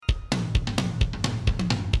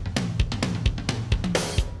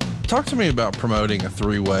Talk to me about promoting a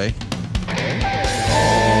three-way.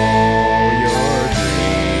 All your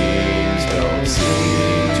dreams don't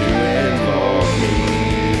seem to involve me.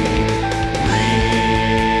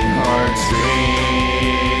 Ring heartstrings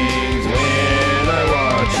when I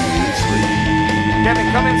watch you sleep. Kevin,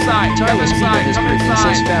 come inside. Tyler's Come inside. his Come Princess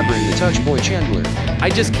inside. Fabric, the Touch Boy Chandler. I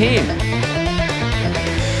just came.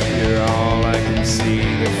 You're all I can see.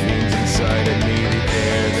 The things inside of me, the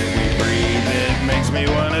air that we breathe, it makes me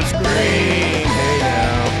wanna scream. Hey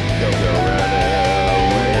now, don't go running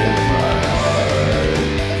away with my heart,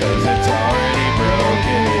 'cause it's already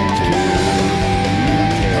broken in two. You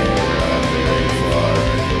can't run very far,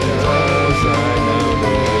 'cause I know the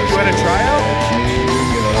You had a tryout? that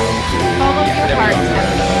you go to. Follow your heart.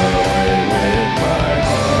 Away with my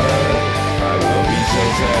heart, I will be so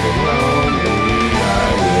sad and lonely. I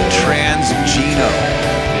will Transgeno.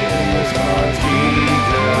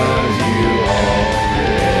 because you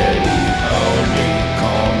already own me.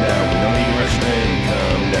 Calm down, we don't need rushing in.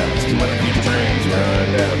 Come down, let's do other people's trains. Run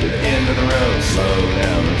down to the end of the road. Slow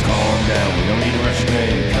down, let's calm down. We don't need rushing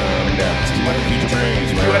in. Come down, let's do other people's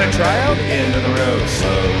trains. You had a tryout? To the end of the road.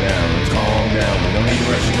 Slow down, let's calm down. We don't need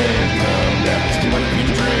rushing in. Come down, let's do other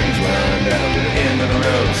people's trains. Run down to the end of the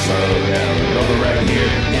road. Slow down, over right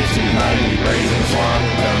here. It's too high to be raising the swamp.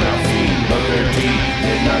 Come out feet, look their teeth.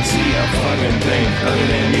 Did not see a fucking thing other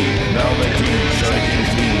than me. Velvet teeth, show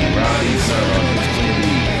against me. Roddy Sun, it's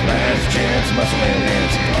clean. Last chance, muscle and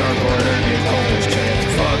dance. Dark order, get coldest chance.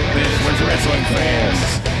 Fuck this, where's the wrestling fans?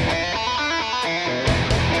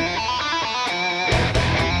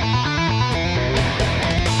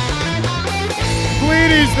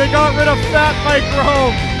 Bleedies, they got rid of Fat Mike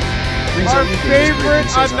Rome. Our favorite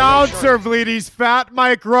announcer, Bleedies, Fat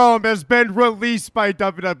Mike Rome, has been released by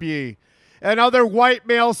WWE. Another white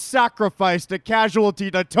male sacrificed, a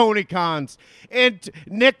casualty to Tony Khan's and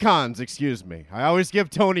Nick Khan's, excuse me. I always give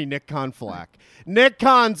Tony Nick Khan flack. Nick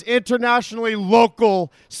Khan's internationally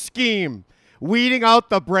local scheme, weeding out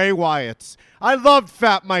the Bray Wyatts. I loved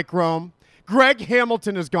Fat Mike Rome. Greg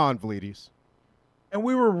Hamilton is gone, Bleedies. And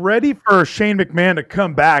we were ready for Shane McMahon to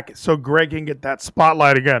come back so Greg can get that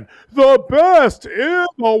spotlight again. The best in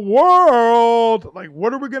the world. Like,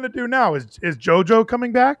 what are we going to do now? Is JoJo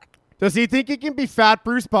coming back? Does he think he can be Fat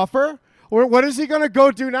Bruce Buffer? Or what is he going to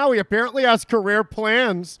go do now? He apparently has career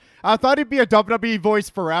plans. I thought he'd be a WWE voice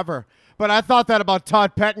forever. But I thought that about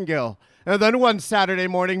Todd Pettengill. And then one Saturday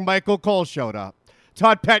morning, Michael Cole showed up.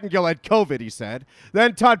 Todd Pettengill had COVID, he said.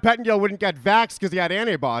 Then Todd Pettengill wouldn't get vaxxed because he had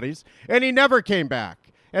antibodies, and he never came back.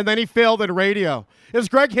 And then he failed in radio. Is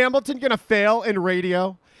Greg Hamilton going to fail in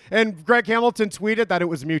radio? And Greg Hamilton tweeted that it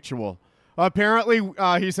was mutual. Apparently,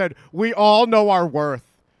 he said, we all know our worth.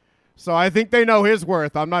 So I think they know his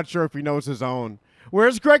worth. I'm not sure if he knows his own.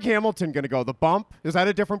 Where's Greg Hamilton going to go? The Bump? Is that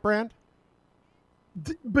a different brand?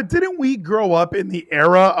 But didn't we grow up in the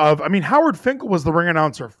era of, I mean, Howard Finkel was the ring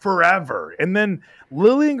announcer forever. And then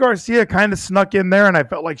Lillian Garcia kind of snuck in there, and I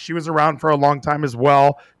felt like she was around for a long time as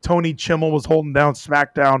well. Tony Chimmel was holding down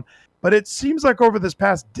SmackDown. But it seems like over this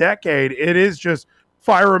past decade, it is just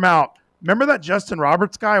fire him out. Remember that Justin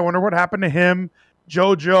Roberts guy? I wonder what happened to him.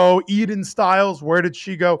 JoJo, Eden Styles, where did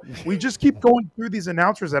she go? We just keep going through these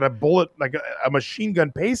announcers at a bullet, like a machine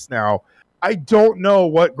gun pace now. I don't know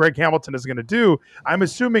what Greg Hamilton is going to do. I'm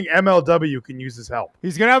assuming MLW can use his help.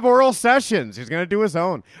 He's going to have oral sessions. He's going to do his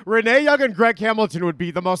own. Renee Young and Greg Hamilton would be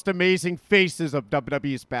the most amazing faces of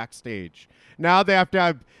WWE's backstage. Now they have to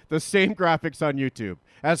have the same graphics on YouTube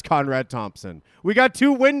as Conrad Thompson. We got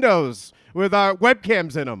two windows with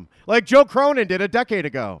webcams in them, like Joe Cronin did a decade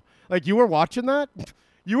ago. Like, you were watching that?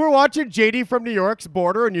 You were watching JD from New York's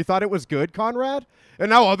Border and you thought it was good, Conrad? And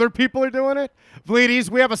now other people are doing it? Bleedies,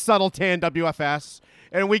 we have a subtle tan WFS,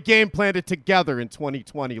 and we game planned it together in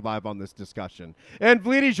 2020 live on this discussion. And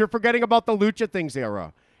Bleedies, you're forgetting about the Lucha Things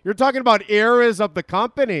era. You're talking about eras of the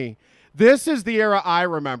company. This is the era I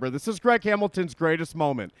remember. This is Greg Hamilton's greatest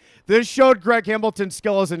moment. This showed Greg Hamilton's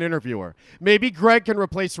skill as an interviewer. Maybe Greg can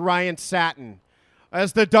replace Ryan Satin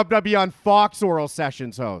as the WWE on Fox Oral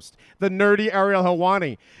Sessions host, the nerdy Ariel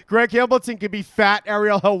Helwani. Greg Hamilton can be fat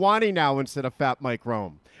Ariel Helwani now instead of fat Mike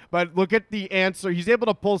Rome. But look at the answer. He's able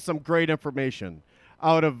to pull some great information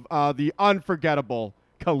out of the unforgettable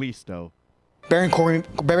Kalisto. Baron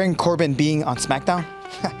Corbin being on SmackDown,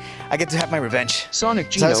 I get to have my revenge. Sonic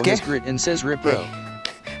Is that Gino okay? has grit and says rip bro.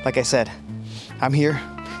 Like I said, I'm here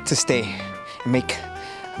to stay and make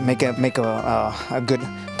a good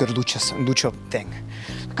lucha thing.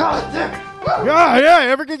 God damn it! Yeah,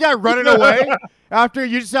 ever get guy running away after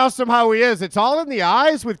you just asked him how he is? It's all in the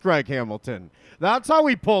eyes with Greg Hamilton. That's how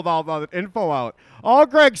we pulled all the info out. All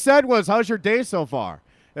Greg said was, how's your day so far?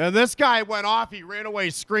 And this guy went off. He ran away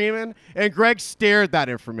screaming, and Greg stared that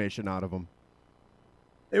information out of him.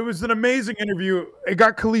 It was an amazing interview. It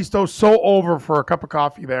got Kalisto so over for a cup of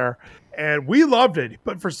coffee there, and we loved it.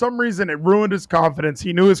 But for some reason, it ruined his confidence.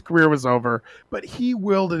 He knew his career was over, but he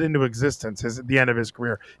willed it into existence at the end of his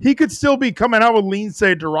career. He could still be coming out with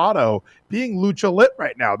Lince Dorado, being Lucha Lit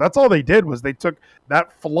right now. That's all they did was they took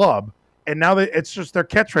that flub, and now it's just their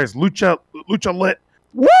catchphrase, Lucha Lit.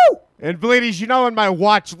 Woo! And ladies, you know, in my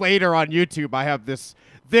watch later on YouTube, I have this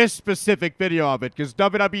specific video of it because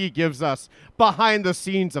WWE gives us behind the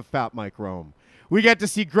scenes of Fat Mike Rome. We get to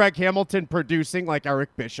see Greg Hamilton producing like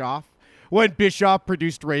Eric Bischoff. When Bischoff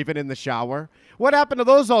produced Raven in the shower. What happened to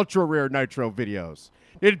those ultra rare Nitro videos?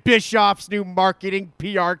 Did Bischoff's new marketing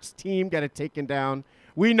PR team get it taken down?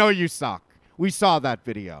 We know you suck. We saw that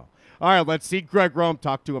video. All right, let's see Greg Rome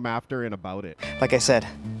talk to him after and about it. Like I said,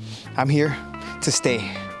 I'm here to stay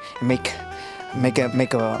and make a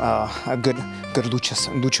good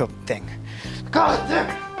lucha thing. God damn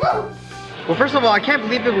it! Woo! Well, first of all, I can't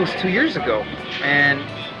believe it was 2 years ago. And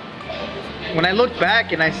when I look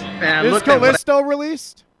back and I Is looked at Kalisto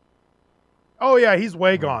released? Oh, yeah, he's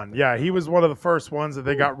way gone. Yeah, he was one of the first ones that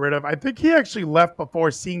they got rid of. I think he actually left before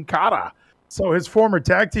Sin Cara. So his former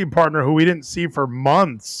tag team partner, who we didn't see for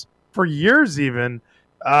months, for years even,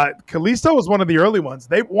 Kalisto was one of the early ones.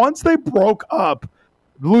 Once they broke up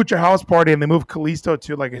the Lucha House Party and they moved Kalisto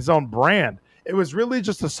to like his own brand, it was really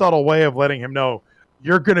just a subtle way of letting him know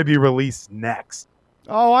you're going to be released next.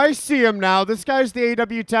 Oh, I see him now. This guy's the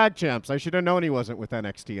AW Tag Champs. I should have known he wasn't with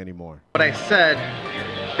NXT anymore. what I said,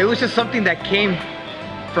 it was just something that came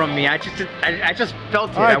from me. I just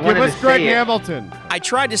felt it. All right, I wanted give to us Greg say it. Hamilton. I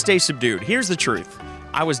tried to stay subdued. Here's the truth.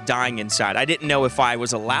 I was dying inside. I didn't know if I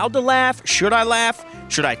was allowed to laugh. Should I laugh?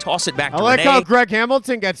 Should I toss it back to I like Renee? how Greg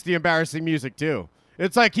Hamilton gets the embarrassing music, too.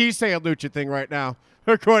 It's like he's saying Lucha thing right now,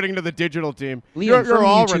 according to the digital team. Liam You're from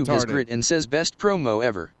all YouTube has retarded. grit and says best promo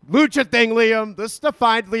ever. Lucha thing, Liam. This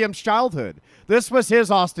defined Liam's childhood. This was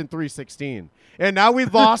his Austin 316. And now we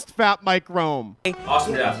lost Fat Mike Rome.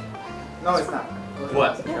 Austin Death. No, it's not.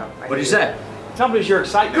 What? What did you say? Tell me your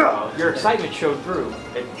excitement. Your excitement showed through.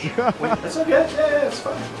 That's okay. Yeah, it's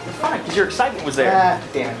fine. You're fine, because your excitement was there. Ah,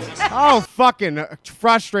 damn it. How fucking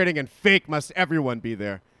frustrating and fake must everyone be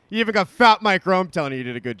there? You even got Fat Mike Rome telling you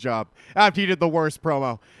did a good job after you did the worst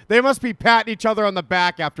promo. They must be patting each other on the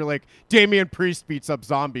back after, like, Damian Priest beats up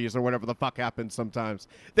zombies or whatever the fuck happens sometimes.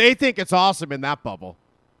 They think it's awesome in that bubble.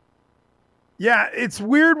 Yeah, it's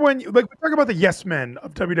weird when we talk about the yes men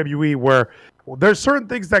of WWE, where there's certain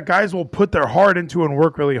things that guys will put their heart into and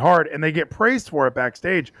work really hard, and they get praised for it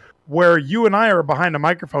backstage, where you and I are behind a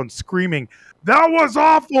microphone screaming, "That was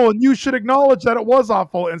awful," and you should acknowledge that it was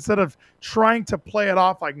awful instead of trying to play it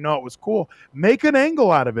off like, no, it was cool. Make an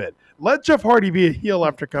angle out of it. Let Jeff Hardy be a heel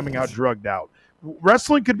after coming out drugged out.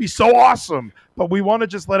 Wrestling could be so awesome, but we want to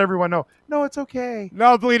just let everyone know, no, it's okay.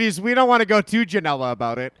 No, Bleedies, we don't want to go too Janela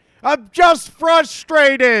about it. I'm just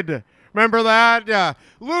frustrated. Remember that? Yeah.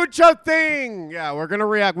 Lucha thing. Yeah, we're going to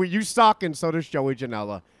react. You suck, and so does Joey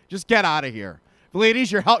Janela. Just get out of here.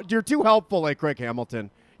 Ladies, you're too helpful like Greg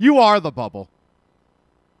Hamilton. You are the bubble.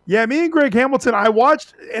 Yeah, me and Greg Hamilton, I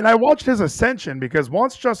watched his ascension because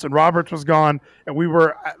once Justin Roberts was gone and we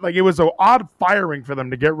were like, it was an odd firing for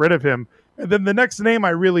them to get rid of him. And then the next name I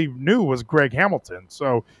really knew was Greg Hamilton.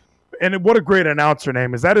 So, and what a great announcer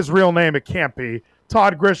name. Is that his real name? It can't be.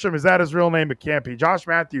 Todd Grisham, is that his real name? It can't be. Josh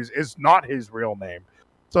Matthews is not his real name.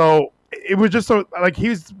 So it was just so like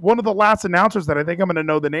he's one of the last announcers that I think I'm going to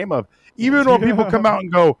know the name of. Even when people come out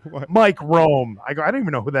and go, Mike Rome, I go, I don't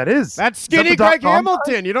even know who that is. That's Skinny Greg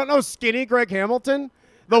Hamilton. You don't know Skinny Greg Hamilton?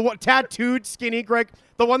 The tattooed Skinny Greg,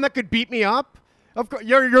 the one that could beat me up? Of course,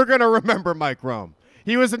 you're going to remember Mike Rome.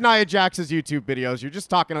 He was in Nia Jax's YouTube videos. You're just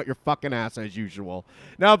talking out your fucking ass as usual.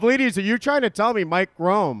 Now, Bleedies, are you trying to tell me Mike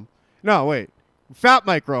Rome? No, wait. Fat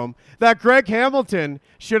Mike Rome, that Greg Hamilton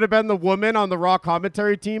should have been the woman on the Raw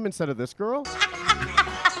commentary team instead of this girl?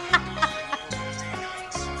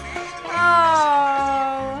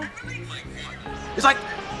 Oh. It's like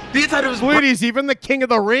the inside of his Bleedies, even the King of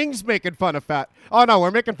the Rings making fun of Fat. Oh, no,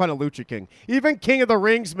 we're making fun of Lucha King. Even King of the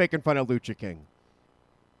Rings making fun of Lucha King.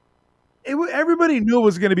 Everybody knew it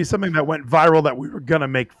was going to be something that went viral that we were going to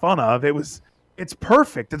make fun of. It's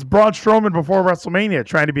perfect. It's Braun Strowman before WrestleMania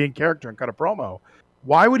trying to be in character and cut a promo.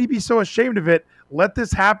 Why would he be so ashamed of it? Let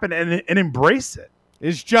this happen and embrace it.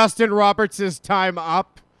 Is Justin Roberts' time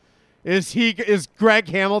up? Is Greg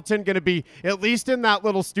Hamilton going to be at least in that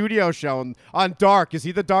little studio show on Dark? Is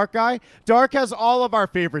he the Dark guy? Dark has all of our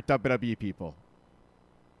favorite WWE people.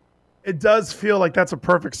 it does feel like that's a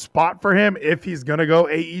perfect spot for him if he's going to go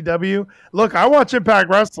AEW. Look, I watch Impact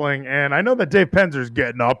Wrestling, and I know that Dave Penzer's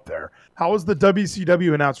getting up there. How is the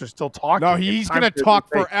WCW announcer still talking? No, he's going to talk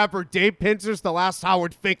forever. Dave Penzer's the last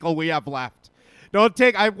Howard Finkel we have left.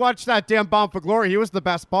 I watched that damn Bound for Glory. He was the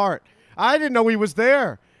best part. I didn't know he was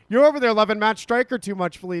there. You're over there loving Matt Striker too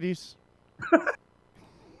much, Felides.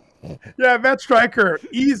 Yeah, Matt Striker,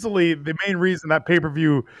 easily the main reason that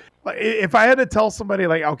pay-per-view. If I had to tell somebody,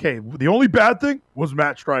 like, okay, the only bad thing was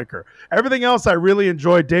Matt Striker. Everything else I really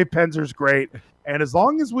enjoyed. Dave Penzer's great. And as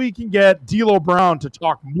long as we can get D'Lo Brown to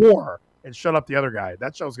talk more and shut up the other guy,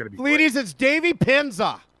 that show's going to be Felides, great. it's Davey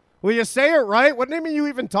Penza. Will you say it right? What name are you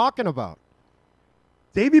even talking about?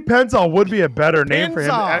 Davey Penza would be a better name for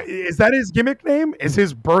him. Penza. Is that his gimmick name? Is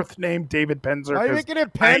his birth name David Penzer? Why are you making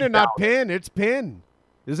it Pen and not Pin? It's Pin.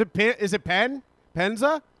 Is it Pin? Is it Pen?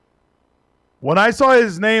 Penza? When I saw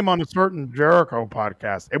his name on a certain Jericho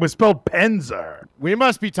podcast, it was spelled Penzer. We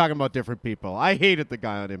must be talking about different people. I hated the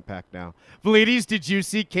guy on Impact now. Velides, did you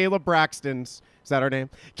see Kayla Braxton's, is that her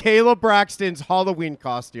name? Kayla Braxton's Halloween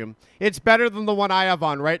costume. It's better than the one I have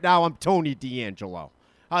on. Right now, I'm Tony D'Angelo.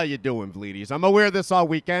 How you doing, Velides? I'm aware of this all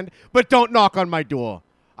weekend, but don't knock on my door.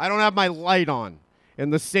 I don't have my light on.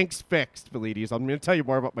 And the sink's fixed, Velides. I'm going to tell you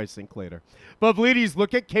more about my sink later. But Velides,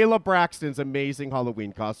 look at Kayla Braxton's amazing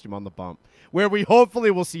Halloween costume on the bump, where we hopefully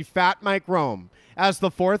will see Fat Mike Rome as the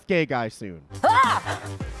fourth gay guy soon.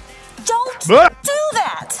 Don't do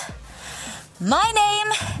that. My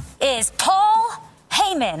name is Paul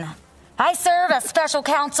Heyman. I serve as special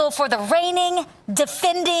counsel for the reigning,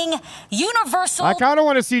 defending, universal... I kind of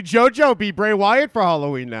want to see JoJo be Bray Wyatt for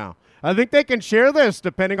Halloween now. I think they can share this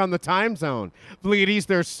depending on the time zone.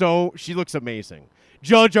 Velides, she looks amazing.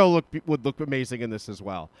 JoJo would look amazing in this as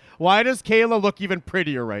well. Why does Kayla look even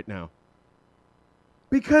prettier right now?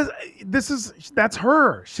 Because that's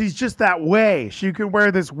her. She's just that way. She can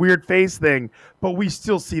wear this weird face thing, but we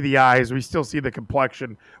still see the eyes. We still see the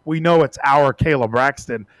complexion. We know it's our Kayla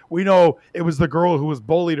Braxton. We know it was the girl who was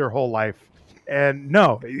bullied her whole life. And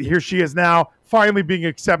no, here she is now, finally being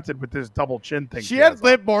accepted with this double chin thing. She had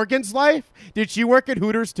Liv Morgan's life? Did she work at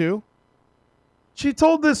Hooters too? She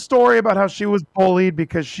told this story about how she was bullied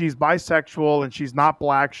because she's bisexual and she's not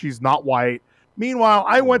black, she's not white. Meanwhile,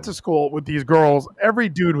 I went to school with these girls. Every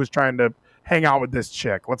dude was trying to hang out with this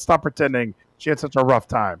chick. Let's stop pretending she had such a rough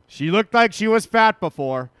time. She looked like she was fat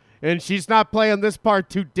before, and she's not playing this part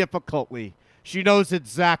too difficultly. She knows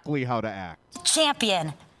exactly how to act.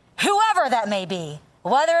 Champion, whoever that may be.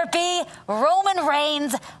 Whether it be Roman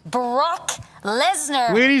Reigns, Brock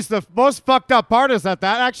Lesnar. Ladies, the most fucked up part is that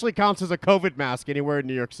actually counts as a COVID mask anywhere in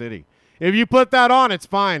New York City. If you put that on, it's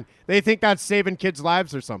fine. They think that's saving kids'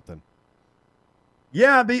 lives or something.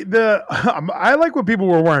 Yeah, I like when people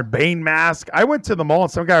were wearing Bane masks. I went to the mall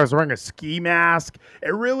and some guy was wearing a ski mask.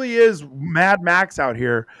 It really is Mad Max out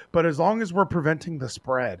here, but as long as we're preventing the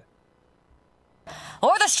spread.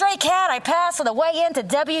 Or the stray cat I pass on the way into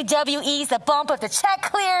WWE's The Bump. If the check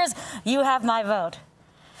clears, you have my vote.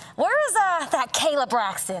 Where is that Kayla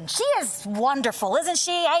Braxton? She is wonderful, isn't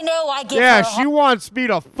she? I know I give her... Yeah, she wants me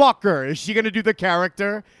to fuck her. Is she going to do the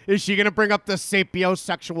character? Is she going to bring up the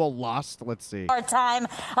sapiosexual lust? Let's see. Hard time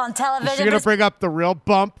on television. Is she going to bring up the real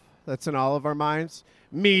bump that's in all of our minds?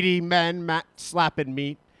 Meaty men slapping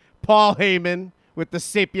meat. Paul Heyman with the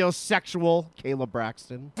sapiosexual Kayla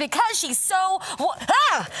Braxton. Because she's so...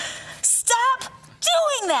 Stop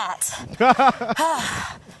doing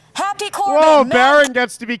that! Happy Corbin. Whoa, Baron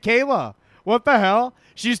gets to be Kayla. What the hell?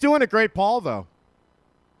 She's doing a great Paul, though.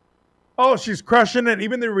 Oh, she's crushing it.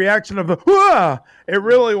 Even the reaction of the, it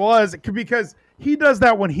really was. Because he does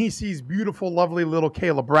that when he sees beautiful, lovely little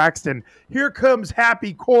Kayla Braxton. Here comes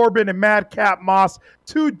Happy Corbin and Madcap Moss.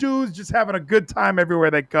 Two dudes just having a good time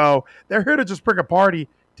everywhere they go. They're here to just bring a party.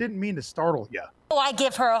 Didn't mean to startle you. I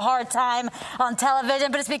give her a hard time on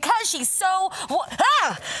television, but it's because she's so...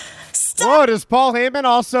 Stop! Whoa, does Paul Heyman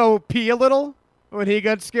also pee a little when he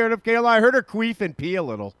got scared of Kayla? I heard her queef and pee a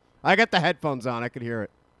little. I got the headphones on. I could hear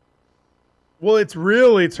it. Well, it's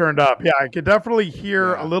really turned up. Yeah, I could definitely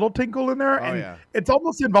hear a little tinkle in there, and it's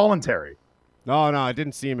almost involuntary. No, I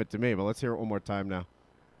didn't seem it to me, but let's hear it one more time now.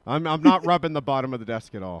 I'm not rubbing the bottom of the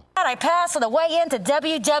desk at all. I pass on the way into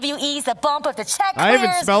WWE's The Bump. If the check clears, I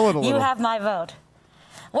even smell it a little. You have my vote.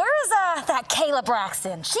 Where is that Kayla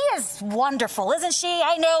Braxton? She is wonderful, isn't she?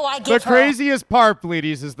 I know I give her... The craziest part,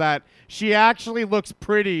 ladies, is that she actually looks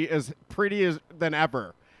pretty as than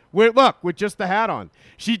ever. Look, with just the hat on.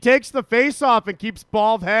 She takes the face off and keeps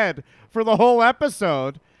bald head for the whole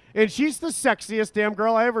episode, and she's the sexiest damn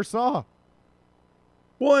girl I ever saw.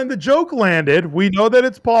 Well, and the joke landed. We know that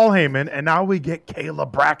it's Paul Heyman, and now we get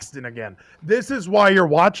Kayla Braxton again. This is why you're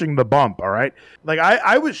watching the bump, all right? Like,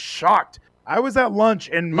 I was shocked. I was at lunch,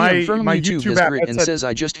 and my YouTube app and says,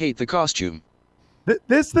 I just hate the costume.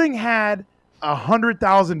 This thing had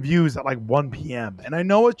 100,000 views at like 1 p.m. And I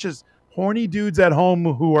know it's just horny dudes at home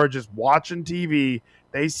who are just watching TV.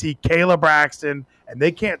 They see Kayla Braxton, and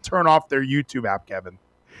they can't turn off their YouTube app, Kevin.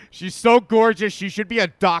 She's so gorgeous. She should be a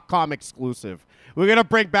 .com exclusive. We're going to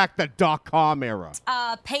bring back the .com era.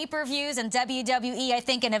 Pay-per-views and WWE, I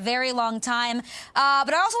think, in a very long time.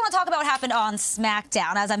 But I also want to talk about what happened on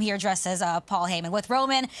SmackDown, as I'm here dressed as Paul Heyman, with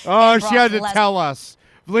Roman. Oh, she had to tell us.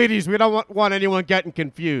 Ladies, we don't want anyone getting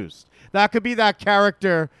confused. That could be that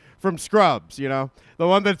character from Scrubs, you know? The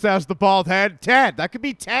one that has the bald head. Ted. That could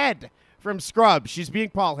be Ted from Scrubs. She's being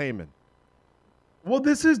Paul Heyman. Well,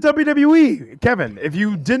 this is WWE, Kevin. If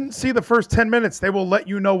you didn't see the first 10 minutes, they will let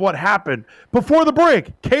you know what happened. Before the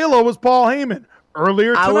break, Kayla was Paul Heyman.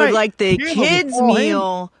 Earlier tonight, I would like the Kayla kids'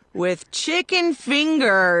 meal with chicken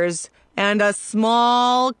fingers and a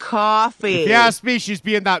small coffee. If you ask me, she's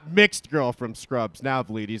being that mixed girl from Scrubs now,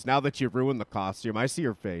 ladies. Now that you've ruined the costume, I see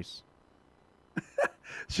her face.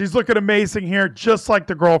 She's looking amazing here, just like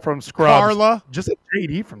the girl from Scrubs. Carla. Just like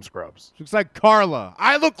JD from Scrubs. Looks like Carla.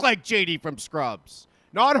 I look like JD from Scrubs.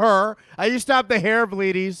 Not her. I used to have the hair,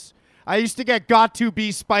 ladies. I used to get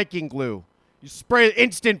Got2b spiking glue. You spray it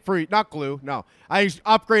instant freeze. Not glue, no. I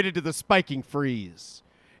upgraded to the spiking freeze.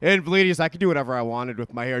 And ladies, I could do whatever I wanted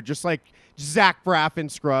with my hair, just like Zach Braff in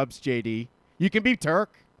Scrubs, JD. You can be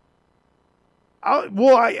Turk.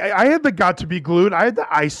 Well, I had the Got to be glued. I had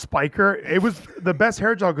the ice spiker. It was the best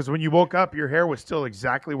hair gel because when you woke up, your hair was still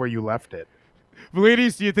exactly where you left it.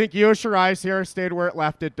 Ladies, do you think Io Shirai's hair stayed where it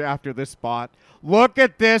left it after this spot? Look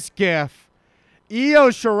at this gif. Io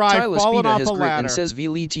Shirai falling off a ladder. And says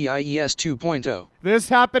VLTIES 2.0. This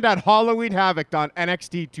happened at Halloween Havoc on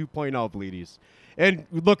NXT 2.0, ladies. And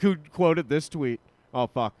look who quoted this tweet. Oh,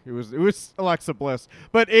 fuck. It was Alexa Bliss.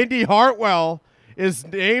 But Indy Hartwell... his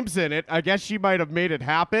name's in it. I guess she might have made it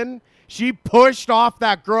happen. She pushed off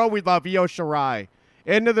that girl we love, Io Shirai,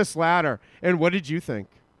 into this ladder. And what did you think?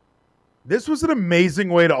 This was an amazing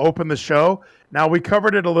way to open the show. Now, we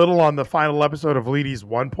covered it a little on the final episode of Vlides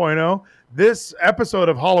 1.0. This episode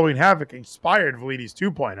of Halloween Havoc inspired Vlides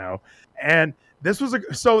 2.0. And this was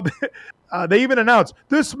they even announced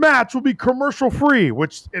this match will be commercial free,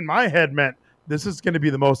 which in my head meant this is going to be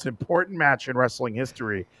the most important match in wrestling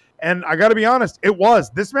history. And I got to be honest, it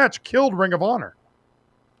was. This match killed Ring of Honor.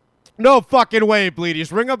 No fucking way,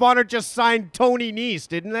 Bleedies. Ring of Honor just signed Tony Nese,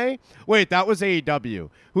 didn't they? Wait, that was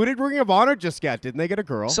AEW. Who did Ring of Honor just get? Didn't they get a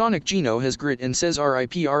girl? Sonic Gino has grit and says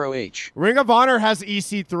RIP ROH. Ring of Honor has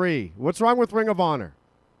EC3. What's wrong with Ring of Honor?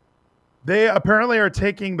 They apparently are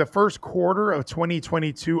taking the first quarter of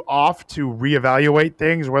 2022 off to reevaluate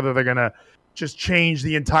things, whether they're going to just change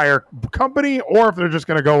the entire company or if they're just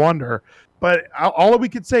going to go under. But all we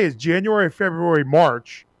could say is January, February,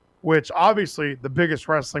 March, which obviously the biggest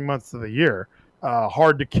wrestling months of the year,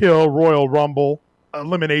 Hard to Kill, Royal Rumble,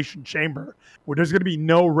 Elimination Chamber, where there's going to be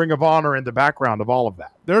no Ring of Honor in the background of all of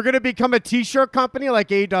that. They're going to become a T-shirt company like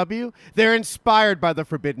AEW. They're inspired by the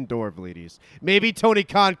Forbidden Door, ladies. Maybe Tony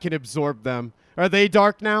Khan can absorb them. Are they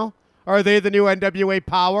dark now? Are they the new NWA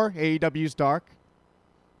Power? AEW's dark?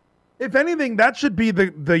 If anything, that should be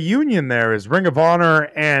the union there is Ring of Honor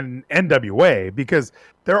and NWA, because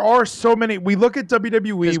there are so many. We look at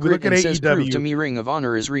WWE, we look at AEW. Prove to me Ring of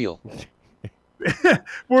Honor is real.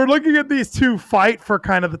 We're looking at these two fight for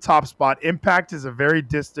kind of the top spot. Impact is a very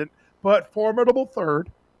distant but formidable third.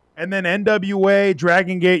 And then NWA,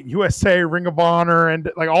 Dragon Gate, USA, Ring of Honor,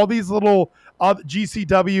 and like all these little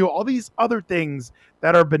GCW, all these other things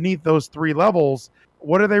that are beneath those three levels.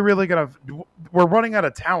 What are they really going to do? We're running out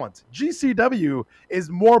of talent. GCW is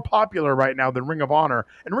more popular right now than Ring of Honor,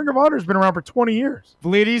 and Ring of Honor has been around for 20 years.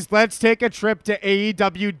 Ladies, let's take a trip to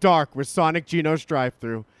AEW Dark with Sonic Gino's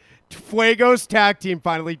drive-thru. Fuego's tag team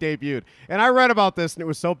finally debuted, and I read about this, and it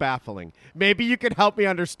was so baffling. Maybe you could help me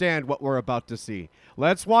understand what we're about to see.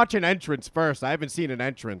 Let's watch an entrance first. I haven't seen an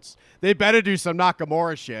entrance. They better do some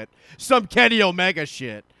Nakamura shit, some Kenny Omega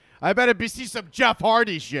shit. I better see some Jeff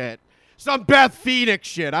Hardy shit. Some Beth Phoenix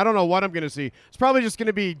shit. I don't know what I'm going to see. It's probably just going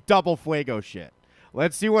to be double Fuego shit.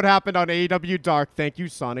 Let's see what happened on AEW Dark. Thank you,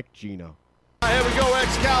 Sonic Gino. Here we go,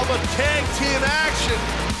 Excalibur tag team action.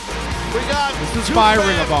 We got this is by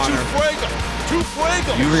Ring of Honor. Two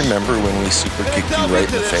Fuego. You remember when we super kicked you right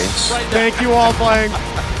in the face? Thank you all playing.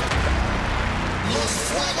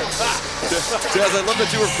 Jazz, I love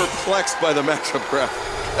that you were perplexed by the matchup graphic.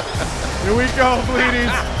 Here we go,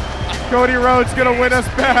 ladies. Cody Rhodes going to win us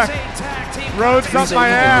back. Roads up my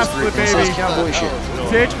ass, the Says baby. cowboy shit.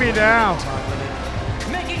 Take me now.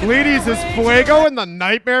 Bleedies, is Fuego in the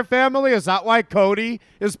Nightmare family? Is that why Cody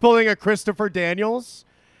is pulling a Christopher Daniels?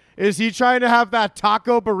 Is he trying to have that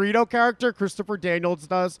taco burrito character Christopher Daniels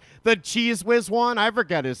does? The Cheese Whiz one? I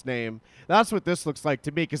forget his name. That's what this looks like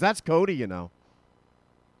to me, because that's Cody, you know.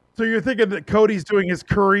 So you're thinking that Cody's doing his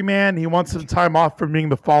curry man. He wants some time off from being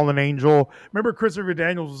the fallen angel. Remember, Christopher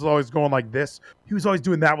Daniels was always going like this. He was always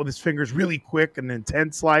doing that with his fingers really quick and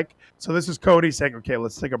intense like. So this is Cody saying, okay,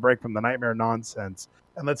 let's take a break from the nightmare nonsense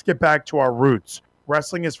and let's get back to our roots.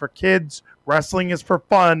 Wrestling is for kids. Wrestling is for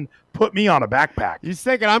fun. Put me on a backpack. He's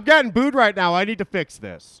thinking, I'm getting booed right now. I need to fix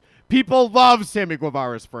this. People love Sammy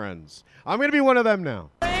Guevara's friends. I'm going to be one of them now.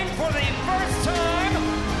 For the first time,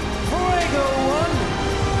 Fuego 1,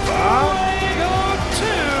 Fuego 2,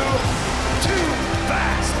 too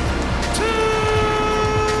fast,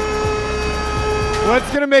 What's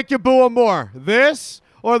going to make you boo him more? This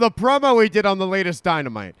or the promo he did on the latest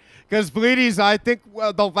Dynamite? Because Bleedies, I think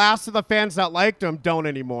the last of the fans that liked him don't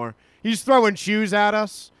anymore. He's throwing shoes at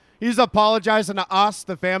us. He's apologizing to us,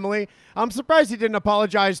 the family. I'm surprised he didn't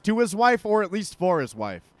apologize to his wife or at least for his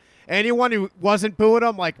wife. Anyone who wasn't booing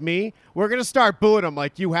him like me, we're going to start booing him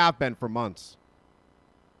like you have been for months.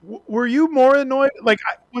 Were you more annoyed? Like,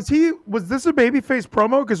 was this a babyface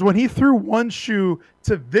promo? Because when he threw one shoe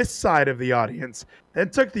to this side of the audience, then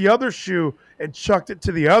took the other shoe and chucked it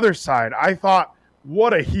to the other side, I thought,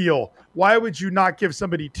 what a heel. Why would you not give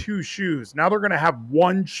somebody two shoes? Now they're going to have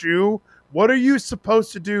one shoe. What are you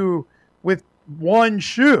supposed to do with one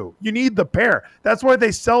shoe? You need the pair. That's why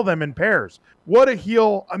they sell them in pairs. What a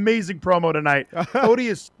heel. Amazing promo tonight. Cody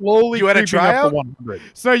is slowly You had a creeping up tryout? to 100.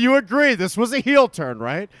 So you agree this was a heel turn,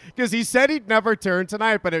 right? Because he said he'd never turn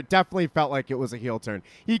tonight, but it definitely felt like it was a heel turn.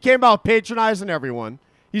 He came out patronizing everyone.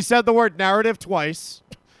 He said the word narrative twice.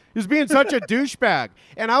 He was being such a douchebag.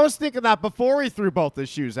 And I was thinking that before he threw both his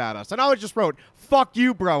shoes at us. And I just wrote, fuck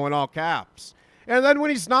you, bro, in all caps. And then when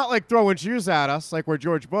he's not like throwing shoes at us, like we're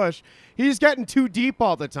George Bush, he's getting too deep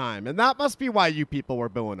all the time. And that must be why you people were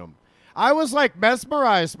booing him. I was like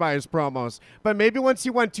mesmerized by his promos, but maybe once he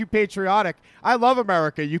went too patriotic, I love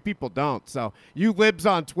America, you people don't. So you libs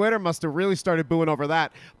on Twitter must have really started booing over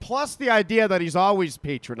that. Plus the idea that he's always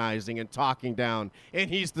patronizing and talking down, and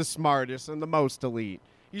he's the smartest and the most elite.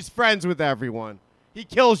 He's friends with everyone. He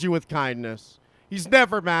kills you with kindness. He's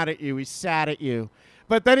never mad at you. He's sad at you.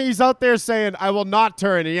 But then he's out there saying, I will not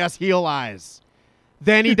turn, and he has heel eyes.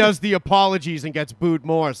 Then he does the apologies and gets booed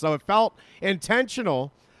more. So it felt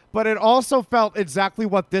intentional, but it also felt exactly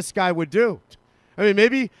what this guy would do. I mean,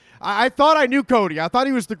 maybe I thought I knew Cody. I thought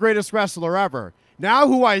he was the greatest wrestler ever. Now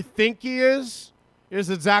who I think he is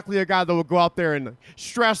exactly a guy that will go out there and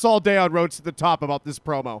stress all day on Roads to the Top about this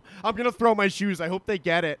promo. I'm going to throw my shoes. I hope they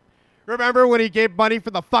get it. Remember when he gave money for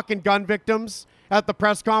the fucking gun victims at the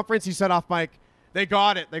press conference? He said off mic, they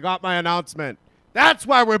got it. They got my announcement. That's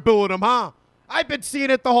why we're booing him, huh? I've been seeing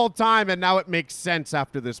it the whole time, and now it makes sense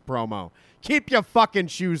after this promo. Keep your fucking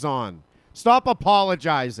shoes on. Stop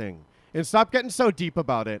apologizing, and stop getting so deep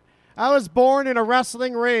about it. I was born in a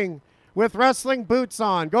wrestling ring with wrestling boots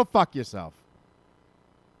on. Go fuck yourself.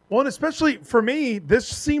 Well, and especially for me, this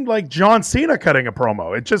seemed like John Cena cutting a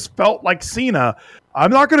promo. It just felt like Cena.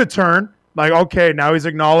 I'm not going to turn. Like, okay, now he's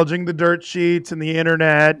acknowledging the dirt sheets and the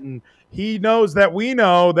internet, and he knows that we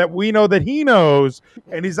know that we know that he knows.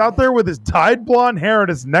 And he's out there with his dyed blonde hair and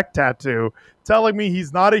his neck tattoo, telling me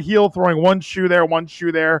he's not a heel, throwing one shoe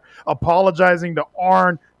there, apologizing to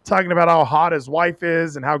Arn, talking about how hot his wife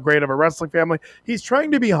is and how great of a wrestling family. He's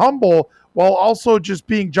trying to be humble while also just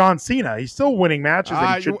being John Cena. He's still winning matches.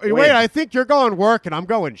 Wait, I think you're going work and I'm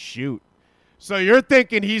going shoot. So you're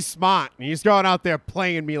thinking he's smart and he's going out there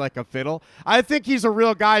playing me like a fiddle. I think he's a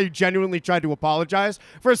real guy who genuinely tried to apologize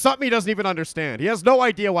for something he doesn't even understand. He has no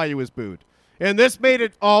idea why he was booed. And this made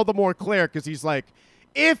it all the more clear because he's like,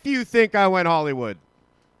 if you think I went Hollywood.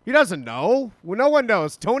 He doesn't know. Well, no one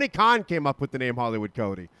knows. Tony Khan came up with the name Hollywood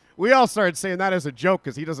Cody. We all started saying that as a joke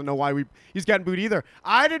because he doesn't know why he's getting booed either.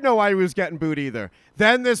 I didn't know why he was getting booed either.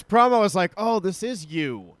 Then this promo was like, oh, this is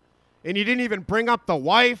you. And he didn't even bring up the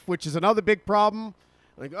wife, which is another big problem.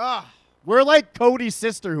 Like, we're like Cody's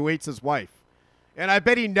sister who hates his wife. And I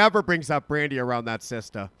bet he never brings up Brandy around that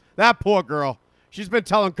sister. That poor girl. She's been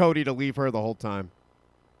telling Cody to leave her the whole time.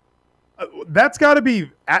 That's got to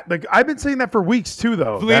be I've been saying that for weeks too,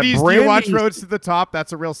 though. Bleedies, do you watch Roads to the Top?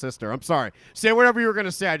 That's a real sister. I'm sorry. Say whatever you were going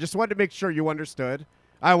to say. I just wanted to make sure you understood.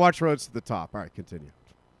 I watch Roads to the Top. All right, continue.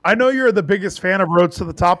 I know you're the biggest fan of Roads to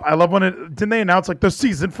the Top. I love when didn't they announce like the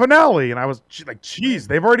season finale? And I was like, geez,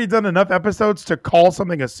 they've already done enough episodes to call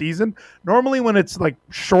something a season. Normally when it's like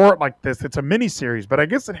short like this, it's a mini series, but I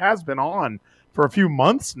guess it has been on for a few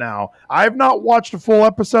months now. I've not watched a full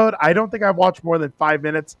episode. I don't think I've watched more than 5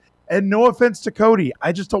 minutes. And no offense to Cody,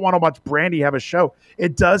 I just don't want to watch Brandy have a show.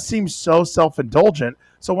 It does seem so self-indulgent.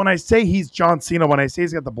 So when I say he's John Cena, when I say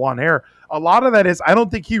he's got the blonde hair, a lot of that is I don't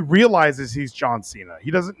think he realizes he's John Cena. He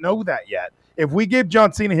doesn't know that yet. If we gave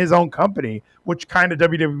John Cena his own company, which kind of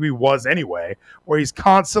WWE was anyway, where he's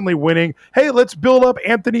constantly winning, hey, let's build up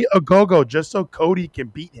Anthony Ogogo just so Cody can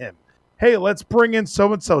beat him. Hey, let's bring in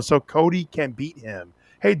so-and-so so Cody can beat him.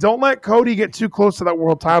 Hey, don't let Cody get too close to that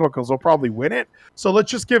world title because he'll probably win it. So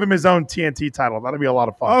let's just give him his own TNT title. That'll be a lot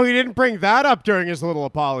of fun. Oh, he didn't bring that up during his little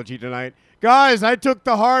apology tonight. Guys, I took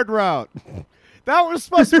the hard route. That was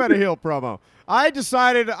supposed to be a heel promo. I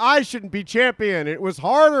decided I shouldn't be champion. It was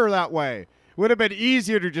harder that way. Would have been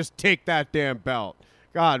easier to just take that damn belt.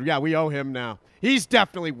 God, yeah, we owe him now. He's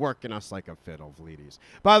definitely working us like a fiddle, ladies.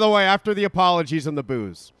 By the way, after the apologies and the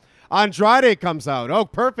booze, Andrade comes out. Oh,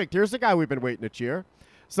 perfect. Here's the guy we've been waiting to cheer.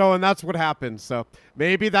 So, and that's what happened. So,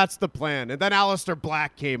 maybe that's the plan. And then Aleister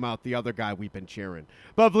Black came out, the other guy we've been cheering.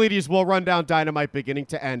 But, ladies, we'll run down Dynamite beginning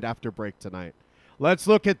to end after break tonight. Let's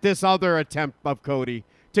look at this other attempt of Cody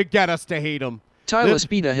to get us to hate him. Tyler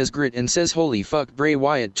Speeda has grit and says, holy fuck, Bray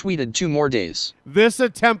Wyatt tweeted 2 more days. This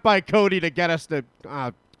attempt by Cody to get us to...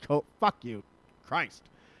 fuck you. Christ.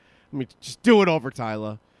 Let me just do it over,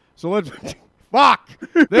 Tyler. So let's... Fuck!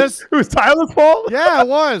 This it was Tyler's fault? Yeah, it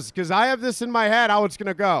was, because I have this in my head how it's going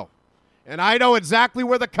to go. And I know exactly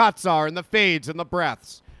where the cuts are and the fades and the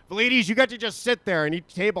breaths. But ladies, you got to just sit there and eat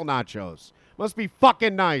table nachos. Must be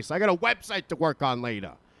fucking nice. I got a website to work on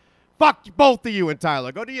later. Fuck both of you and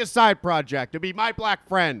Tyler. Go to your side project. It'll be my black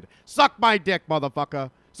friend. Suck my dick,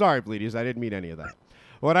 motherfucker. Sorry, bleedies. I didn't mean any of that.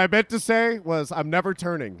 What I meant to say was I'm never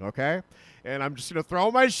turning, okay? And I'm just going to throw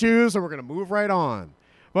my shoes and we're going to move right on.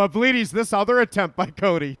 But, bleedies, this other attempt by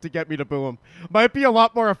Cody to get me to boo him might be a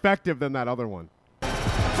lot more effective than that other one. Now,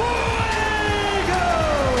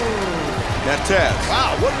 Taz.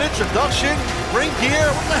 Wow, what an introduction. Ring gear.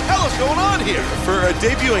 What the hell is going on here? For a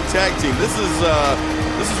debuting tag team, this is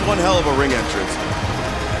one hell of a ring entrance.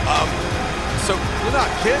 So you're not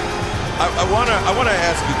kidding. I wanna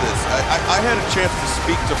ask you this. I had a chance to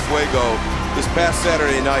speak to Fuego this past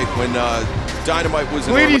Saturday night when Dynamite was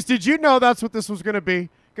in Ladies, did you know that's what this was going to be?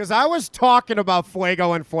 Because I was talking about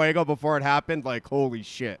Fuego and Fuego before it happened. Like, holy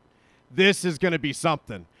shit. This is going to be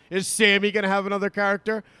something. Is Sammy going to have another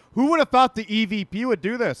character? Who would have thought the EVP would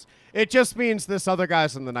do this? It just means this other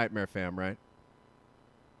guy's in the Nightmare Fam, right?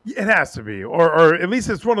 It has to be. Or at least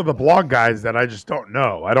it's one of the blog guys that I just don't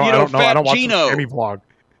know. I don't know. I don't watch any vlog.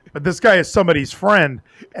 But this guy is somebody's friend.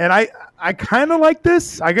 And I kind of like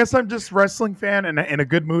this. I guess I'm just a wrestling fan and in a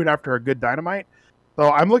good mood after a good Dynamite. So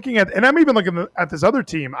I'm looking at, and I'm even looking at this other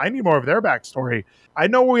team. I need more of their backstory. I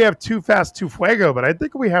know we have Too Fast, Too Fuego, but I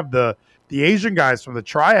think we have the Asian guys from the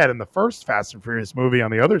Triad in the first Fast and Furious movie on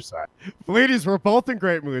the other side. Ladies, we're both in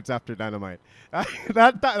great moods after Dynamite.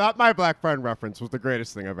 That My Black Friend reference was the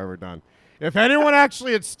greatest thing I've ever done. If anyone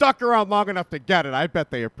actually had stuck around long enough to get it, I bet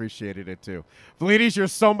they appreciated it too. Ladies, you're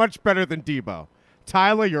so much better than Debo.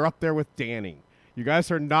 Tyler, you're up there with Danny. You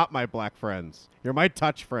guys are not my black friends. You're my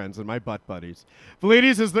touch friends and my butt buddies.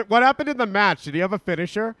 Ladies, what happened in the match? Did he have a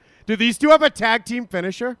finisher? Do these two have a tag team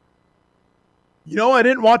finisher? You know, I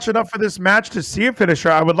didn't watch enough for this match to see a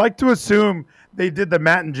finisher. I would like to assume they did the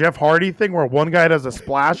Matt and Jeff Hardy thing where one guy does a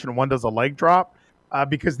splash and one does a leg drop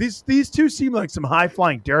because these two seem like some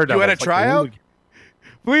high-flying daredevils. You had a tryout?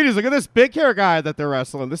 Please, look at this big hair guy that they're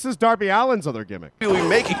wrestling. This is Darby Allin's other gimmick. We're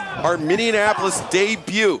making our Minneapolis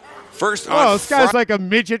debut. First on this guy's like a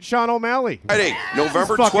midget Sean O'Malley. Friday,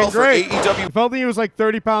 November 12th for AEW. If only he was like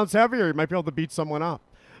 30 pounds heavier, he might be able to beat someone up.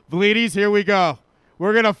 Ladies, here we go.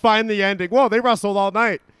 We're going to find the ending. Whoa, they wrestled all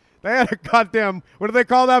night. They had a goddamn, what do they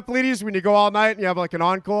call that, Bleedies, when you go all night and you have like an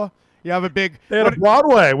encore? You have a big... They had a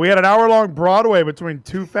Broadway. We had an hour-long Broadway between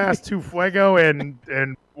Too Fast, Too Fuego,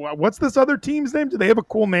 and what's this other team's name? Do they have a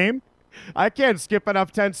cool name? I can't skip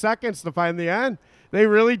enough 10 seconds to find the end. They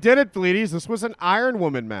really did it, Bleedies. This was an Iron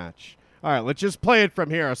Woman match. All right, let's just play it from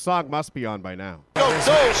here. A song must be on by now. Go, we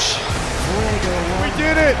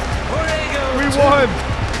did it! We won!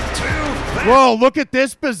 Whoa, look at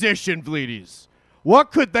this position, Bleedies.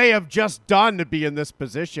 What could they have just done to be in this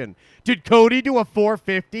position? Did Cody do a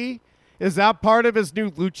 450? Is that part of his new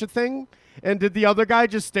lucha thing? And did the other guy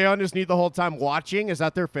just stay on his knee the whole time watching? Is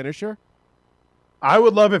that their finisher? I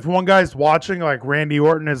would love if one guy's watching, like Randy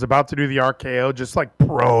Orton is about to do the RKO, just like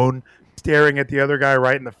prone, staring at the other guy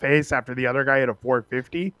right in the face after the other guy hit a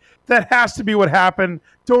 450. That has to be what happened.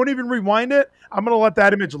 Don't even rewind it. I'm going to let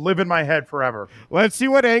that image live in my head forever. Let's see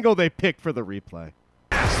what angle they pick for the replay.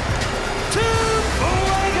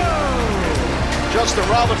 Justin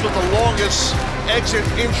Roberts with the longest exit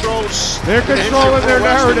intros. They're controlling their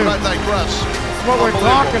narrative. I digress. That's what we're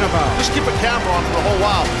talking about. Just keep a camera on for the whole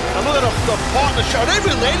while. And look at the partnership. Are they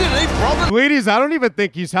related? Are they brothers? Ladies, I don't even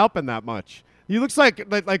think he's helping that much. He looks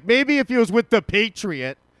like maybe if he was with the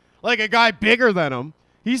Patriot, like a guy bigger than him.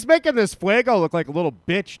 He's making this Fuego look like a little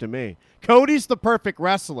bitch to me. Cody's the perfect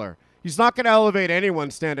wrestler. He's not going to elevate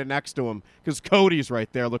anyone standing next to him because Cody's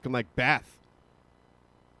right there looking like Beth.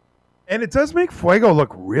 And it does make Fuego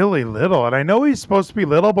look really little. And I know he's supposed to be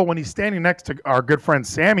little, but when he's standing next to our good friend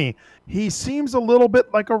Sammy, he seems a little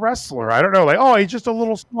bit like a wrestler. I don't know. Like, oh, he's just a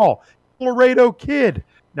little small. Laredo kid.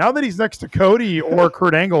 Now that he's next to Cody or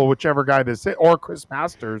Kurt Angle, whichever guy this is, or Chris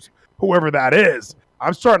Masters, whoever that is,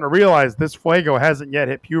 I'm starting to realize this Fuego hasn't yet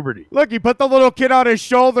hit puberty. Look, he put the little kid on his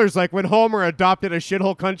shoulders like when Homer adopted a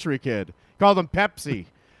shithole country kid. Called him Pepsi.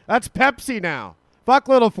 That's Pepsi now. Fuck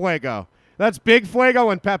little Fuego. That's Big Fuego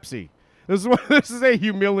and Pepsi. This is a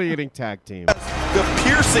humiliating tag team. The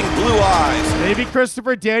piercing blue eyes. Maybe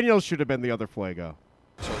Christopher Daniels should have been the other Fuego.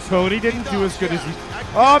 Cody didn't do as good as he...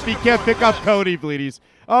 Oh, he can't pick up Cody, bleedies.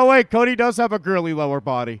 Oh, wait, Cody does have a girly lower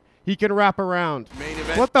body. He can wrap around.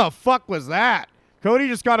 What the fuck was that? Cody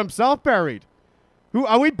just got himself buried.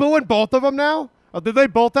 Are we booing both of them now? Did they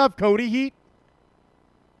both have Cody heat?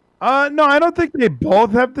 No, I don't think they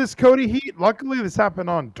both have this Cody heat. Luckily, this happened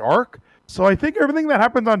on Dark. So I think everything that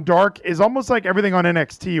happens on Dark is almost like everything on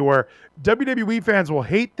NXT, where WWE fans will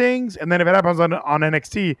hate things, and then if it happens on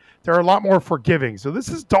NXT, they're a lot more forgiving. So this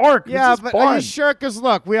is Dark. Yeah, this is but fun. are you sure? Because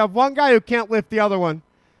look, we have one guy who can't lift the other one,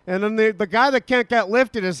 and then the guy that can't get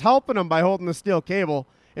lifted is helping him by holding the steel cable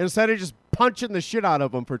instead of just punching the shit out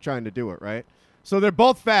of him for trying to do it, right? So they're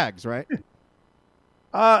both fags, right?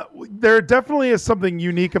 There definitely is something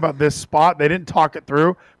unique about this spot. They didn't talk it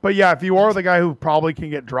through. But yeah, if you are the guy who probably can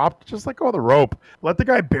get dropped, just let go of the rope. Let the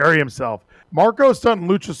guy bury himself. Marco Stunt and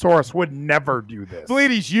Luchasaurus would never do this.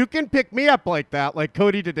 Bleedies, you can pick me up like that, like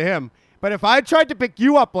Cody did to him. But if I tried to pick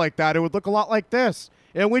you up like that, it would look a lot like this.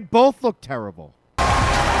 And we'd both look terrible.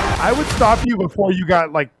 I would stop you before you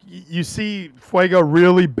got, like, you see Fuego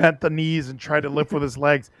really bent the knees and tried to lift with his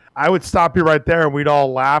legs. I would stop you right there, and we'd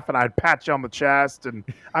all laugh, and I'd pat you on the chest, and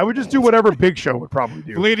I would just do whatever Big Show would probably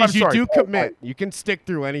do. Bleedies, you do commit. You can stick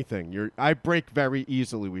through anything. I break very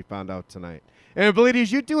easily, we found out tonight. And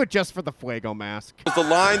Bleedies, you do it just for the Fuego mask. The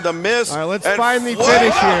line, the miss. All right, let's find the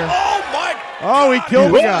finish here. Oh, my. Oh, he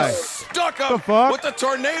killed the guy. Stuck up the fuck? with the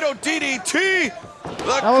tornado DDT.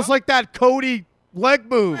 That was like that Cody leg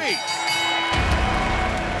move.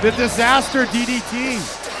 The disaster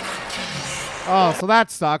DDT. Oh, so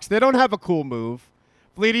that sucks. They don't have a cool move.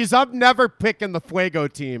 Bleedies, I'm never picking the Fuego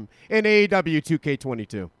team in AEW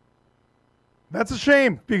 2K22. That's a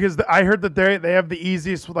shame because I heard that they have the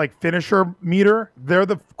easiest like finisher meter. They're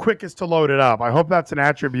the quickest to load it up. I hope that's an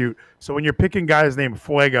attribute. So when you're picking guys named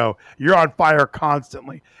Fuego, you're on fire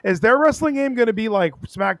constantly. Is their wrestling game going to be like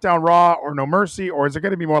SmackDown Raw or No Mercy, or is it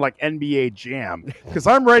going to be more like NBA Jam? Because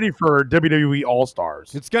I'm ready for WWE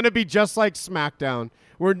All-Stars. It's going to be just like SmackDown.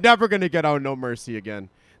 We're never going to get out No Mercy again.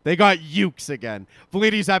 They got Ukes again.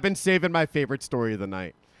 Bleedies, I've been saving my favorite story of the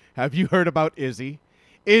night. Have you heard about Izzy?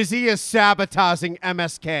 Izzy is sabotaging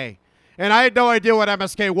MSK. And I had no idea what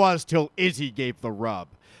MSK was till Izzy gave the rub.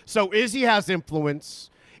 So Izzy has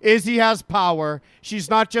influence. Izzy has power.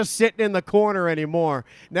 She's not just sitting in the corner anymore.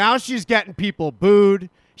 Now she's getting people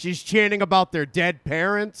booed. She's chanting about their dead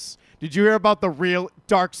parents. Did you hear about the real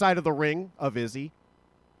dark side of the ring of Izzy?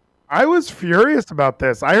 I was furious about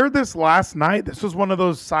this. I heard this last night. This was one of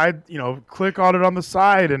those side, click on it on the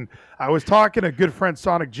side. And I was talking to a good friend,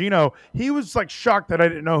 Sonic Gino. He was like shocked that I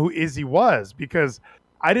didn't know who Izzy was because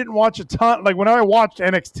I didn't watch a ton. Like when I watched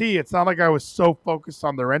NXT, it's not like I was so focused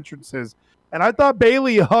on their entrances. And I thought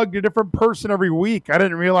Bayley hugged a different person every week. I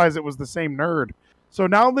didn't realize it was the same nerd. So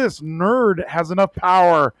now this nerd has enough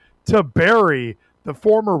power to bury the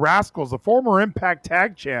former Rascals, the former Impact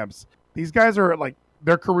Tag Champs. These guys are like,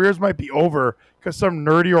 their careers might be over because some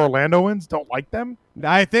nerdy Orlandoans don't like them.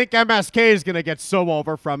 I think MSK is going to get so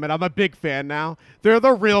over from it. I'm a big fan now. They're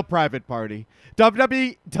the real private party.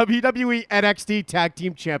 WWE NXT Tag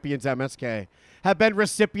Team Champions MSK have been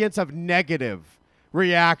recipients of negative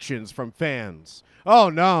reactions from fans. Oh,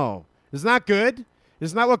 no. Isn't that good?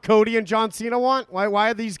 Isn't that what Cody and John Cena want? Why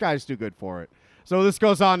are these guys too good for it? So this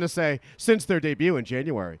goes on to say, since their debut in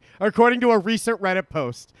January, according to a recent Reddit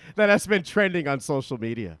post that has been trending on social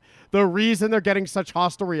media, the reason they're getting such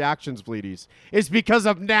hostile reactions, Bleedies, is because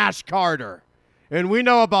of Nash Carter. And we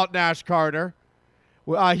know about Nash Carter.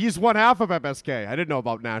 He's one half of MSK. I didn't know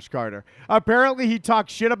about Nash Carter. Apparently, he talked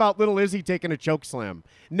shit about Little Izzy taking a choke slam.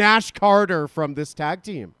 Nash Carter from this tag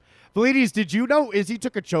team. Bleedies, did you know Izzy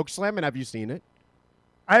took a choke slam, and have you seen it?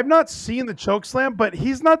 I have not seen the choke slam, but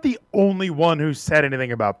he's not the only one who said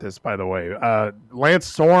anything about this, by the way. Lance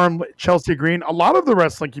Storm, Chelsea Green, a lot of the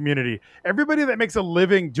wrestling community, everybody that makes a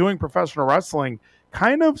living doing professional wrestling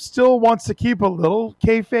kind of still wants to keep a little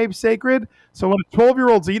kayfabe sacred. So when a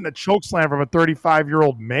 12-year-old's eating a choke slam from a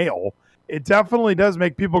 35-year-old male, it definitely does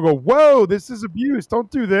make people go, whoa, this is abuse. Don't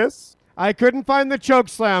do this. I couldn't find the choke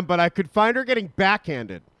slam, but I could find her getting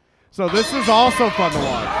backhanded. So this is also fun to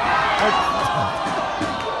watch.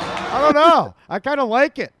 I don't know. I kind of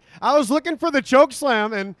like it. I was looking for the choke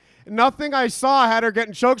slam, and nothing I saw had her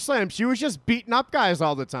getting choke slammed. She was just beating up guys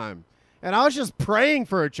all the time. And I was just praying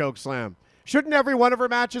for a choke slam. Shouldn't every one of her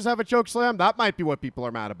matches have a choke slam? That might be what people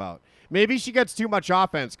are mad about. Maybe she gets too much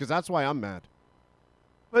offense, because that's why I'm mad.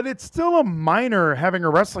 But it's still a minor having a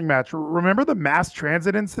wrestling match. Remember the mass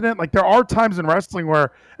transit incident? Like, there are times in wrestling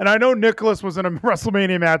where, and I know Nicholas was in a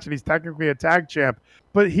WrestleMania match and he's technically a tag champ,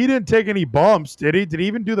 but he didn't take any bumps, did he? Did he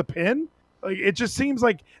even do the pin? Like, it just seems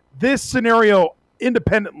like this scenario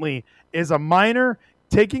independently is a minor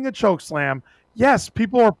taking a choke slam. Yes,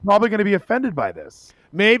 people are probably going to be offended by this.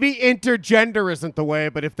 Maybe intergender isn't the way,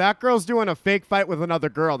 but if that girl's doing a fake fight with another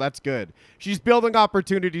girl, that's good. She's building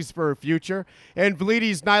opportunities for her future. And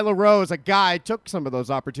Bleedy's Nyla Rose, a guy, took some of those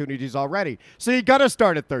opportunities already. So you got to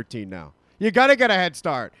start at 13 now. You got to get a head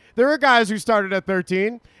start. There are guys who started at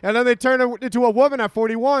 13, and then they turn into a woman at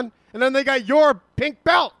 41, and then they got your pink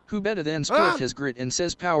belt. Who better than Spliff his grit and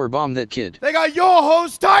says power bomb that kid. They got your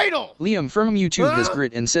host title. Liam from YouTube his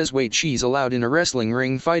grit and says wait, she's allowed in a wrestling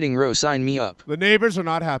ring fighting Row, sign me up. The neighbors are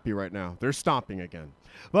not happy right now. They're stomping again.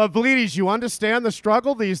 But Bleedies, you understand the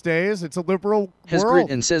struggle these days. It's a liberal his world.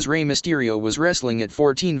 grit and says Rey Mysterio was wrestling at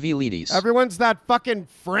 14 v Leadies. Everyone's that fucking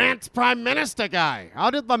France prime minister guy. How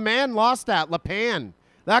did the man lost that? Le Pen.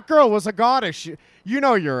 That girl was a goddess. You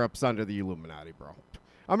know Europe's under the Illuminati, bro.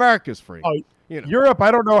 America's free. Oh, you know. Europe, I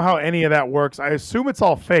don't know how any of that works. I assume it's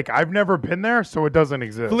all fake. I've never been there, so it doesn't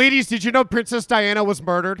exist. Bleedies, did you know Princess Diana was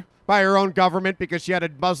murdered by her own government because she had a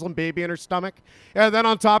Muslim baby in her stomach? And then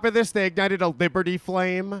on top of this, they ignited a liberty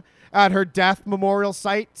flame at her death memorial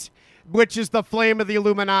site, which is the flame of the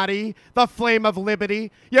Illuminati, the flame of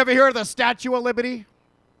liberty. You ever hear of the Statue of Liberty?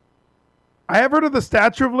 I have heard of the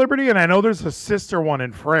Statue of Liberty, and I know there's a sister one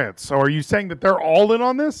in France. So are you saying that they're all in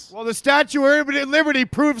on this? Well, the Statue of Liberty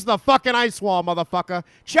proves the fucking ice wall, motherfucker.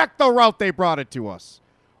 Check the route they brought it to us.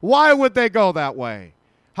 Why would they go that way?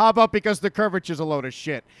 How about because the curvature's a load of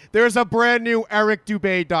shit? There's a brand new Eric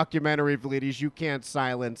Dubé documentary, Bleedies. You Can't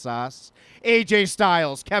Silence Us. AJ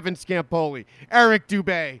Styles, Kevin Scampoli, Eric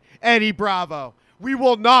Dubé, Eddie Bravo. We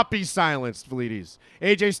will not be silenced, Bleedies.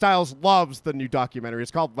 AJ Styles loves the new documentary.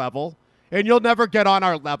 It's called Level. And you'll never get on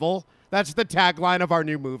our level. That's the tagline of our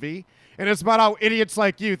new movie. And it's about how idiots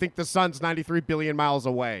like you think the sun's 93 billion miles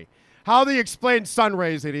away. How do you explain sun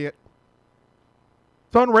rays, idiot?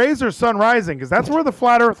 Sun rays or sun rising? Because that's where the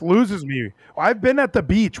flat earth loses me. I've been at the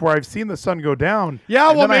beach where I've seen the sun go down.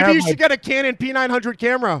 Yeah, well, maybe you should get a Canon P900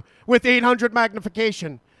 camera with 800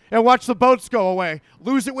 magnification and watch the boats go away.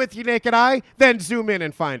 Lose it with your naked eye, then zoom in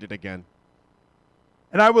and find it again.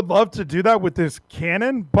 And I would love to do that with this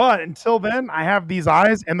Canon, but until then, I have these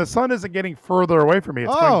eyes, and the sun isn't getting further away from me.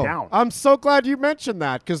 It's going down. I'm so glad you mentioned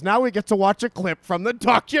that, because now we get to watch a clip from the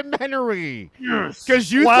documentary. Yes.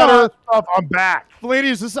 Because you Flat thought, Earth stuff, I'm back.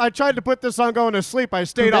 Ladies, I tried to put this on going to sleep. I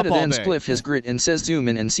stayed up all then day. Spliff his grit and says zoom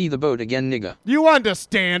in and see the boat again, nigga. You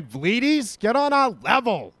understand, Bleedies? Get on our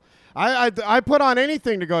level. I put on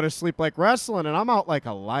anything to go to sleep like wrestling, and I'm out like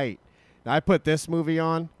a light. I put this movie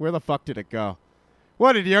on. Where the fuck did it go?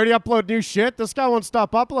 What, did he already upload new shit? This guy won't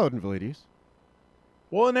stop uploading, Bleedies.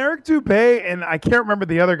 Well, and Eric Dubé, and I can't remember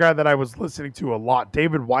the other guy that I was listening to a lot,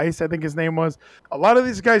 David Weiss, I think his name was. A lot of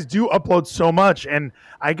these guys do upload so much, and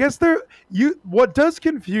I guess what does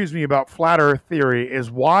confuse me about Flat Earth Theory is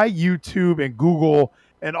why YouTube and Google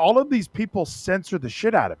and all of these people censor the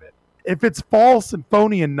shit out of it. If it's false and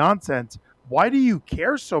phony and nonsense, why do you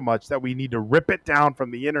care so much that we need to rip it down from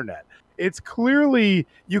the internet? It's clearly,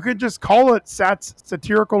 you can just call it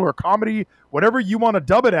satirical or comedy, whatever you want to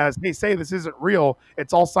dub it as. Hey, say this isn't real.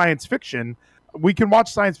 It's all science fiction. we can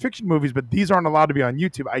watch science fiction movies, but these aren't allowed to be on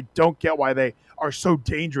YouTube. I don't get why they are so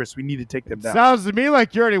dangerous. We need to take them down. Sounds to me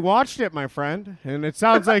like you already watched it, my friend. And it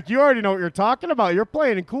sounds like you already know what you're talking about. You're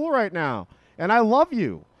playing it cool right now. And I love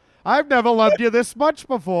you. I've never loved you this much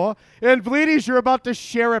before. And Bleedies, you're about to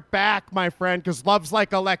share it back, my friend, because love's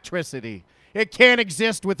like electricity. It can't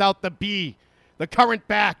exist without the B, the current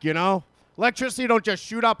back, you know? Electricity don't just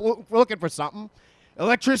shoot up looking for something.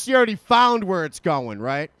 Electricity already found where it's going,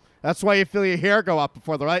 right? That's why you feel your hair go up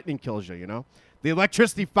before the lightning kills you, you know? The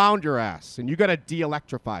electricity found your ass, and you got to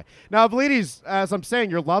de-electrify. Now, Bleedies, as I'm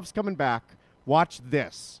saying, your love's coming back. Watch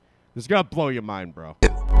this. This is going to blow your mind, bro.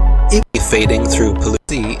 Fading through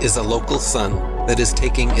pollution is a local sun that is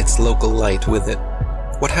taking its local light with it.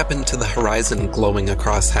 What happened to the horizon glowing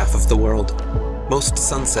across half of the world? Most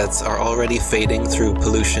sunsets are already fading through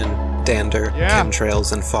pollution, dander,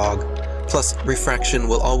 chemtrails, and fog. Plus, refraction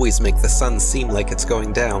will always make the sun seem like it's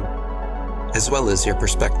going down, as well as your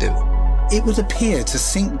perspective. It would appear to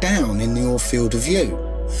sink down in your field of view.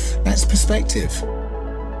 That's perspective.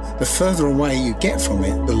 The further away you get from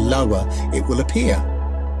it, the lower it will appear.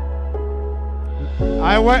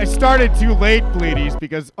 I started too late, Bleedies,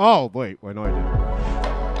 because... Oh, wait. No, I didn't.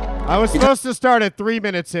 I was supposed to start at 3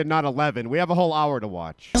 minutes in, not 11. We have a whole hour to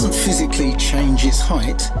watch. It doesn't physically change its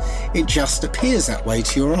height. It just appears that way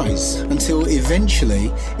to your eyes, until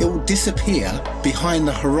eventually it will disappear behind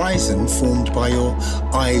the horizon formed by your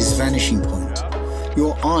eye's vanishing point.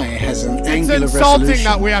 Your eye has an angular resolution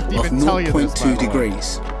that we have to of even tell you this, 0.2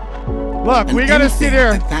 degrees. Look, And we gotta sit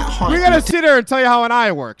here. height We gotta sit here and tell you how an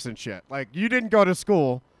eye works and shit. Like, you didn't go to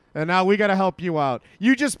school, and now we gotta help you out.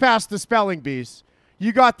 You just passed the spelling bees.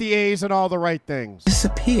 You got the A's and all the right things.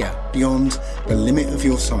 Disappear beyond the limit of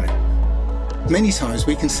your sight. Many times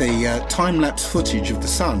we can see time-lapse footage of the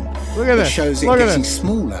sun Look at that this. shows it Look at getting this.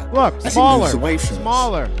 smaller Look, as smaller. it moves away from us.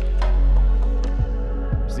 Smaller.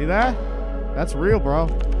 See that? That's real, bro.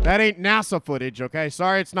 That ain't NASA footage, okay?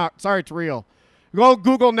 Sorry, it's not. Sorry, it's real. Go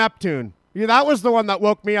Google Neptune. Yeah, that was the one that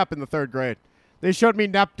woke me up in the 3rd grade. They showed me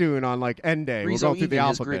Neptune on, like, N Day. We'll Rizzo go through the even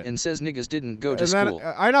has alphabet. grit and says niggas didn't go to And then, school.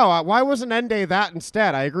 I know. Why wasn't N Day that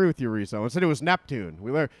instead? I agree with you, Rizzo. Instead, it was Neptune.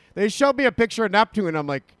 They showed me a picture of Neptune, and I'm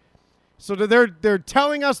like, so they're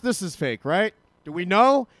telling us this is fake, right? Do we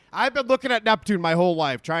know? I've been looking at Neptune my whole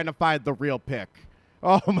life, trying to find the real pic.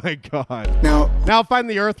 Oh, my God. Now find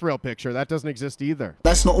the Earth real picture. That doesn't exist either.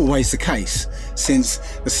 That's not always the case, since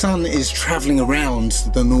the sun is travelling around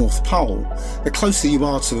the North Pole. The closer you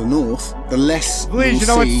are to the north, the less Please, you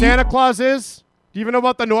know what Santa Claus is? Do you even know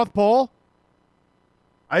about the North Pole?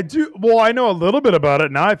 I do. Well, I know a little bit about it.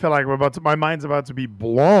 Now I feel like my mind's about to be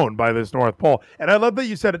blown by this North Pole. And I love that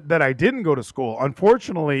you said that I didn't go to school.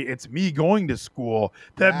 Unfortunately, it's me going to school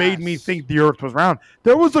that made me think the Earth was round.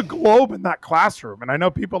 There was a globe in that classroom. And I know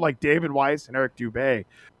people like David Weiss and Eric Dubé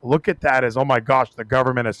look at that as, oh my gosh, the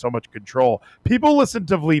government has so much control. People listened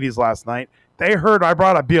to Vleeties last night. They heard I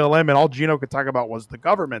brought up BLM, and all Gino could talk about was the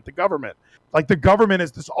government. The government. Like, the government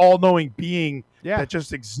is this all-knowing being that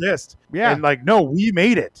just exists. Yeah. And, like, no, we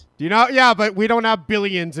made it. Do you know? Yeah, but we don't have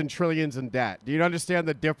billions and trillions in debt. Do you understand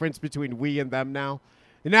the difference between we and them now?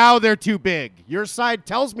 Now they're too big. Your side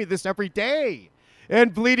tells me this every day.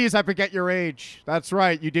 And Bleedies, I forget your age. That's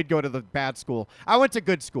right. You did go to the bad school. I went to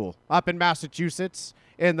good school up in Massachusetts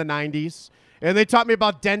in the 90s. And they taught me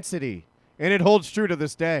about density. And it holds true to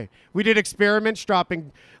this day. We did experiments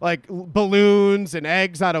dropping like balloons and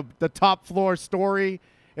eggs out of the top floor story.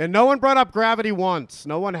 And no one brought up gravity once.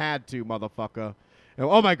 No one had to, motherfucker.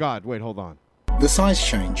 Oh my God, wait, hold on. The size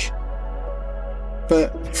change.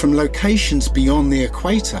 But from locations beyond the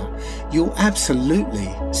equator, you'll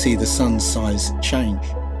absolutely see the sun's size change.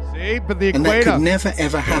 See, but the And that equator. could never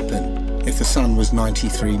ever happen if the sun was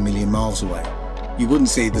 93 million miles away. You wouldn't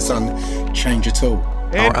see the sun change at all.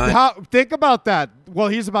 And think about that. Well,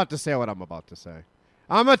 he's about to say what I'm about to say.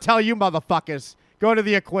 I'm going to tell you motherfuckers, go to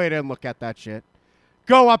the equator and look at that shit.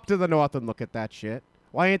 Go up to the north and look at that shit.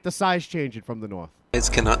 Why ain't the size changing from the north? Eyes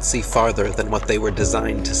cannot see farther than what they were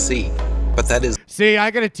designed to see. But that is... See,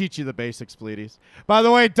 I got to teach you the basics, Bleedies. By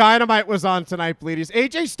the way, Dynamite was on tonight, Bleedies.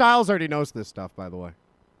 AJ Styles already knows this stuff, by the way.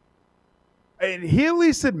 And he at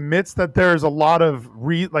least admits that there's a lot of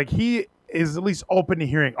he is at least open to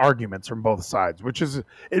hearing arguments from both sides, which is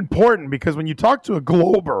important because when you talk to a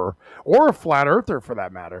glober or a flat earther for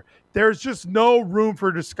that matter, there's just no room for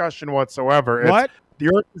discussion whatsoever. What? The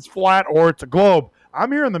earth is flat or it's a globe. I'm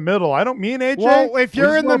here in the middle. I don't mean AJ. Well, if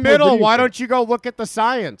you're in the middle, why don't you go look at the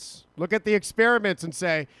science? Look at the experiments and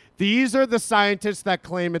say, these are the scientists that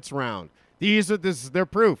claim it's round. This is their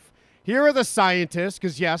proof. Here are the scientists,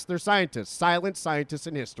 because yes, they're scientists, silent scientists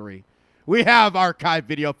in history. We have archived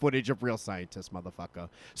video footage of real scientists, motherfucker.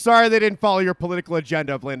 Sorry they didn't follow your political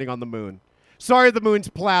agenda of landing on the moon. Sorry the moon's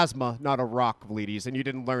plasma, not a rock, ladies, and you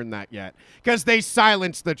didn't learn that yet. Because they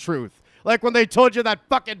silenced the truth. Like when they told you that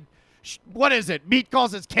fucking, what is it? Meat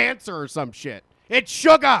causes cancer or some shit. It's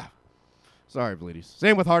sugar. Sorry, ladies.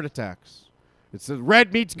 Same with heart attacks. It's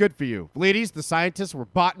red meat's good for you. Ladies, the scientists were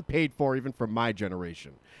bought and paid for even from my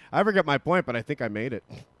generation. I forget my point, but I think I made it.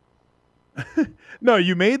 No,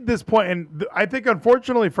 you made this point, and I think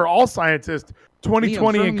unfortunately for all scientists,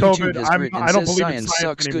 2020 and COVID, I don't believe in science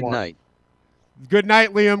sucks. anymore. Good night. Good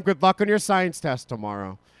night, Liam. Good luck on your science test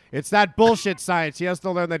tomorrow. It's that bullshit science. He has to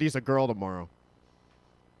learn that he's a girl tomorrow.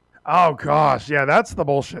 Oh, gosh. Yeah, that's the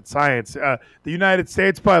bullshit science. The United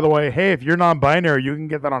States, by the way, hey, if you're non-binary, you can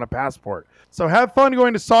get that on a passport. So have fun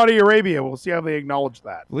going to Saudi Arabia. We'll see how they acknowledge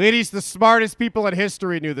that. Ladies, the smartest people in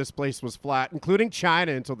history knew this place was flat, including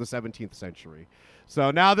China until the 17th century.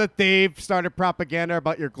 So now that they've started propaganda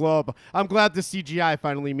about your globe, I'm glad the CGI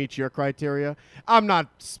finally meets your criteria. I'm not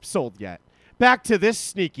sold yet. Back to this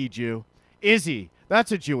sneaky Jew. Izzy.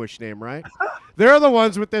 That's a Jewish name, right? They're the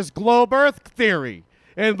ones with this globe earth theory.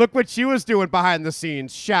 And look what she was doing behind the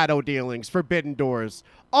scenes. Shadow dealings, forbidden doors,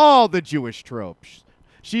 all the Jewish tropes.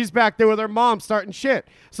 She's back there with her mom starting shit.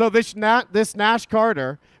 So this Nash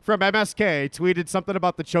Carter from MSK tweeted something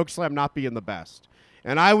about the chokeslam not being the best.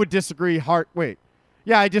 And I would disagree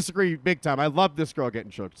I disagree big time. I love this girl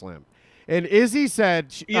getting chokeslammed. And Izzy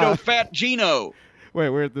said... Fat Gino. Wait,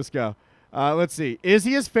 where'd this go? Let's see.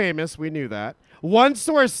 Izzy is famous. We knew that. One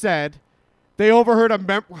source said they overheard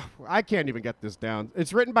I can't even get this down.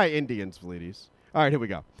 It's written by Indians, ladies. All right, here we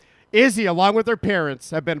go. Izzy, along with her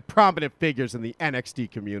parents, have been prominent figures in the NXT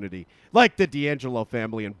community, like the D'Angelo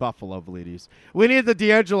family in Buffalo, ladies. We need the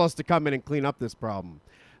D'Angelos to come in and clean up this problem.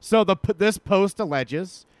 So this post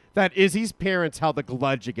alleges that Izzy's parents held a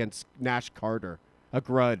grudge against Nash Carter,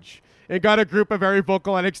 and got a group of very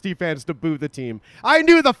vocal NXT fans to boo the team. I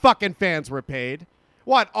knew the fucking fans were paid.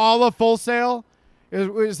 What, all of Full Sail?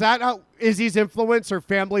 Is that how Izzy's influence, her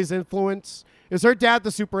family's influence? Is her dad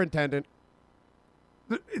the superintendent?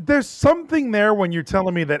 There's something there when you're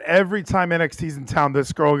telling me that every time NXT's in town,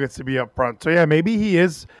 this girl gets to be up front. So, yeah, maybe he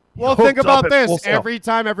is. Well, think about this. Every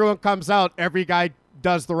time everyone comes out, every guy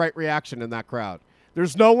does the right reaction in that crowd.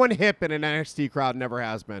 There's no one hip in an NXT crowd, never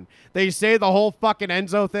has been. They say the whole fucking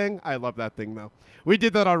Enzo thing. I love that thing, though. We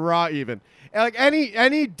did that on Raw even. Like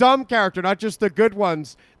any dumb character, not just the good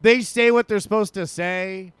ones, they say what they're supposed to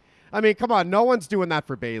say. I mean, come on. No one's doing that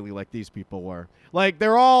for Bayley like these people were. Like,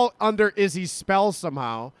 they're all under Izzy's spell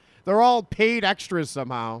somehow. They're all paid extras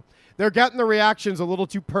somehow. They're getting the reactions a little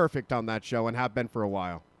too perfect on that show and have been for a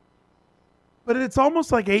while. But it's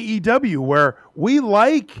almost like AEW where we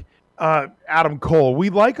like Adam Cole. We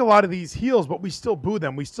like a lot of these heels, but we still boo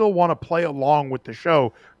them. We still want to play along with the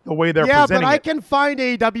show the way they're presenting it. Yeah, but I can find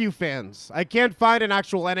AEW fans. I can't find an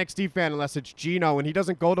actual NXT fan unless it's Gino, and he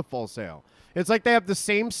doesn't go to Full Sail. It's like they have the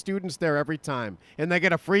same students there every time, and they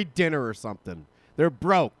get a free dinner or something. They're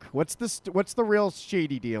broke. What's the real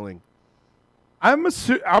shady dealing? I'm going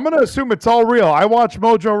to assume it's all real. I watched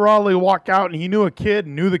Mojo Rawley walk out, and he knew a kid,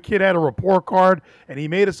 and knew the kid had a report card, and he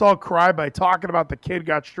made us all cry by talking about the kid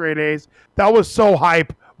got straight A's. That was so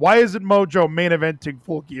hype. Why isn't Mojo main eventing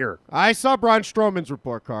Full Gear? I saw Braun Strowman's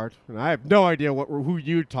report card, and I have no idea who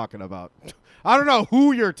you're talking about. I don't know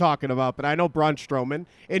who you're talking about, but I know Braun Strowman,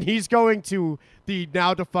 and he's going to the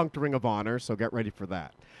now-defunct Ring of Honor, so get ready for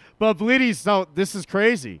that. But, ladies, so this is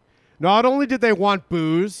crazy. Not only did they want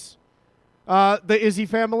booze, the Izzy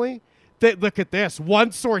family, look at this.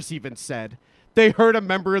 One source even said they heard a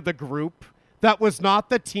member of the group that was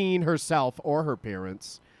not the teen herself or her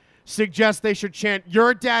parents suggest they should chant,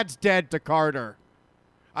 "Your dad's dead" to Carter.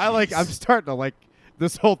 I'm starting to like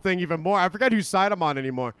this whole thing even more. I forget whose side I'm on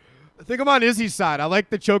anymore. I think I'm on Izzy's side. I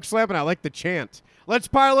like the choke slam and I like the chant. Let's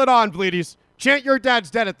pile it on, bleedies. Chant "Your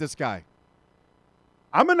dad's dead" at this guy.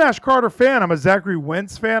 I'm a Nash Carter fan. I'm a Zachary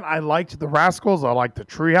Wentz fan. I liked the Rascals. I like the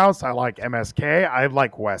Treehouse. I like MSK. I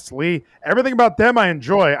like Wes Lee. Everything about them I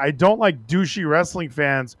enjoy. I don't like douchey wrestling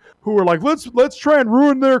fans who are like, let's try and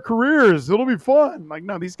ruin their careers. It'll be fun. Like,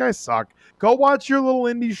 no, these guys suck. Go watch your little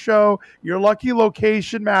indie show. Your lucky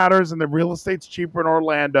location matters and the real estate's cheaper in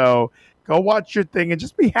Orlando. Go watch your thing and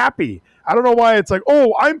just be happy. I don't know why it's like,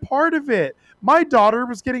 oh, I'm part of it. My daughter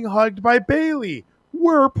was getting hugged by Bayley.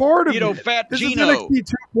 We're part of it. Fat this Gino. is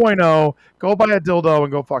NXT 2.0. Go buy a dildo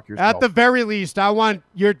and go fuck yourself. At the very least, I want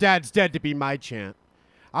 "Your dad's dead" to be my chant.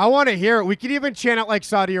 I want to hear it. We could even chant it like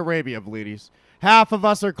Saudi Arabia, ladies. Half of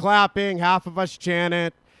us are clapping. Half of us chant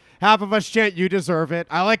it. Half of us chant, you deserve it.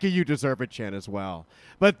 I like a you deserve it chant as well.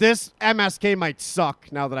 But this MSK might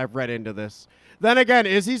suck now that I've read into this. Then again,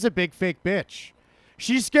 Izzy's a big fake bitch.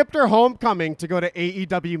 She skipped her homecoming to go to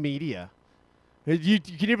AEW Media. Can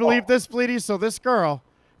you believe this, Fleety? So this girl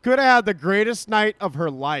could have had the greatest night of her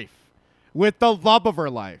life with the love of her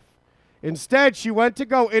life. Instead, she went to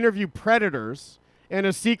go interview predators in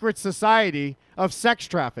a secret society of sex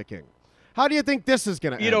trafficking. How do you think this is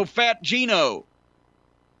going to end? Fat Gino.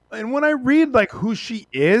 And when I read like who she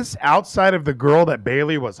is outside of the girl that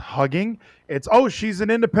Bailey was hugging, it's, oh, she's an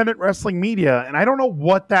independent wrestling media. And I don't know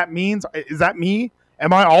what that means. Is that me?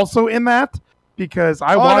 Am I also in that? Because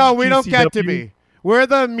I watch no, we don't get to GCW. be. We're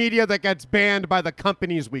the media that gets banned by the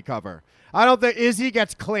companies we cover. I don't think Izzy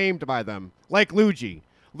gets claimed by them, like Luigi.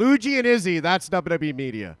 Luigi and Izzy, that's WWE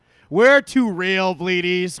media. We're two real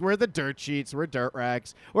bleedies. We're the dirt sheets. We're dirt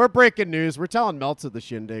rags. We're breaking news. We're telling Melts of the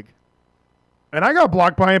shindig. And I got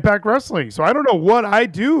blocked by Impact Wrestling, so I don't know what I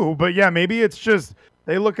do. But yeah, maybe it's just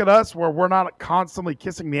they look at us where we're not constantly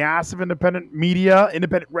kissing the ass of independent media,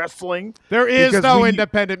 independent wrestling. There is no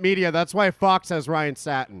independent media. That's why Fox has Ryan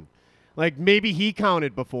Satin. Like, maybe he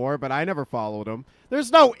counted before, but I never followed him.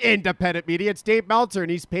 There's no independent media. It's Dave Meltzer,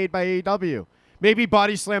 and he's paid by AEW. Maybe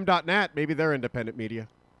Bodyslam.net. Maybe they're independent media.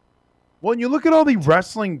 When you look at all the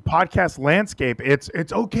wrestling podcast landscape, it's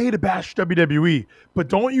okay to bash WWE, but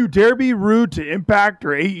don't you dare be rude to Impact or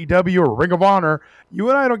AEW or Ring of Honor. You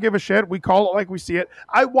and I don't give a shit. We call it like we see it.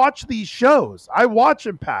 I watch these shows. I watch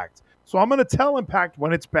Impact. So I'm going to tell Impact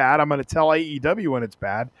when it's bad. I'm going to tell AEW when it's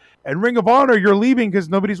bad. And Ring of Honor, you're leaving because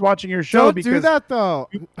nobody's watching your show. Don't do that, though.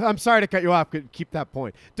 I'm sorry to cut you off. Keep that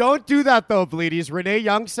point. Don't do that, though, Bleedies. Renee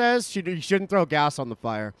Young says you shouldn't throw gas on the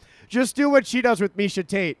fire. Just do what she does with Misha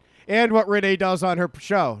Tate and what Renee does on her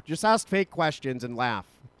show. Just ask fake questions and laugh.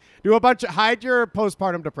 Do a bunch of hide your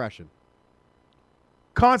postpartum depression.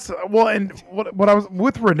 Well, and what I was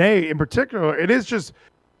with Renee in particular, it is just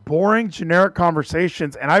boring, generic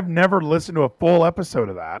conversations, and I've never listened to a full episode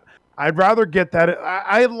of that. I'd rather get that.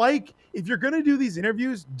 I like, if you're going to do these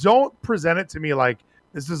interviews, don't present it to me like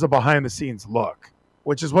this is a behind-the-scenes look,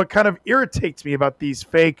 which is what kind of irritates me about these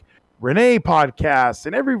fake Renee podcasts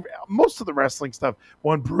and most of the wrestling stuff.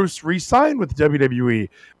 When Bruce re-signed with WWE,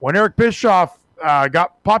 when Eric Bischoff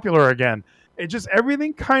got popular again, it just,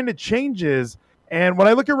 everything kind of changes. And when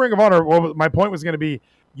I look at Ring of Honor, my point was going to be,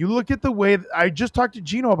 you look at the way I just talked to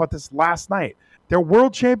Gino about this last night. Their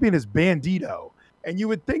world champion is Bandito. And you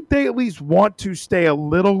would think they at least want to stay a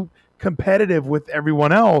little competitive with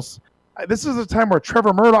everyone else. This is a time where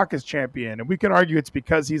Trevor Murdoch is champion, and we can argue it's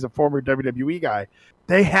because he's a former WWE guy.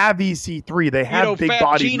 They have EC3. They have big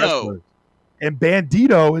body wrestlers. And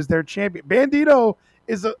Bandito is their champion. Bandito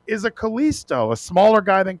is a Kalisto, a smaller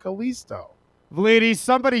guy than Kalisto. Ladies,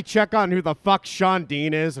 somebody check on who the fuck Sean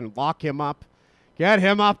Dean is and lock him up. Get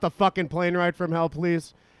him off the fucking plane ride from hell,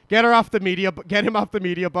 please. Get him off the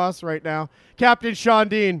media bus right now. Captain Sean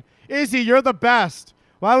Dean. Izzy, you're the best.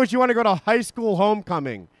 Why would you want to go to high school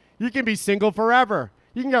homecoming? You can be single forever.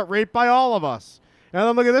 You can get raped by all of us. And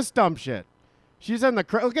then look at this dumb shit. She's in the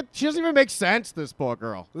she doesn't even make sense, this poor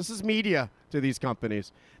girl. This is media to these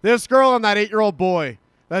companies. This girl and that 8-year-old boy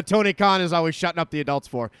that Tony Khan is always shutting up the adults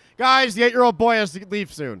for. Guys, the 8-year-old boy has to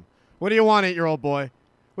leave soon. What do you want, 8-year-old boy?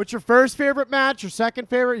 What's your first favorite match? Your second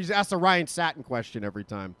favorite? He's asked a Ryan Satin question every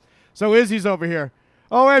time. So Izzy's over here.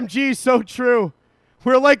 OMG, so true.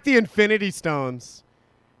 We're like the Infinity Stones.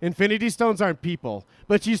 Infinity Stones aren't people.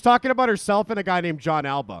 But she's talking about herself and a guy named John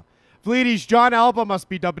Alba. Fleeties, John Alba must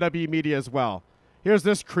be WWE media as well. Here's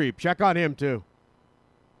this creep. Check on him, too.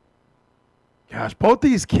 Gosh, both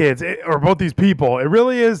these kids, or both these people, it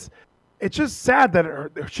really is, it's just sad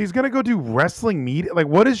that she's going to go do wrestling media. Like,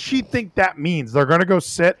 what does she think that means? They're going to go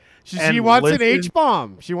sit She wants an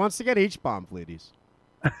H-bomb. She wants to get H-bomb, ladies.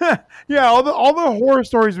 Yeah, all the horror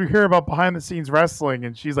stories we hear about behind-the-scenes wrestling,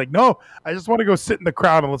 and she's like, no, I just want to go sit in the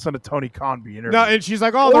crowd and listen to Tony Khan be interviewed. No, and she's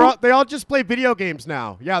like, oh, they all just play video games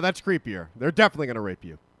now. Yeah, that's creepier. They're definitely going to rape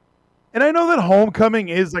you. And I know that homecoming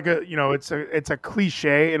is like it's a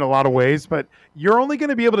cliche in a lot of ways, but you're only going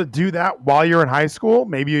to be able to do that while you're in high school,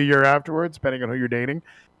 maybe a year afterwards, depending on who you're dating.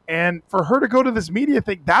 And for her to go to this media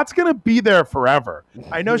thing, that's going to be there forever.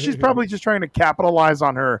 I know she's probably just trying to capitalize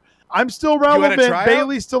on her. I'm still relevant.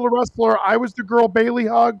 Bailey's still a wrestler. I was the girl Bailey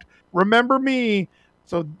hugged. Remember me.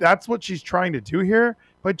 So that's what she's trying to do here.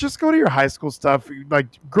 But just go to your high school stuff. Like,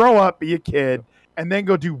 grow up, be a kid, and then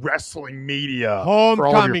go do wrestling media.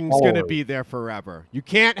 Homecoming's going to be there forever. You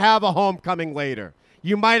can't have a homecoming later.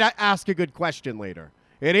 You might ask a good question later.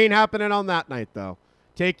 It ain't happening on that night, though.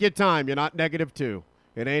 Take your time. You're not -2.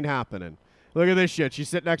 It ain't happening. Look at this shit. She's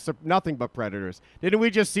sitting next to nothing but predators. Didn't we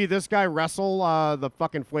just see this guy wrestle the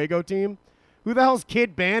fucking Fuego team? Who the hell's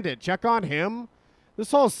Kid Bandit? Check on him.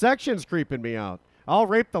 This whole section's creeping me out. I'll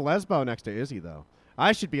rape the lesbo next to Izzy, though.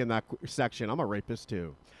 I should be in that section. I'm a rapist,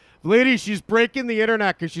 too. Lady, she's breaking the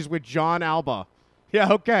internet because she's with John Alba.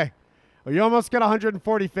 Yeah, okay. Well, you almost get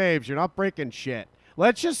 140 faves. You're not breaking shit.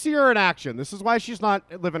 Let's just see her in action. This is why she's not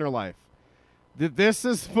living her life. This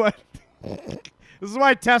is what... This is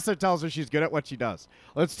why Tessa tells her she's good at what she does.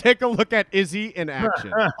 Let's take a look at Izzy in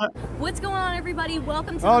action. What's going on, everybody?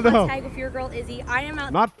 Welcome to Oh, the no. hot tag with your girl Izzy. I am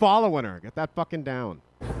out. Not following her. Get that fucking down.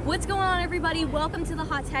 What's going on, everybody? Welcome to the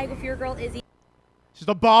hot tag with your girl Izzy. She's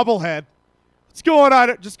a bobblehead. What's going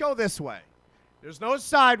on? Just go this way. There's no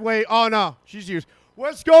side way. Oh, no. She's used.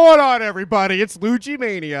 What's going on, everybody? It's Luigi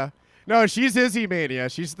Mania. No, she's Izzy Mania.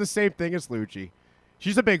 She's the same thing as Luigi.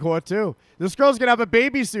 She's a big whore, too. This girl's going to have a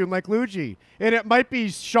baby soon like Luigi. And it might be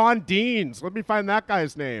Sean Deans. Let me find that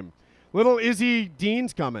guy's name. Little Izzy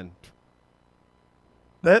Deans coming.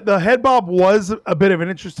 The head bob was a bit of an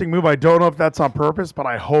interesting move. I don't know if that's on purpose, but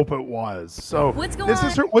I hope it was. So What's going this on?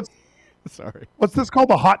 is her, what's Sorry. What's this called?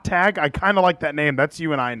 The hot tag? I kind of like that name. That's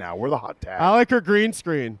you and I now. We're the hot tag. I like her green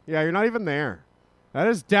screen. Yeah, you're not even there. That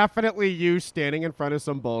is definitely you standing in front of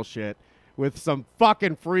some bullshit with some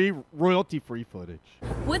fucking free, royalty-free footage.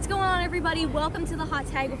 What's going on, everybody? Welcome to the hot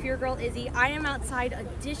tag with your girl Izzy. I am outside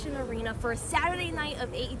Audition Arena for a Saturday night of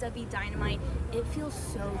AEW Dynamite. It feels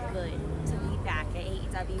so good to be back at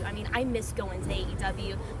AEW. I mean, I miss going to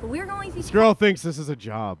AEW, but we're going to be This girl thinks this is a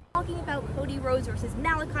job. talking about Cody Rhodes versus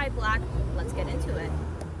Malachi Black. Let's get into it.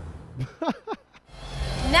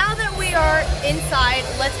 Now that we are inside,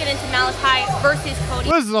 let's get into Malachi versus Cody.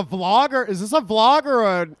 What is this, a vlog? Is this a vlog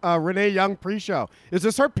or a Renee Young pre-show? Is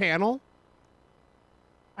this her panel?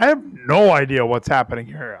 I have no idea what's happening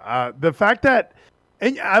here. The fact that,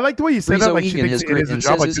 and I like the way you said that, Rizzo like she Egan thinks has it grit is a and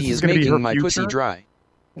job. says Like Izzy this is is going to be her making my pussy future. dry.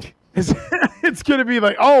 It's going to be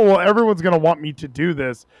like, oh, well, everyone's going to want me to do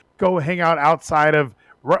this. Go hang out outside of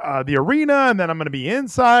the arena, and then I'm going to be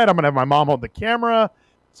inside. I'm going to have my mom hold the camera.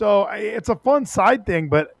 So it's a fun side thing,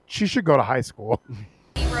 but she should go to high school.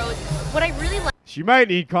 Rhodes. What I really She might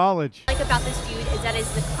need college. like about this feud is that it's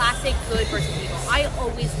the classic good versus evil. I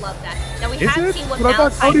always love that. Now we Is have it? seen what But I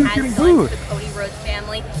thought Malachi Cody was has getting done booed. to the Cody Rhodes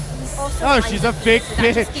family. He's also Oh, she's a fake so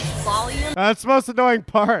that just bitch. speaks volume. That's the most annoying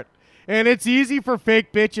part. And it's easy for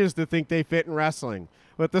fake bitches to think they fit in wrestling.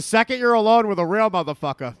 But the second you're alone with a real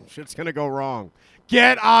motherfucker, shit's going to go wrong.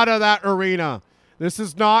 Get out of that arena. This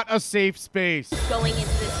is not a safe space. Going into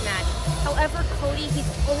this match. However, Cody,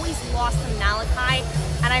 he's always lost to Malachi,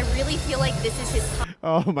 and I really feel like this is his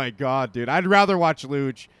Oh, my God, dude. I'd rather watch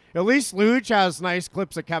Luge. At least Luge has nice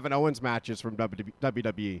clips of Kevin Owens matches from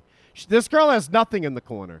WWE. This girl has nothing in the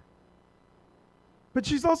corner. But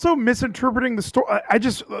she's also misinterpreting the story.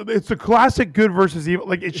 It's a classic good versus evil.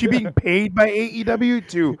 Like, is she being paid by AEW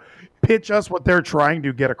to pitch us what they're trying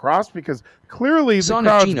to get across? Because clearly the Sonic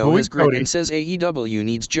crowd's Gino booing has grit Cody. and says AEW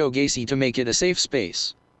needs Joe Gacy to make it a safe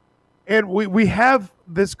space. And we have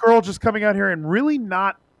this girl just coming out here and really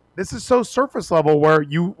not. This is so surface level where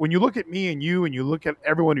when you look at me and you look at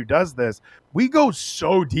everyone who does this, we go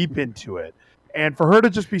so deep into it. And for her to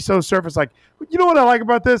just be so surface, like, you know what I like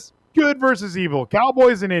about this? Good versus evil.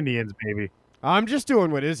 Cowboys and Indians, baby. I'm just doing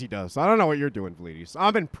what Izzy does. I don't know what you're doing, Valides.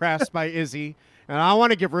 I'm impressed by Izzy, and I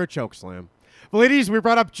want to give her a choke slam. Valides, we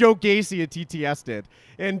brought up Joe Gacy and TTS did.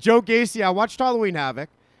 And Joe Gacy, I watched Halloween Havoc,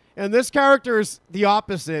 and this character is the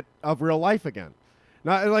opposite of real life again.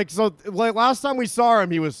 Not like last time we saw him,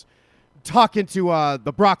 he was talking to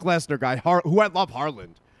the Brock Lesnar guy, who I love,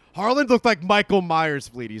 Harland. Harland looked like Michael Myers,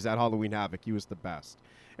 Valides, at Halloween Havoc. He was the best.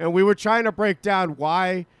 And we were trying to break down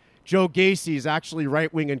why Joe Gacy is actually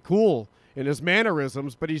right-wing and cool in his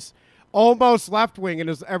mannerisms, but he's almost left-wing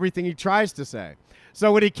in everything he tries to say.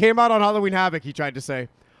 So when he came out on Halloween Havoc, he tried to say,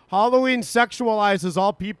 Halloween sexualizes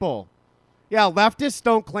all people. Yeah, leftists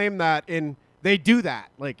don't claim that, and they do that.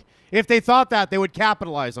 Like, if they thought that, they would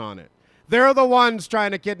capitalize on it. They're the ones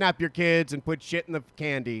trying to kidnap your kids and put shit in the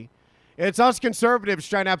candy. It's us conservatives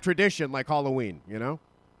trying to have tradition like Halloween, you know?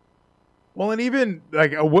 Well, and even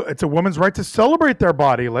like it's a woman's right to celebrate their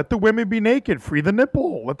body. Let the women be naked. Free the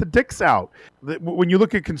nipple. Let the dicks out. When you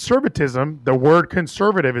look at conservatism, the word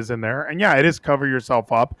conservative is in there. And yeah, it is cover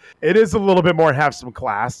yourself up. It is a little bit more have some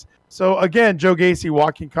class. So again, Joe Gacy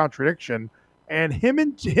walking contradiction. And him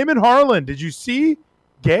and Harlan, did you see?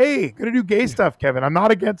 Gay. Gonna do gay stuff, Kevin. I'm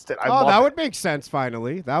not against it. That would make sense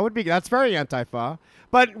finally. That's very Antifa.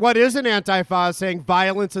 But what isn't Antifa is saying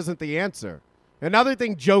violence isn't the answer. Another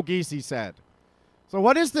thing Joe Gacy said. So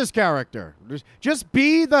what is this character? Just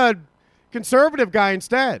be the conservative guy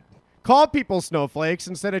instead. call people snowflakes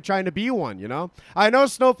instead of trying to be one, you know? I know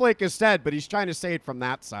snowflake is said, but he's trying to say it from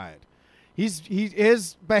that side.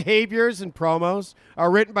 His behaviors and promos are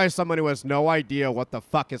written by someone who has no idea what the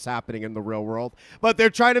fuck is happening in the real world, but they're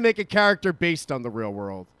trying to make a character based on the real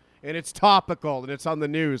world. And it's topical, and it's on the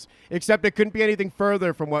news, except it couldn't be anything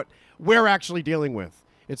further from what we're actually dealing with.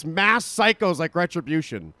 It's mass psychos like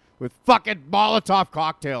Retribution with fucking Molotov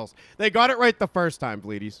cocktails. They got it right the first time,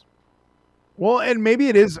 Bleedies. Well, and maybe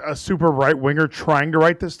it is a super right-winger trying to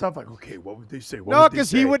write this stuff. Like, okay, what would they say? No,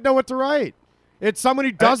 because he would know what to write. It's someone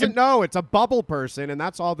who doesn't know. It's a bubble person, and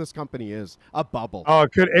that's all this company is, a bubble. Oh,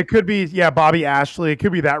 it could be, Bobby Ashley. It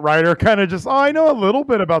could be that writer kind of just, I know a little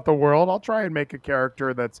bit about the world. I'll try and make a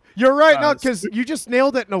character that's... You're right, no, because you just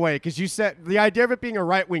nailed it in a way, because you said the idea of it being a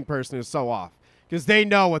right-wing person is so off, because they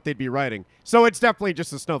know what they'd be writing. So it's definitely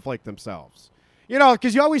just a snowflake themselves. You know,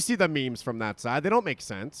 because you always see the memes from that side. They don't make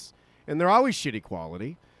sense, and they're always shitty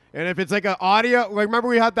quality. And if it's like an audio... Like, remember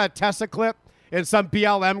we had that Tessa clip, and some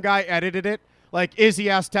BLM guy edited it? Like, Izzy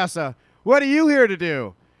asked Tessa, what are you here to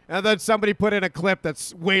do? And then somebody put in a clip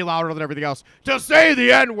that's way louder than everything else. To say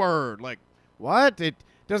the N-word. Like, what? It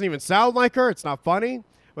doesn't even sound like her. It's not funny.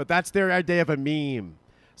 But that's their idea of a meme.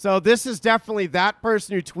 So this is definitely that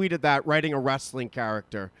person who tweeted that writing a wrestling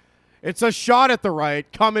character. It's a shot at the right,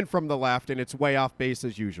 coming from the left, and it's way off base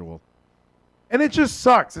as usual. And it just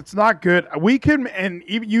sucks. It's not good. We can, and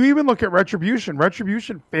you even look at Retribution.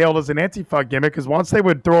 Retribution failed as an anti-fuck gimmick because once they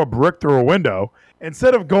would throw a brick through a window,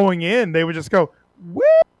 instead of going in, they would just go, woo!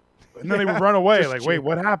 And then they would run away. Like, wait,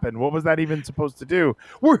 what happened? What was that even supposed to do?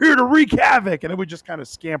 We're here to wreak havoc. And it would just kind of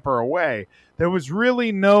scamper away. There was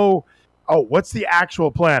really no, what's the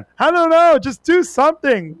actual plan? I don't know. Just do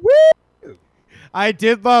something. Woo! I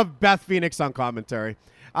did love Beth Phoenix on commentary.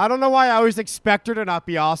 I don't know why I always expect her to not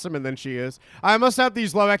be awesome, and then she is. I must have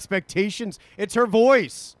these low expectations. It's her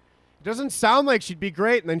voice. It doesn't sound like she'd be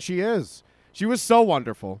great, and then she is. She was so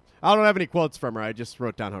wonderful. I don't have any quotes from her. I just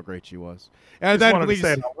wrote down how great she was. And then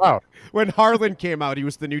when Harlan came out, he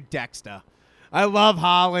was the new Dexter. I love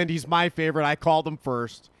Holland. He's my favorite. I called him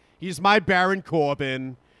first. He's my Baron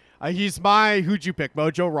Corbin. He's my, who'd you pick,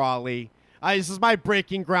 Mojo Rawley. This is my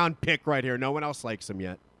breaking ground pick right here. No one else likes him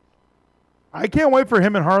yet. I can't wait for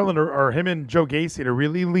him and Harlan or him and Joe Gacy to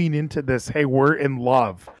really lean into this. Hey, we're in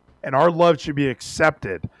love, and our love should be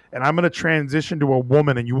accepted. And I'm going to transition to a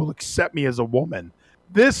woman, and you will accept me as a woman.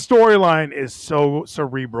 This storyline is so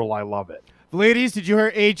cerebral. I love it. Ladies, did you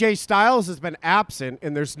hear AJ Styles has been absent,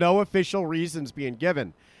 and there's no official reasons being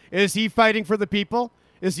given? Is he fighting for the people?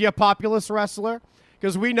 Is he a populist wrestler?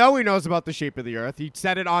 Because we know he knows about the shape of the earth. He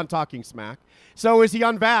said it on Talking Smack. So is he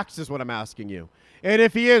unvaxxed is what I'm asking you. And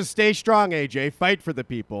if he is, stay strong, AJ. Fight for the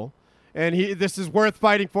people. And this is worth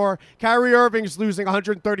fighting for. Kyrie Irving's losing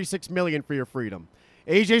 $136 million for your freedom.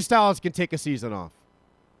 AJ Styles can take a season off.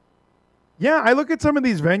 Yeah, I look at some of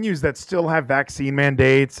these venues that still have vaccine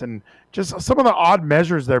mandates and just some of the odd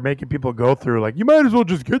measures they're making people go through. Like, you might as well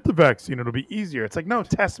just get the vaccine. It'll be easier. It's like, no,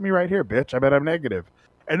 test me right here, bitch. I bet I'm negative.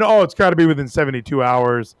 And, it's got to be within 72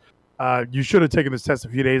 hours. You should have taken this test a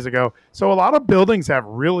few days ago. So a lot of buildings have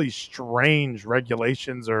really strange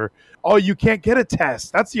regulations or, you can't get a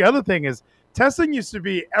test. That's the other thing is testing used to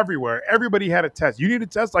be everywhere. Everybody had a test. You need a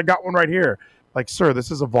test? I got one right here. Like, sir, this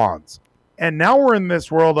is a Vons. And now we're in this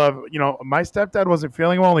world of, my stepdad wasn't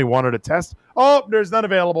feeling well and he wanted a test. Oh, there's none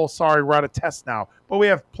available. Sorry, we're out of tests now. But we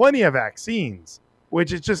have plenty of vaccines,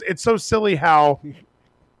 which is just, it's so silly how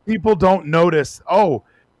people don't notice. Oh,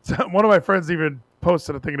 one of my friends even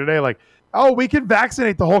posted a thing today like, we can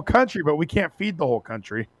vaccinate the whole country, but we can't feed the whole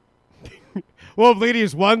country. Well,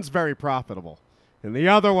 ladies, one's very profitable, and the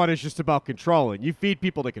other one is just about controlling. You feed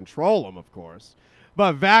people to control them, of course,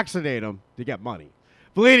 but vaccinate them to get money.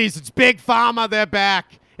 Ladies, it's Big Pharma. They're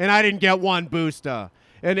back, and I didn't get one booster.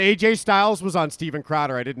 And AJ Styles was on Steven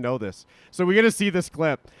Crowder. I didn't know this. So we're going to see this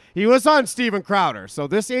clip. He was on Steven Crowder. So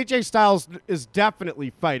this AJ Styles is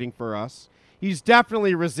definitely fighting for us. He's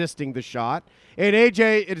definitely resisting the shot. And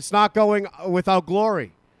AJ, it's not going without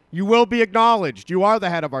glory. You will be acknowledged. You are the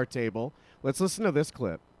head of our table. Let's listen to this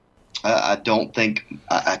clip. I don't think,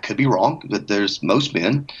 I could be wrong, but there's most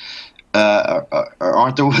men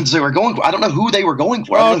aren't the ones they were going for. I don't know who they were going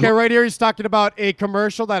for. Okay, right here he's talking about a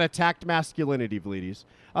commercial that attacked masculinity, Bleedies.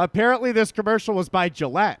 Apparently this commercial was by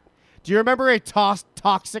Gillette. Do you remember a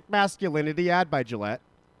toxic masculinity ad by Gillette?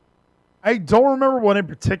 I don't remember one in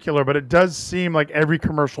particular, but it does seem like every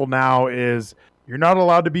commercial now is you're not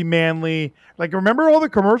allowed to be manly. Like, remember all the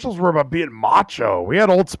commercials were about being macho. We had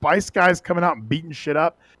Old Spice guys coming out and beating shit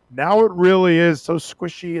up. Now it really is so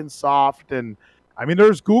squishy and soft, and I mean,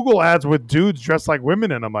 there's Google ads with dudes dressed like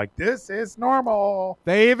women in them. Like, this is normal.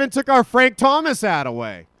 They even took our Frank Thomas ad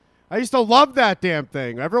away. I used to love that damn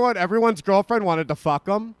thing. Everyone's girlfriend wanted to fuck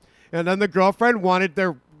them, and then the girlfriend wanted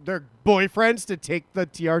their boyfriends to take the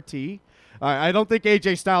TRT. I don't think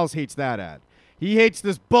AJ Styles hates that ad. He hates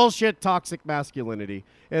this bullshit toxic masculinity.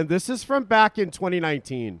 And this is from back in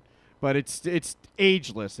 2019. But it's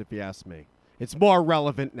ageless, if you ask me. It's more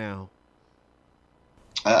relevant now.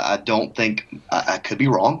 I don't think, I could be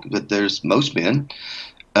wrong, but there's most men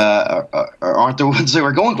aren't the ones they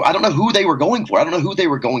were going for. I don't know who they were going for. I don't know who they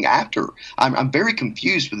were going after. I'm very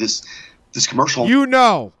confused with this commercial. You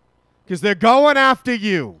know, because they're going after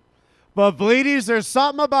you. But, Bleedies, there's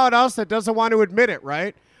something about us that doesn't want to admit it,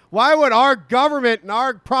 right? Why would our government and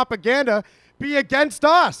our propaganda be against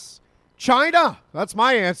us? China. That's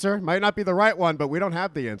my answer. Might not be the right one, but we don't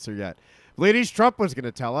have the answer yet. Bleedies, Trump was going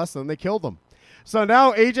to tell us, and they killed him. So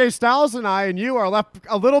now AJ Styles and I and you are left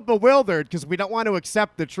a little bewildered because we don't want to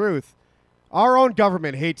accept the truth. Our own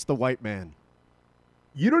government hates the white man.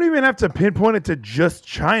 You don't even have to pinpoint it to just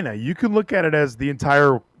China. You can look at it as the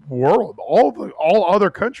entire world. All other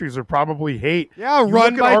countries are probably hate. Yeah,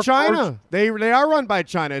 run by China. They are run by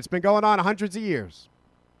China. It's been going on hundreds of years.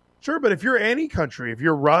 Sure, but if you're any country, if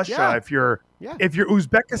you're Russia, Yeah. if you're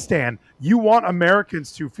Uzbekistan, you want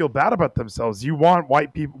Americans to feel bad about themselves. You want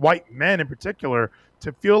white men in particular,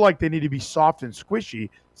 to feel like they need to be soft and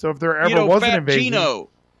squishy. So if there ever was an invasion,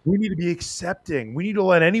 we need to be accepting. We need to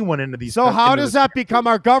let anyone into these. So how does that become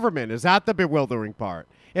our government? Is that the bewildering part?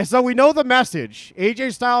 And so we know the message.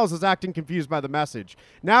 AJ Styles is acting confused by the message.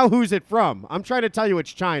 Now who's it from? I'm trying to tell you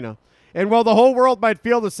it's China. And while the whole world might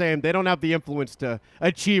feel the same, they don't have the influence to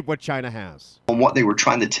achieve what China has. On what they were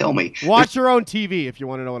trying to tell me. Watch your own TV if you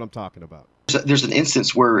want to know what I'm talking about. There's an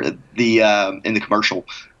instance where in the commercial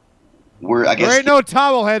where I guess there ain't no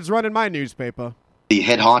towel heads running my newspaper. The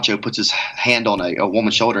head honcho puts his hand on a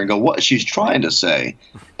woman's shoulder and go, "What she's trying to say?"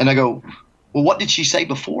 And I go, "Well, what did she say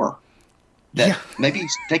before? That maybe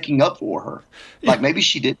he's taking up for her. Like maybe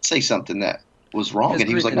she did say something that was wrong." And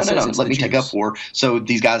he was like, no, let me take up for her. So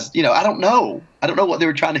these guys, I don't know what they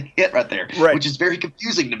were trying to hit right there, which is very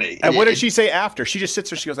confusing to me. And what did she say after? She just sits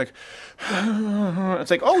there. She goes like, it's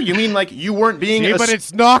like, oh, you mean like you weren't being See, but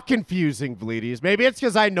it's not confusing, Bleedies. Maybe it's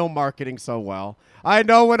because I know marketing so well. I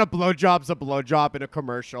know when a blowjob's a blowjob in a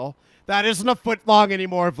commercial. That isn't a foot long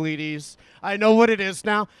anymore, Bleedies. I know what it is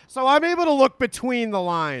now. So I'm able to look between the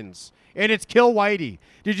lines. And it's Kill Whitey.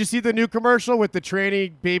 Did you see the new commercial with the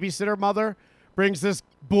tranny babysitter mother? Brings this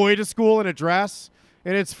boy to school in a dress.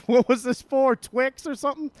 And it's, what was this for? Twix or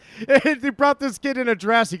something? And they brought this kid in a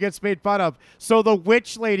dress. He gets made fun of. So the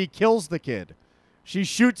witch lady kills the kid. She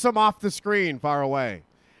shoots him off the screen far away.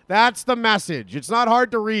 That's the message. It's not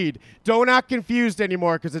hard to read. Don't act confused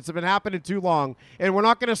anymore because it's been happening too long. And we're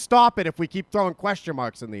not going to stop it if we keep throwing question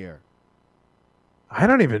marks in the air. I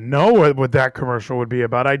don't even know what that commercial would be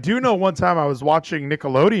about. I do know one time I was watching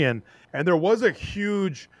Nickelodeon, and there was a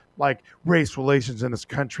huge, race relations in this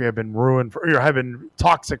country have been ruined have been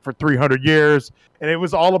toxic for 300 years. And it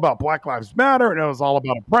was all about Black Lives Matter, and it was all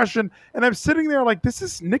about oppression. And I'm sitting there like, this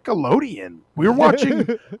is Nickelodeon. We were watching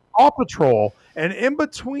Paw Patrol, and in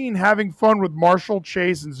between having fun with Marshall,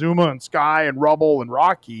 Chase, and Zuma, and Sky, and Rubble, and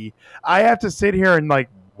Rocky, I have to sit here and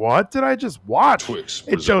what did I just watch?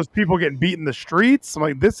 It shows people getting beat in the streets. I'm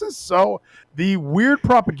like, this is the weird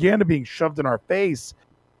propaganda being shoved in our face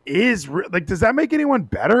is does that make anyone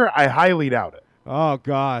better? I highly doubt it. Oh,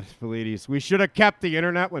 God, Felides. We should have kept the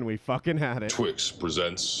internet when we fucking had it. Twix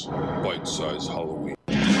presents Bite Size Halloween.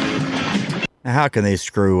 How can they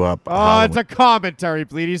screw up? Oh, it's a commentary,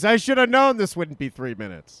 Felides. I should have known this wouldn't be 3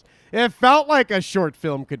 minutes. It felt like a short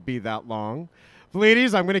film could be that long.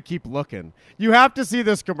 Bleedies, I'm going to keep looking. You have to see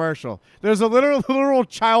this commercial. There's a literal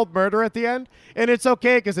child murder at the end, and it's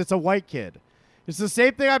okay because it's a white kid. It's the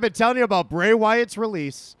same thing I've been telling you about Bray Wyatt's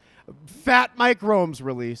release, Fat Mike Rome's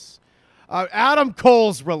release, Adam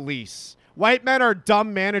Cole's release. White men are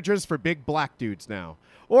dumb managers for big black dudes now.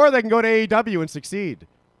 Or they can go to AEW and succeed.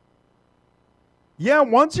 Yeah,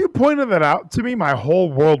 once you pointed that out to me, my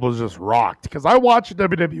whole world was just rocked. Because I watch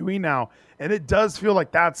WWE now, and it does feel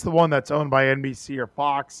like that's the one that's owned by NBC or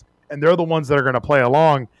Fox, and they're the ones that are going to play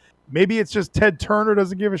along. Maybe it's just Ted Turner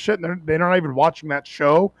doesn't give a shit, and they're not even watching that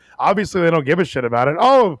show. Obviously, they don't give a shit about it.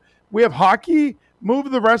 Oh, we have hockey?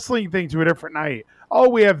 Move the wrestling thing to a different night. Oh,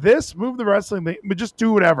 we have this? Move the wrestling thing. But just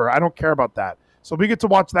do whatever. I don't care about that. So we get to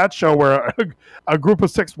watch that show where a group of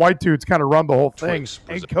 6 white dudes kind of run the whole thing,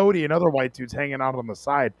 and Cody and other white dudes hanging out on the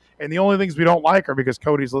side. And the only things we don't like are because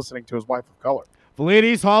Cody's listening to his wife of color.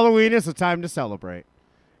 Ladies, Halloween is a time to celebrate.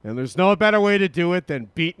 And there's no better way to do it than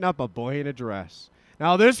beating up a boy in a dress.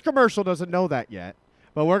 Now, this commercial doesn't know that yet,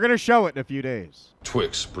 but we're going to show it in a few days.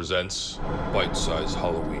 Twix presents Bite Size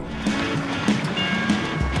Halloween.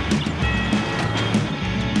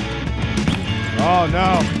 Oh,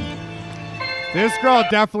 no. This girl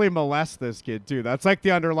definitely molests this kid, too. That's like the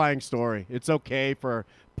underlying story. It's okay for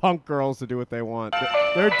punk girls to do what they want.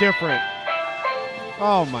 They're different.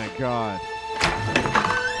 Oh, my God.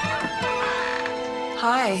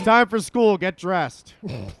 Hi. It's time for school. Get dressed.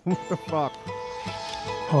 What the fuck?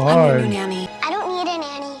 I'm your new nanny. I don't need a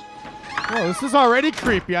nanny. Oh, this is already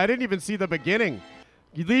creepy. I didn't even see the beginning.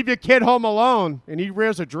 You leave your kid home alone, and he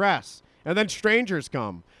wears a dress, and then strangers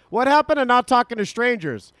come. What happened to not talking to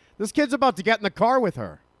strangers? This kid's about to get in the car with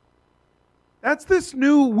her. That's this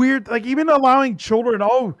new weird, like even allowing children,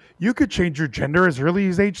 oh, you could change your gender as early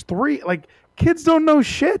as age 3. Like kids don't know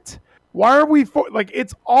shit. Why are we,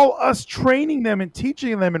 it's all us training them and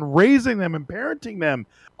teaching them and raising them and parenting them.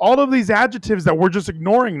 All of these adjectives that we're just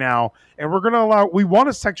ignoring now. And we're going to we want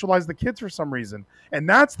to sexualize the kids for some reason. And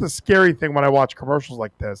that's the scary thing when I watch commercials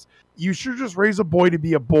like this. You should just raise a boy to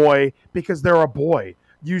be a boy because they're a boy.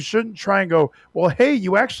 You shouldn't try and go, well, hey,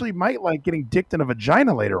 you actually might like getting dicked in a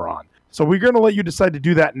vagina later on. So we're going to let you decide to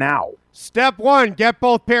do that now. Step 1, get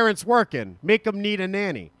both parents working. Make them need a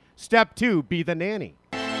nanny. Step 2, be the nanny.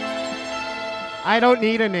 I don't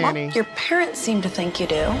need a nanny. Well, your parents seem to think you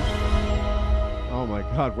do. Oh, my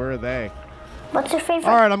God, where are they? What's your favorite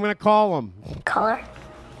All right, I'm going to call them. color?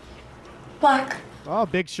 Black. Oh,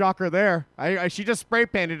 big shocker there. She just spray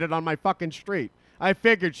painted it on my fucking street. I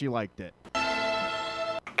figured she liked it.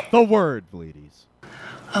 The word, Bleedies.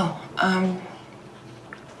 Oh,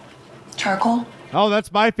 charcoal? Oh,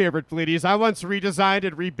 that's my favorite, Bleedies. I once redesigned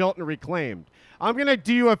it, rebuilt, and reclaimed. I'm going to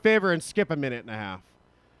do you a favor and skip a minute and a half.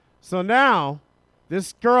 So now,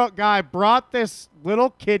 this guy brought this little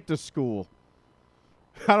kid to school.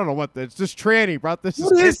 I don't know what this. This tranny brought this.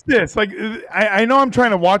 What is this? Like, I know I'm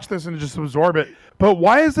trying to watch this and just absorb it, but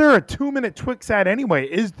why is there a 2-minute Twix ad anyway?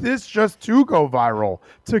 Is this just to go viral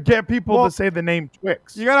to get people to say the name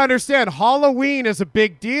Twix? You gotta understand, Halloween is a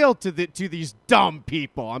big deal to these dumb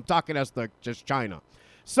people. I'm talking as just China.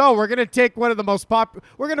 So we're gonna take one of the most popular.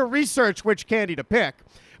 We're gonna research which candy to pick.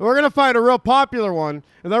 And we're gonna find a real popular one,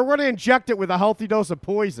 and then we're gonna inject it with a healthy dose of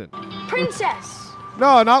poison. Princess.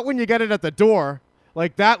 No, not when you get it at the door.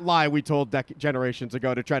 Like that lie we told generations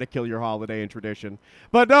ago to try to kill your holiday and tradition.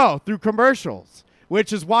 But no, through commercials,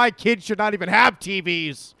 which is why kids should not even have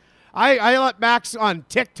TVs. I let Max on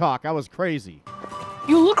TikTok. I was crazy.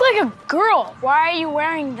 You look like a girl. Why are you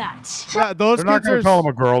wearing that? Yeah, They're not going to call him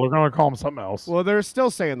a girl. They're going to call him something else. Well, they're still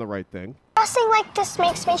saying the right thing. Dressing like this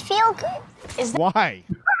makes me feel good. Is Why?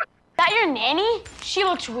 that your nanny? She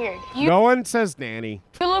looks weird. No one says nanny.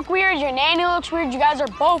 You look weird. Your nanny looks weird. You guys are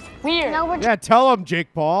both weird. No, we're Yeah, tell them,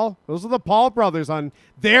 Jake Paul. Those are the Paul brothers on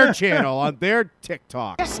their channel, on their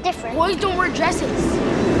TikTok. just different. Boys don't wear dresses.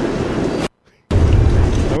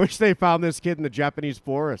 I wish they found this kid in the Japanese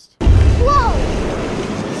forest.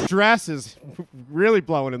 Whoa! His dress is really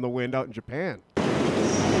blowing in the wind out in Japan.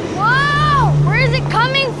 Whoa! Where is it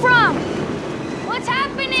coming from? What's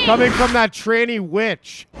happening? It's coming from that tranny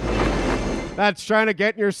witch that's trying to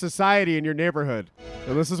get in your society, in your neighborhood.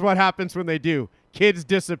 And this is what happens when they do. Kids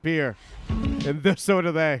disappear. And so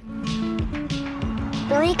do they.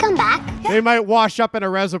 Will he come back? They might wash up in a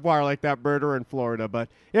reservoir like that murderer in Florida, but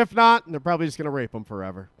if not, they're probably just going to rape them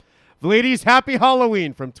forever. Ladies, happy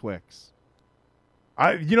Halloween from Twix.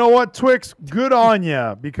 You know what, Twix? Good on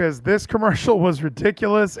ya, because this commercial was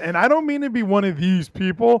ridiculous, and I don't mean to be one of these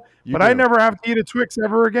people, but I never have to eat a Twix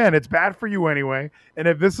ever again. It's bad for you anyway, and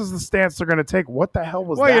if this is the stance they're going to take, what the hell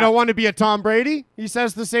was that? Well, you don't want to be a Tom Brady? He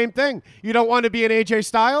says the same thing. You don't want to be an AJ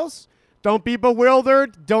Styles? Don't be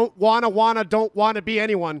bewildered. Don't want to be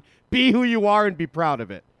anyone. Be who you are and be proud of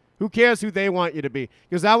it. Who cares who they want you to be?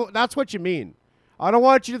 Because that's what you mean. I don't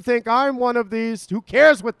want you to think I'm one of these. Who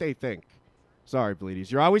cares what they think? Sorry,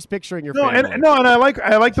 Bleedies. You're always picturing your family. And I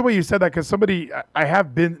like the way you said that, because I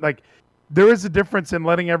have been like, there is a difference in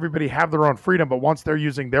letting everybody have their own freedom, but once they're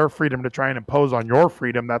using their freedom to try and impose on your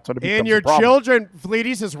freedom, that's what it becomes and your a problem. children,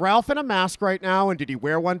 Bleedies, is Ralph in a mask right now? And did he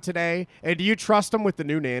wear one today? And do you trust him with the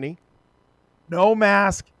new nanny? No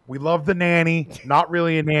mask. We love the nanny. Not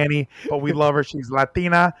really a nanny, but we love her. She's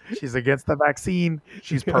Latina. She's against the vaccine.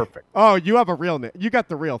 She's perfect. Oh, you have a real nanny. You got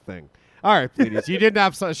the real thing. All right, Bleedies. You didn't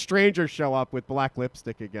have a stranger show up with black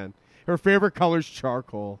lipstick again. Her favorite color's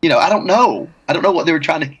charcoal. You know, I don't know. I don't know what they were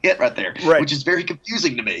trying to hit right there, which is very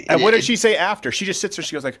confusing to me. And what did she say after? She just sits there.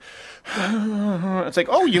 She goes like, it's like,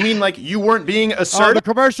 oh, you mean like you weren't being assertive? Oh, the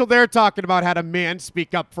commercial they're talking about had a man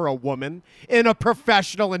speak up for a woman in a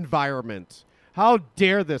professional environment. How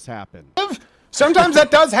dare this happen? Sometimes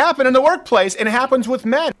that does happen in the workplace, and it happens with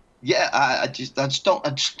men. Yeah, I just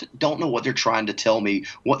don't know what they're trying to tell me,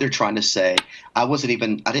 what they're trying to say. I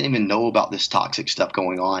didn't even know about this toxic stuff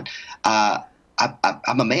going on.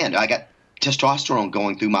 I'm a man. I got testosterone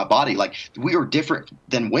going through my body. Like, we are different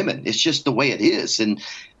than women. It's just the way it is, and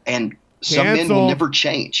some men will never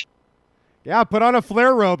change. Yeah, put on a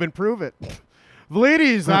flare robe and prove it.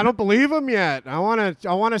 Vlides, I don't believe him yet. I want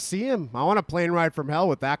to see him. I want a plane ride from hell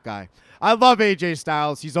with that guy. I love AJ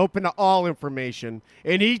Styles. He's open to all information,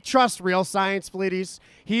 and he trusts real science, Vlides.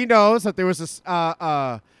 He knows that there was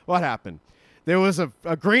what happened? There was a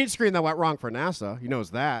green screen that went wrong for NASA. He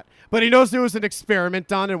knows that. But he knows there was an experiment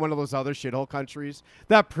done in one of those other shithole countries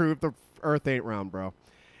that proved the Earth ain't round, bro.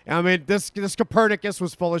 I mean, this Copernicus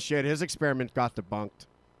was full of shit. His experiment got debunked.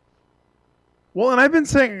 Well, and I've been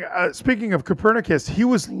saying, speaking of Copernicus, he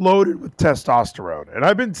was loaded with testosterone. And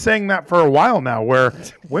I've been saying that for a while now, where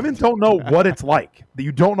women don't know what it's like.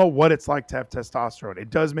 You don't know what it's like to have testosterone. It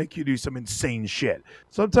does make you do some insane shit.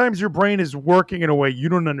 Sometimes your brain is working in a way you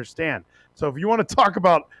don't understand. So if you want to talk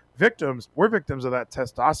about victims, we're victims of that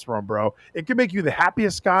testosterone, bro. It can make you the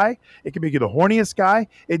happiest guy. It can make you the horniest guy.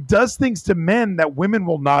 It does things to men that women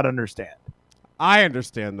will not understand. I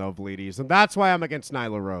understand, though, Vlides, and that's why I'm against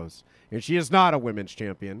Nyla Rose. And she is not a women's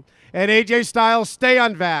champion. And AJ Styles, stay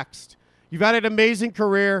unvaxxed. You've had an amazing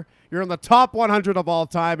career. You're in the top 100 of all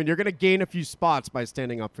time, and you're going to gain a few spots by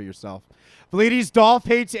standing up for yourself. Vlides, Dolph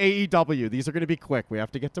hates AEW. These are going to be quick. We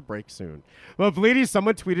have to get to break soon. But Vlides,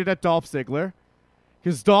 someone tweeted at Dolph Ziggler,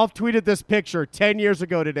 because Dolph tweeted this picture 10 years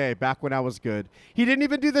ago today, back when I was good. He didn't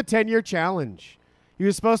even do the 10-year challenge. He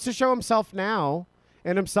was supposed to show himself now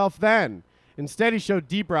and himself then. Instead, he showed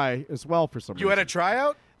D-Bry as well for some reason. You had a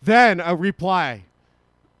tryout? Then a reply.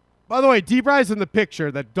 By the way, D-Bry's in the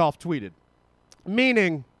picture that Dolph tweeted.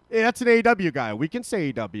 Meaning, that's an AEW guy. We can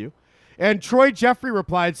say AEW. And Troy Jeffrey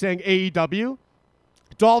replied saying AEW.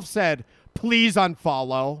 Dolph said, please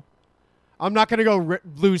unfollow. I'm not going to go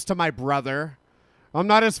lose to my brother. I'm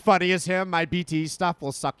not as funny as him. My BT stuff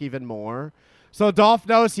will suck even more. So Dolph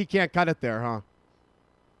knows he can't cut it there, huh?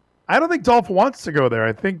 I don't think Dolph wants to go there.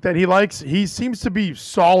 I think that he seems to be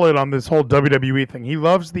solid on this whole WWE thing. He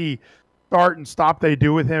loves the start and stop they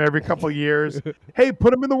do with him every couple of years. Hey,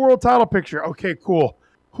 put him in the world title picture. Okay, cool.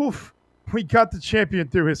 Oof, we got the champion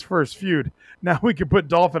through his first feud. Now we can put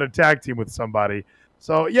Dolph in a tag team with somebody.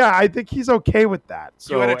 So, yeah, I think he's okay with that.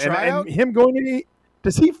 So, you had a tryout? And him going to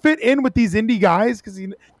does he fit in with these indie guys? Because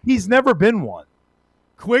he's never been one.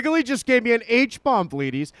 Quigley just gave me an H-bomb,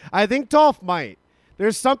 Vlides. I think Dolph might.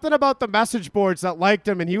 There's something about the message boards that liked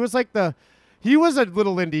him, and he was a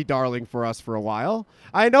little indie darling for us for a while.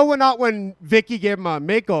 I know when Vicky gave him a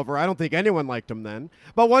makeover, I don't think anyone liked him then.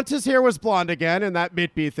 But once his hair was blonde again and that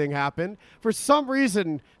Mitby thing happened, for some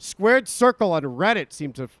reason, Squared Circle on Reddit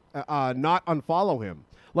seemed to not unfollow him,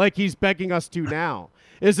 like he's begging us to now.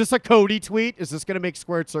 Is this a Cody tweet? Is this going to make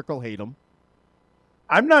Squared Circle hate him?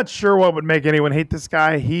 I'm not sure what would make anyone hate this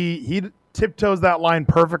guy. He tiptoes that line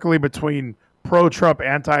perfectly between pro-Trump,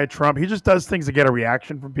 anti-Trump. He just does things to get a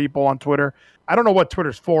reaction from people on Twitter. I don't know what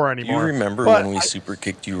Twitter's for Do anymore. you remember when we super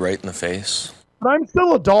kicked you right in the face? But I'm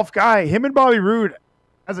still a Dolph guy. Him and Bobby Roode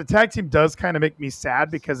as a tag team does kind of make me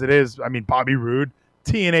sad because it is, I mean, Bobby Roode,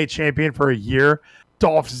 TNA champion for a year.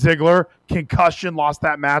 Dolph Ziggler, concussion, lost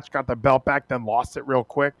that match, got the belt back, then lost it real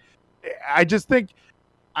quick. I just think,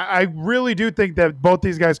 I really do think that both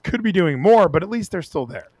these guys could be doing more, but at least they're still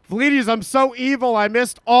there. Vlides, I'm so evil. I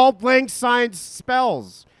missed Auld Lang Syne's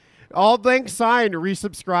spells. Auld Lang Syne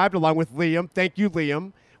resubscribed along with Liam. Thank you,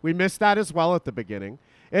 Liam. We missed that as well at the beginning.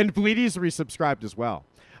 And Vlides resubscribed as well.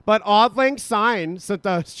 But Auld Lang Syne sent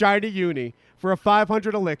a shiny uni for a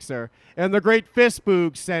 500 elixir. And the great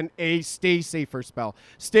Fistboogs sent a Stay Safer spell.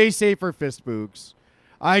 Stay Safer, Fistboogs.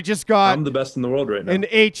 I just got I'm the best in the world right now. An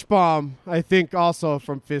H-bomb, I think, also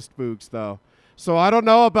from Fistboogs, though. So I don't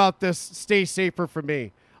know about this Stay Safer for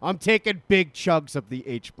me. I'm taking big chugs of the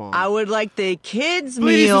H-bomb. I would like the kids'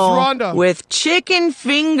 Please, meal with chicken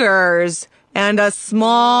fingers and a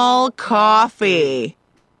small coffee.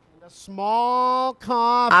 A small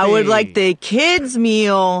coffee. I would like the kids'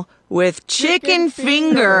 meal with chicken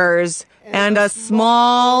fingers and a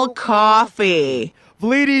small coffee.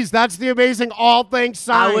 Vlides, that's the amazing Auld Lang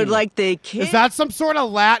Syne. I would like the kids. Is that some sort of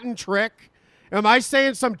Latin trick? Am I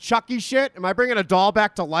saying some Chucky shit? Am I bringing a doll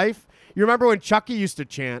back to life? You remember when Chucky used to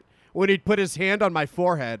chant, when he'd put his hand on my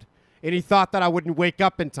forehead, and he thought that I wouldn't wake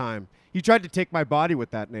up in time. He tried to take my body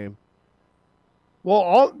with that name. Well,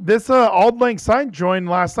 Auld Lang Syne joined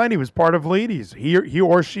last night. He was part of Ladies. He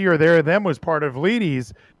or she or they or them was part of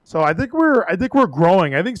Ladies. So I think we're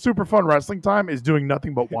growing. I think Super Fun Wrestling Time is doing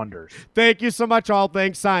nothing but wonders. Thank you so much, All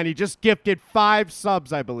Thanks Sign. He just gifted 5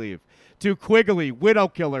 subs, I believe, to Quigley, Widow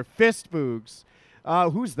Killer, Fist Boogs.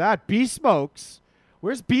 Who's that? B Smokes.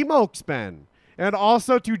 Where's B Mokes been? And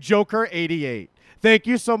also to Joker88. Thank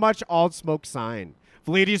you so much, All Smoke Sign.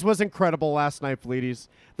 Vlides was incredible last night, Vlides.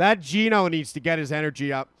 That Gino needs to get his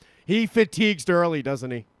energy up. He fatigues early,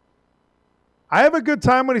 doesn't he? I have a good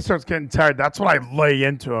time when he starts getting tired. That's what I lay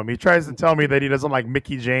into him. He tries to tell me that he doesn't like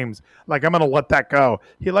Mickey James. Like, I'm going to let that go.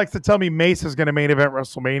 He likes to tell me Mace is going to main event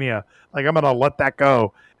WrestleMania. Like, I'm going to let that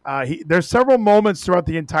go. There's several moments throughout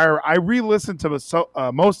the entire... I re-listened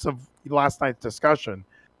to most of last night's discussion.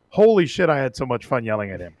 Holy shit, I had so much fun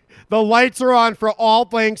yelling at him. The lights are on for All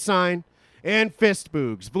Thanks Sign and Fist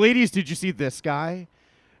Boogs. Vlides, did you see this guy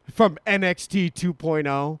from NXT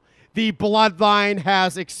 2.0? The bloodline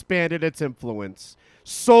has expanded its influence.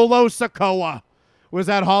 Solo Sikoa was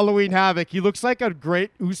at Halloween Havoc. He looks like a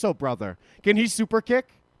great Uso brother. Can he super kick?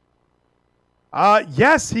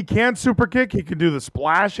 Yes, he can super kick. He can do the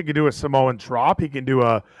splash. He can do a Samoan drop. He can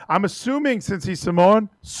do I'm assuming since he's Samoan,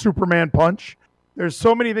 Superman punch. There's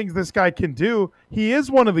so many things this guy can do. He is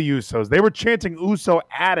one of the Usos. They were chanting Uso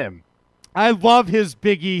at him. I love his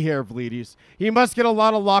Big E here, Vlides. He must get a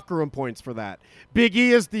lot of locker room points for that. Big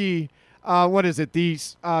E is the,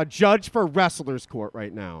 the judge for Wrestlers Court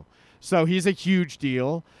right now. So he's a huge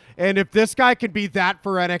deal. And if this guy can be that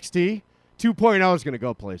for NXT, 2.0 is going to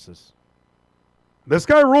go places. This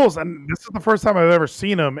guy rules, and this is the first time I've ever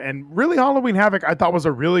seen him. And really, Halloween Havoc I thought was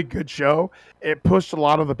a really good show. It pushed a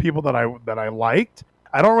lot of the people that I liked.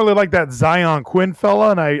 I don't really like that Zion Quinn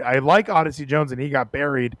fella, and I like Odyssey Jones, and he got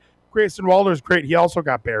buried. Grayson Waller's great. He also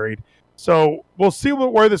got buried. So we'll see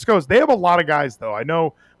where this goes. They have a lot of guys, though. I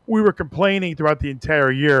know we were complaining throughout the entire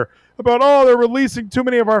year about, they're releasing too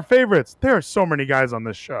many of our favorites. There are so many guys on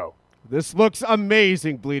this show. This looks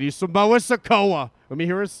amazing, Bleedy. Samoa Sikoa. Let me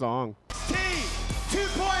hear his song.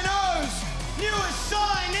 T2.0's newest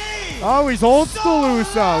signee. Oh, he's old school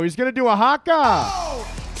Uso. He's going to do a haka.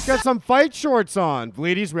 He's got some fight shorts on.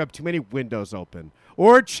 Bleedies, we have too many windows open.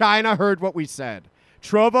 Or China heard what we said.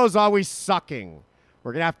 Trovo's always sucking.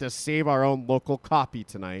 We're going to have to save our own local copy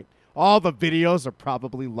tonight. All the videos are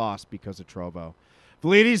probably lost because of Trovo.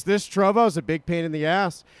 Bleedies, this Trovo is a big pain in the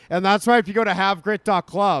ass. And that's why if you go to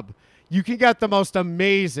havegrit.club, you can get the most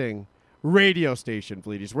amazing radio station,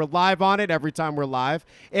 Bleedies. We're live on it every time we're live.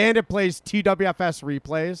 And it plays TWFS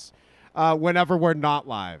replays whenever we're not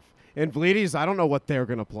live. And Bleedies, I don't know what they're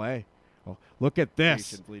going to play. Oh, look at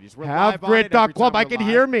this. Havegrit.club. I can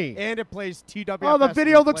hear me. And it plays TWFS. Oh, the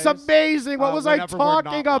video looks amazing. What was I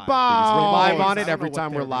talking about? We're live on it every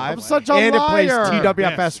time we're live. I'm such a liar. And it plays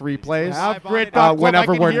TWFS replays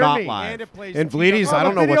whenever we're not live. And Bleedies, I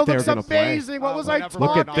don't know what they're going to play. What was I talking about?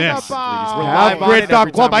 Look at this.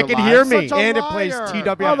 Havegrit.club. I can hear me. And it plays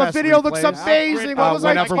TWFS. Oh, the video looks amazing. What was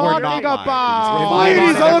I talking about?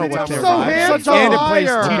 Bleedies, I look so handsome. And it plays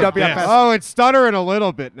TWFS. Oh, it's stuttering a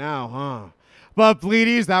little bit now, huh? But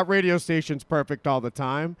Bleedies, that radio station's perfect all the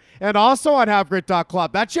time. And also on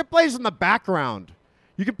havegrit.club, that shit plays in the background.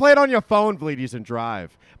 You can play it on your phone, Bleedies, and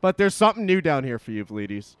drive. But there's something new down here for you,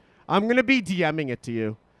 Bleedies. I'm going to be DMing it to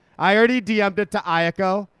you. I already DM'd it to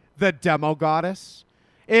Ayako, the demo goddess,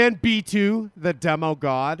 and B2, the demo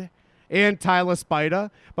god, and Tyler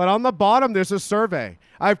Spida. But on the bottom, there's a survey.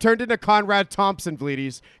 I've turned into Conrad Thompson,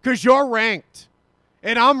 Bleedies, because you're ranked,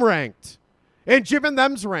 and I'm ranked, and Jim and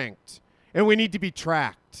them's ranked. And we need to be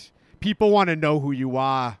tracked. People want to know who you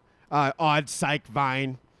are. Odd Psych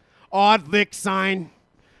Vine. Odd Lick Sign.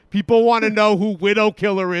 People want to know who Widow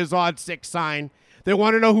Killer is, Odd Sick Sign. They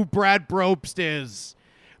want to know who Brad Brobst is.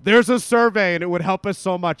 There's a survey, and it would help us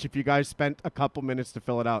so much if you guys spent a couple minutes to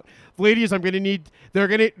fill it out. Ladies,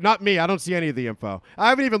 not me, I don't see any of the info. I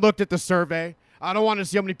haven't even looked at the survey. I don't want to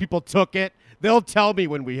see how many people took it. They'll tell me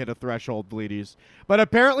when we hit a threshold, Bleedies. But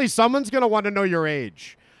apparently someone's going to want to know your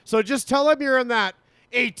age. So just tell them you're in that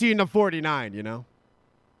 18 to 49, you know?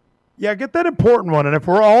 Yeah, get that important one. And if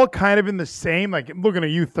we're all kind of in the same, like I'm looking at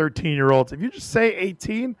you 13-year-olds, if you just say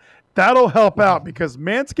 18, that'll help out because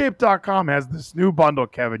manscaped.com has this new bundle,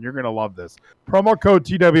 Kevin. You're going to love this. Promo code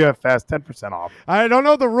TWFS, 10% off. I don't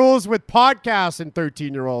know the rules with podcasts and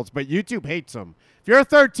 13-year-olds, but YouTube hates them. If you're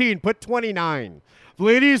 13, put 29.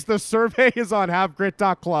 Bleedies, the survey is on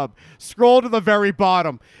havegrit.club. Scroll to the very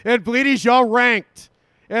bottom. And Bleedies, y'all ranked.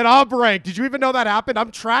 And I'm ranked. Did you even know that happened? I'm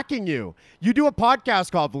tracking you. You do a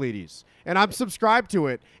podcast called Bleedies, and I'm subscribed to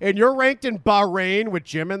it. And you're ranked in Bahrain with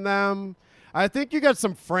Jim and them. I think you got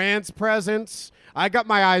some France presence. I got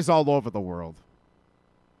my eyes all over the world.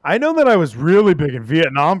 I know that I was really big in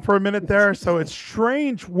Vietnam for a minute there, so it's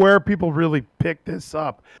strange where people really pick this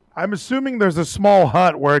up. I'm assuming there's a small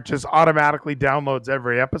hut where it just automatically downloads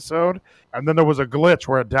every episode, and then there was a glitch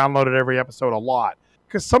where it downloaded every episode a lot.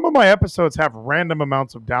 Because some of my episodes have random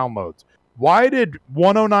amounts of downloads. Why did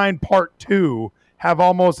 109 Part 2 have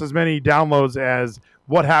almost as many downloads as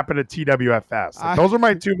What Happened at TWFS? Like, those are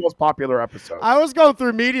my two most popular episodes. I was going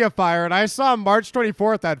through MediaFire, and I saw March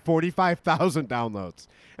 24th had 45,000 downloads.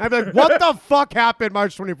 And I'm like, what the fuck happened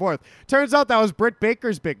March 24th? Turns out that was Britt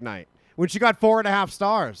Baker's big night when she got 4.5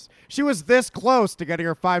 stars. She was this close to getting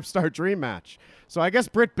her 5-star dream match. So I guess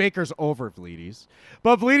Britt Baker's over Vleeties.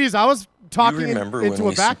 But Vleeties, I was talking into when a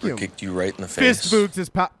we vacuum. super kicked you right in the face? Fistboogs is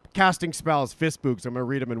casting spells. Fistboogs. I'm going to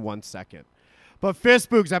read them in 1 second. But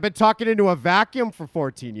Fistboogs, I've been talking into a vacuum for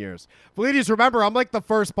 14 years. Vleeties, remember, I'm like the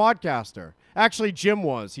first podcaster. Actually, Jim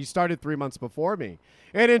was. He started 3 months before me.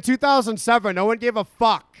 And in 2007, no one gave a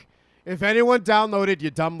fuck if anyone downloaded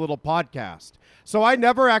your dumb little podcast. So I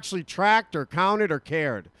never actually tracked or counted or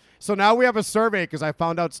cared. So now we have a survey because I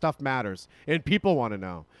found out stuff matters and people want to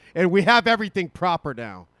know. And we have everything proper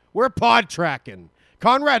now. We're pod tracking.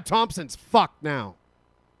 Conrad Thompson's fucked now.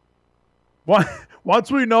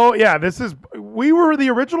 Once we know, we were the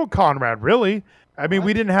original Conrad, really. I mean,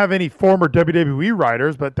 we didn't have any former WWE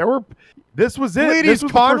writers, but this was it. Ladies,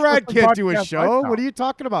 was Conrad can't do a podcast show. What are you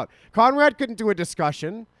talking about? Conrad couldn't do a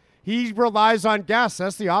discussion. He relies on guests.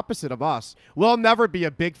 That's the opposite of us. We'll never be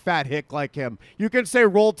a big fat hick like him. You can say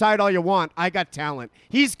Roll Tide all you want. I got talent.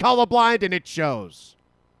 He's colorblind and it shows.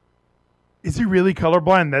 Is he really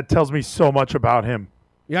colorblind? That tells me so much about him.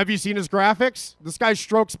 Yeah, have you seen his graphics? This guy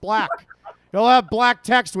strokes black. He'll have black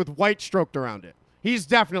text with white stroked around it. He's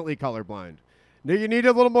definitely colorblind. Now, you need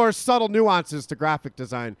a little more subtle nuances to graphic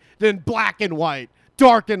design than black and white,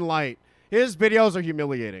 dark and light. His videos are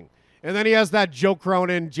humiliating. And then he has that Joe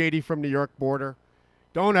Cronin, JD from New York border.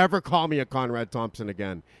 Don't ever call me a Conrad Thompson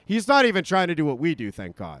again. He's not even trying to do what we do,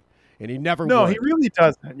 thank God. And he never No, would. he really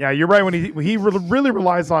doesn't. Yeah, you're right. When he really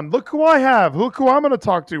relies on, look who I have. Look who I'm going to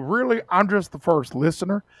talk to. Really, I'm just the first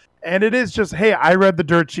listener. And it is just, hey, I read the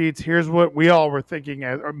dirt sheets. Here's what we all were thinking.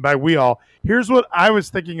 Here's what I was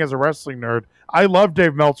thinking as a wrestling nerd. I love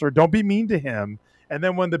Dave Meltzer. Don't be mean to him. And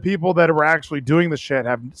then when the people that were actually doing the shit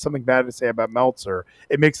have something bad to say about Meltzer,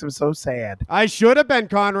 it makes him so sad. I should have been,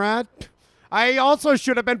 Conrad. I also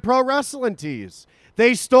should have been Pro Wrestling Tees.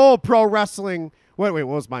 They stole Pro Wrestling. Wait, what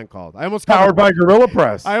was mine called? I almost Powered by Gorilla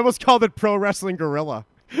Press. I almost called it Pro Wrestling Gorilla.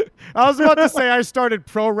 I was about to say I started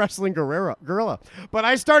Pro Wrestling Gorilla, but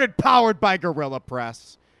I started Powered by Gorilla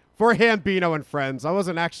Press for Hambino and friends. I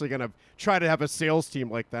wasn't actually going to try to have a sales team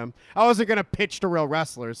like them. I wasn't going to pitch to real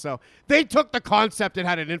wrestlers. So they took the concept and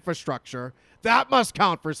had an infrastructure. That must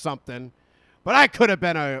count for something. But I could have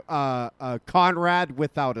been a Conrad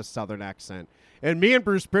without a Southern accent. And me and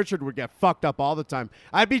Bruce Pritchard would get fucked up all the time.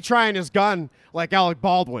 I'd be trying his gun like Alec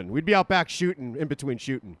Baldwin. We'd be out back shooting, in between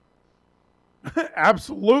shooting.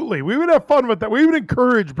 Absolutely. We would have fun with that. We would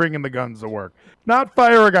encourage bringing the guns to work. Not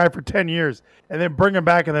fire a guy for 10 years and then bring him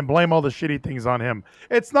back and then blame all the shitty things on him.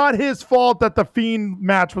 It's not his fault that the Fiend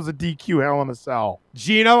match was a DQ Hell in a Cell.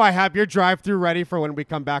 Gino, I have your drive-thru ready for when we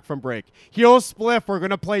come back from break. Heel Spliff, we're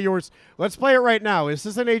going to play yours. Let's play it right now. This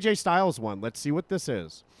is an AJ Styles one. Let's see what this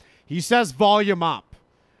is. He says volume up.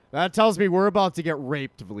 That tells me we're about to get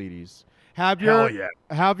raped, Vleeties. Have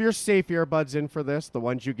your safe earbuds in for this, the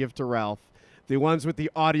ones you give to Ralph. The ones with the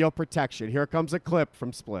audio protection. Here comes a clip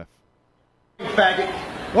from Spliff. Faggot.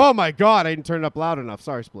 Oh my God, I didn't turn it up loud enough.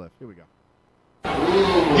 Sorry, Spliff. Here we go.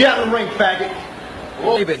 Get out of the ring, faggot.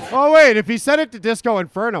 Oh wait, if he said it to Disco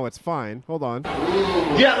Inferno, it's fine. Hold on.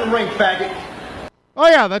 Get out of the ring, faggot. Oh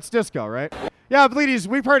yeah, that's Disco, right? Yeah, Vleeties,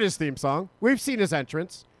 we've heard his theme song. We've seen his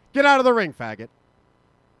entrance. Get out of the ring, faggot.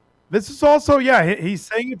 This is also, he's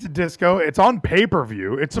saying it to Disco. It's on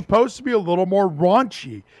pay-per-view. It's supposed to be a little more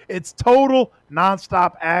raunchy. It's total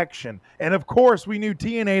nonstop action. And of course, we knew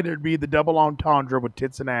TNA would be the double entendre with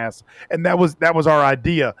tits and ass. And that was our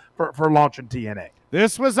idea for launching TNA.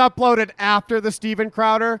 This was uploaded after the Steven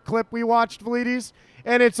Crowder clip we watched, Vleeties.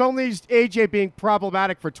 And it's only AJ being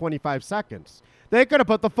problematic for 25 seconds. They could have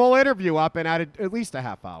put the full interview up and added at least a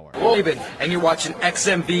half hour. And you're watching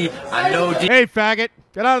XMV. I know. Hey, faggot.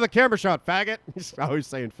 Get out of the camera shot, faggot. He's always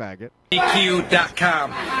saying faggot.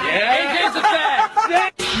 DQ.com. Yeah. AJ's a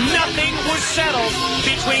fag. Nothing was settled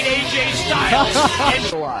between AJ Styles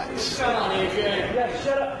and... Shut up, AJ. Yeah,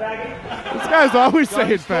 shut up, faggot. This guy's always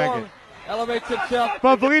saying faggot. Elevates himself.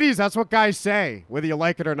 But Vleeties, that's what guys say, whether you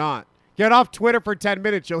like it or not. Get off Twitter for 10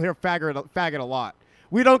 minutes, you'll hear faggot a lot.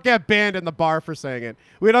 We don't get banned in the bar for saying it.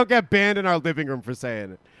 We don't get banned in our living room for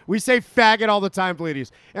saying it. We say faggot all the time,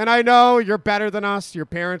 Bleedies. And I know you're better than us. Your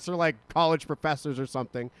parents are like college professors or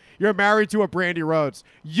something. You're married to a Brandy Rhodes.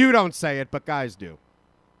 You don't say it, but guys do.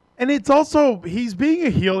 And it's also, he's being a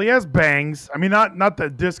heel. He has bangs. I mean, not the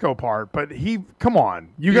disco part, but come on.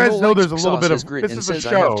 You guys know there's a little bit of, this is a show,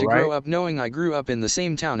 I have to right? grow up knowing I grew up in the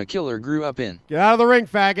same town a killer grew up in. Get out of the ring,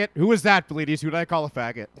 faggot. Who was that, Bleedies? Who did I call a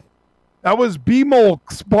faggot? That was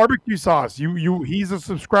B-Molk's barbecue sauce. He's a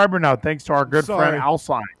subscriber now, thanks to our good friend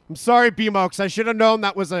Alcine. I'm sorry, B-Molk's. I should have known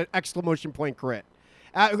that was an exclamation point crit.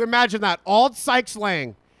 Imagine that. Ald Sykes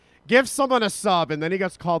Lang gives someone a sub, and then he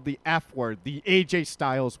gets called the F word, the AJ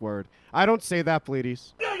Styles word. I don't say that,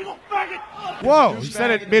 Bleedies. Whoa, he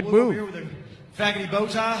said it mid-move. Faggoty bow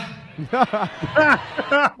tie.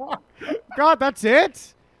 God, that's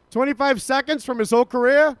it? 25 seconds from his whole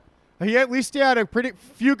career? At least he had a pretty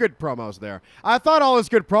few good promos there. I thought all his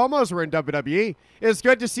good promos were in WWE. It's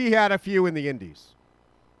good to see he had a few in the Indies.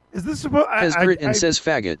 Is this supposed? Says grit and says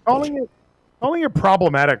faggot. Calling it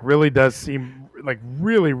problematic really does seem like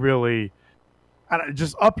really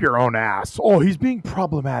just up your own ass. Oh, he's being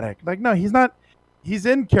problematic. Like, no, he's not. He's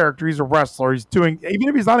in character. He's a wrestler. He's doing, even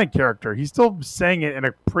if he's not in character, he's still saying it in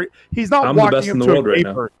a he's not I'm the walking best in up the to world a right gay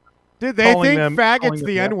now. person. Dude, they Calling think faggot's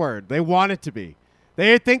the N-word. They want it to be.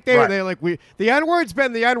 They think the N-word's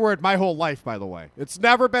been the N-word my whole life, by the way. It's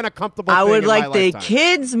never been a comfortable I thing would in like my the lifetime.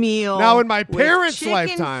 kids meal. Now, in my with parents' chicken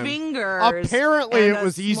lifetime, fingers apparently and it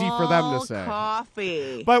was easy for them to small say.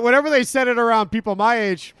 Coffee. But whenever they said it around people my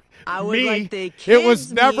age, I would like the it was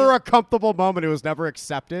kids' never meal. a comfortable moment. It was never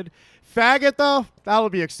accepted. Faggot, though, that'll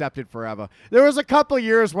be accepted forever. There was a couple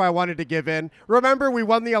years where I wanted to give in. Remember, we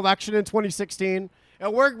won the election in 2016?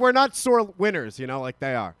 And we're not sore winners, like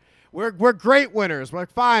they are. We're great winners. We're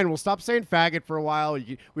like, fine, we'll stop saying faggot for a while.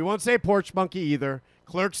 We won't say porch monkey either.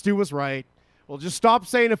 Clerks 2 was right. We'll just stop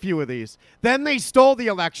saying a few of these. Then they stole the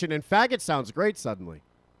election, and faggot sounds great suddenly.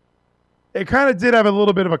 It kind of did have a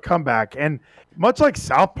little bit of a comeback. And much like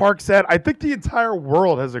South Park said, I think the entire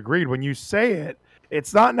world has agreed when you say it,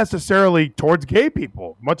 it's not necessarily towards gay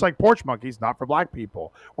people, much like porch monkeys, not for black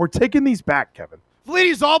people. We're taking these back, Kevin.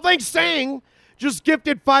 Fleeties, all things saying, just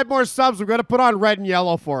gifted 5 more subs. We're going to put on red and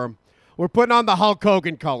yellow for him. We're putting on the Hulk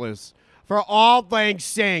Hogan colors. For all things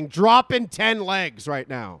saying, dropping 10 legs right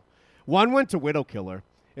now. 1 went to Widow Killer.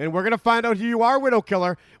 And we're going to find out who you are, Widow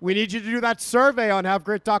Killer. We need you to do that survey on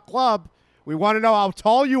HaveGrit.club. We want to know how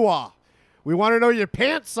tall you are. We want to know your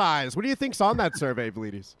pant size. What do you think's on that survey,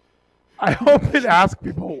 Bleedies? I hope it asks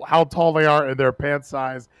people how tall they are and their pant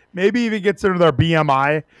size. Maybe even gets into their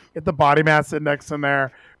BMI, get the body mass index in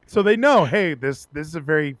there, so they know, hey, this is a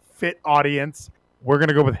very fit audience. We're going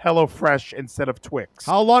to go with HelloFresh instead of Twix.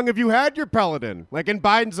 How long have you had your Peloton? Like in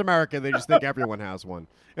Biden's America, they just think everyone has one.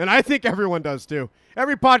 And I think everyone does too.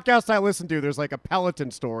 Every podcast I listen to, there's like a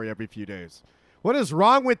Peloton story every few days. What is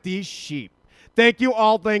wrong with these sheep? Thank you,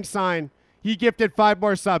 Auld Lang Syne. He gifted 5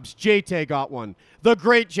 more subs. JT got one. The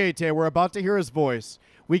great JT. We're about to hear his voice.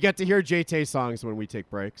 We get to hear JT songs when we take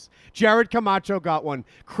breaks. Jared Camacho got one.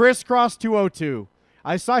 Crisscross 202.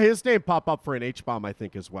 I saw his name pop up for an H-bomb, I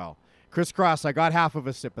think, as well. Crisscross, I got half of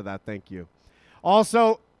a sip of that. Thank you.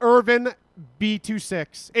 Also, Irvin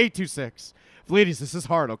B26, 826. Ladies, this is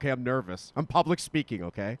hard, okay? I'm nervous. I'm public speaking,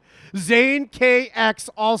 okay? Zane KX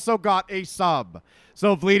also got a sub.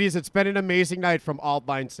 So, ladies, it's been an amazing night from Auld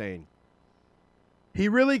Lang Syne. He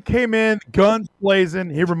really came in guns blazing.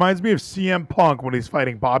 He reminds me of CM Punk when he's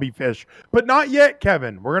fighting Bobby Fish. But not yet,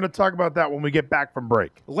 Kevin. We're going to talk about that when we get back from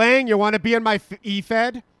break. Lang, you want to be in my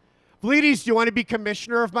E-Fed? Bleedies, do you want to be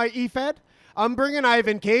commissioner of my E-Fed? I'm bringing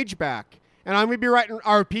Ivan Cage back, and I'm going to be writing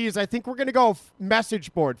RPs. I think we're going to go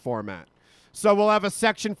message board format. So we'll have a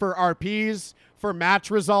section for RPs, for match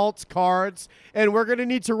results, cards, and we're going to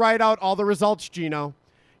need to write out all the results, Gino.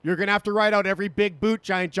 You're going to have to write out every big boot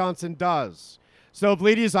Giant Johnson does. So,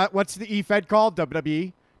 Bleedies, what's the E-Fed called?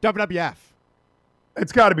 WWE? WWF.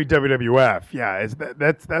 It's got to be WWF. Yeah,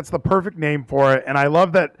 that's the perfect name for it. And I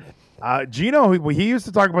love that Gino, he used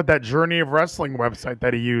to talk about that Journey of Wrestling website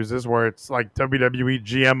that he uses where it's like WWE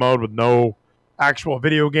GM mode with no actual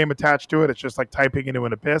video game attached to it. It's just like typing into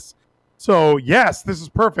an abyss. So, yes, this is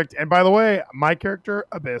perfect. And by the way, my character,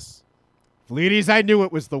 Abyss. Bleedies, I knew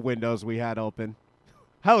it was the windows we had open.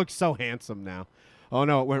 I look so handsome now. Oh,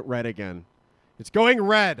 no, it went red again. It's going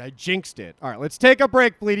red. I jinxed it. All right, let's take a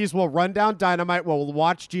break, Bleedies. We'll run down Dynamite. We'll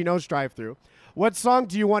watch Gino's drive-thru. What song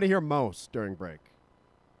do you want to hear most during break?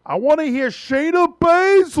 I want to hear Shayna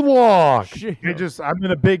Baszler. I'm in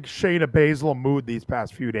a big Shayna Baszler mood these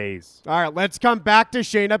past few days. All right, let's come back to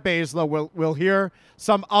Shayna Baszler. We'll hear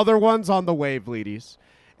some other ones on the way, Bleedies.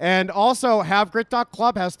 And also,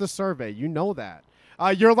 HaveGrit.club has the survey. You know that.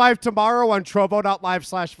 You're live tomorrow on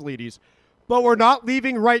Trovo.live/Fleeties. But we're not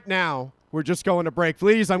leaving right now. We're just going to break.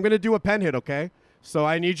 Fleeties, I'm going to do a pen hit, okay? So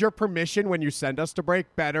I need your permission when you send us to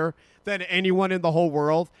break better than anyone in the whole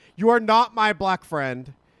world. You are not my black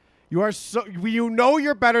friend. You know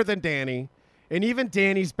you're better than Danny. And even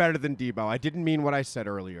Danny's better than Debo. I didn't mean what I said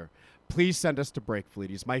earlier. Please send us to break,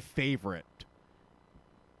 Fleeties. My favorite.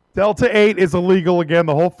 Delta 8 is illegal again.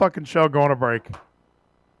 The whole fucking show going to break.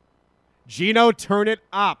 Gino, turn it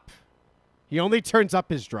up. He only turns up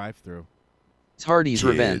his drive-thru. It's Hardy's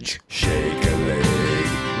revenge. Shake a leg,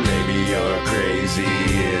 maybe you're crazy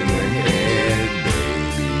in the head,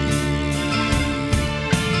 baby.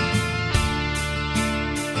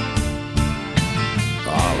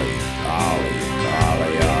 Ollie, Ollie,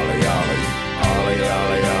 Ollie, Ollie, Ollie, Ollie,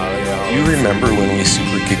 Ollie, Ollie, Ollie. You remember when we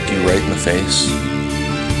super kicked you right in the face?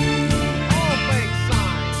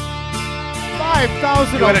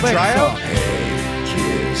 5,000. You want to try out?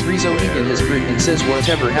 Rizzo eating his grit and says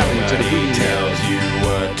whatever happened to the booty tells you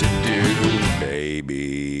what to do,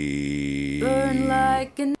 baby. Burn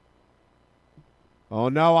like an... Oh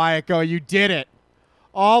no, Ayako, you did it.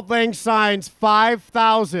 Auld Lang Syne's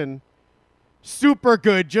 5,000. Super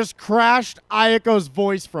good. Just crashed Ayako's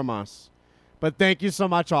voice from us. But thank you so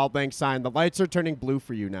much, Auld Lang Syne. The lights are turning blue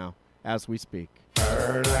for you now as we speak.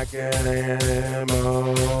 Burn like an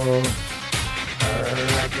animal. Burn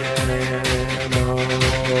like an animal.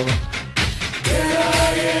 There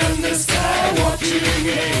I am, the sky, watching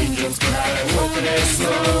angels cry. When they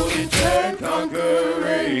slowly turn,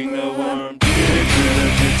 conquering the worm. Dig through the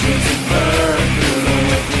ditches and burn through the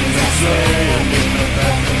weapons I slam in the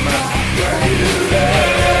back of my right.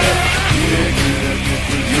 Dig through the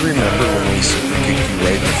ditches. You remember when we super kicked you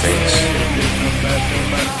right in the face?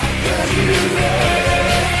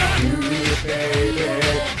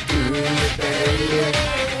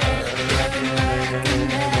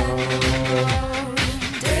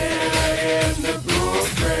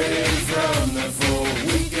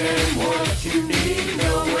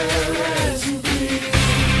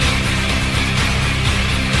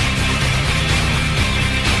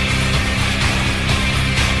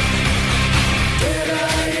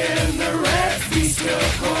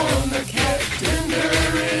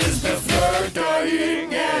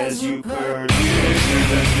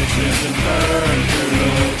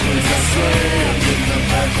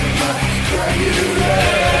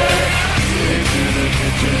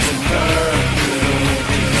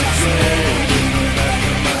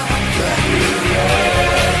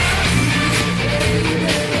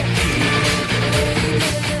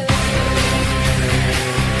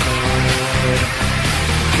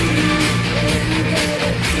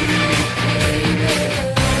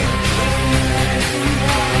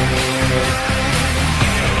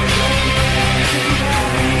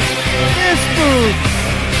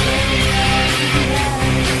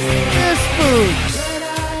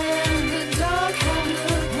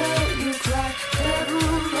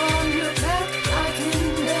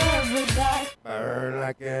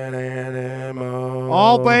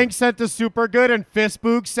 Auld Lang sent to Super Good and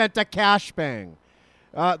Fistboog sent to Cash Bang.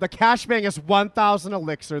 The Cash Bang is 1,000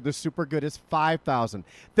 elixir. The Super Good is 5,000.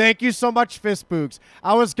 Thank you so much, Fistboogs.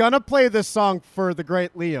 I was going to play this song for the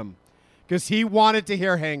great Liam because he wanted to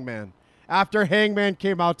hear Hangman after Hangman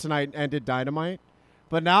came out tonight and ended Dynamite.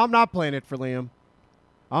 But now I'm not playing it for Liam.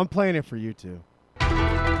 I'm playing it for you two.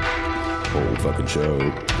 Whole fucking show.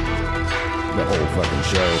 The whole fucking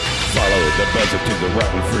show. Follow the buzzer to the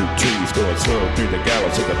rotten fruit trees, going slow through the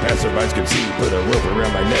gallows so the passerbys can see. Put a rope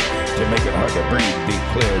around my neck to make it hard to breathe.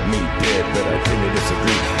 Declared me dead, but I tend to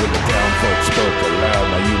disagree. When the town folks spoke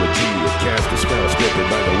aloud, my eulogy, it cast a spell scripted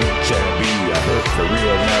by the witch Abby. I hurt for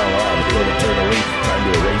real now, I'm healed eternally. Time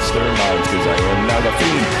to erase their minds, cause I am now the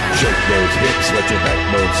fiend. Shake those hips, let your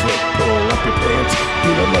backbone slip. Pull up your pants,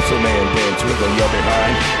 do the muscle man dance, wiggle your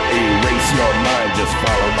behind. Erase your mind, just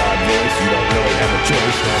follow my voice. You don't really have a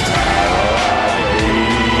choice. That's how I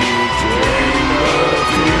dream of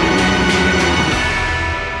you.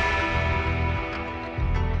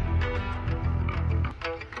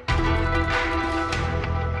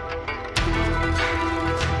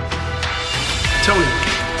 Tony,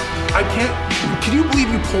 I can't. Can you believe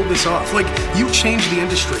you pulled this off? Like, you changed the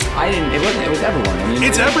industry. I didn't. It wasn't. It was everyone. I mean,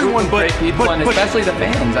 it's everyone, but people, and especially the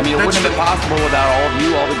fans. I mean, it wouldn't have been possible without all of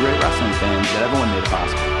you, all the great wrestling fans. That everyone made it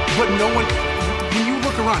possible. But no one. When you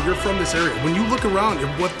look around, you're from this area. When you look around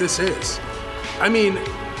at what this is, I mean,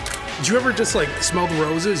 did you ever just like smell the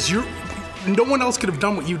roses? No one else could have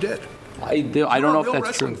done what you did. I don't know if You're a real that's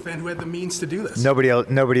wrestling true. fan who had the means to do this.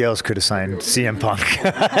 Nobody else could have signed CM Punk.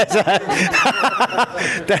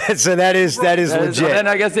 So that is legit. Then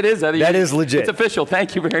I guess it is. That is legit. It's official.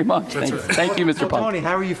 Thank you very much. Thank you, Mr. Punk. Tony,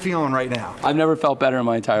 how are you feeling right now? I've never felt better in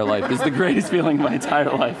my entire life. It's the greatest feeling in my entire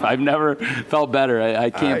life. I've never felt better. I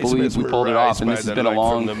can't believe we pulled it off, and this has been a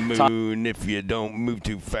long time. If you don't move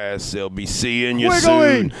too fast, they'll be seeing you Wiggly.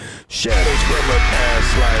 soon. Shadows from a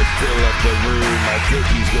past life fill up the room. I think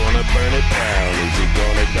he's gonna burn it down. Is he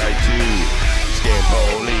gonna die too? Scamp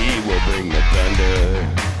Holy will bring the thunder.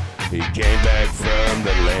 He came back from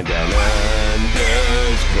the land down under.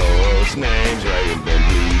 Ghost names right in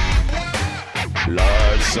Bentley.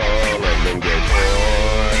 Lord Sullivan get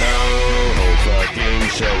porno. Whole fucking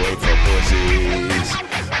show ain't for pussies.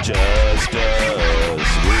 Just us,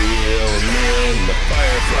 real men. The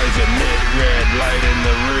fireflies emit red light in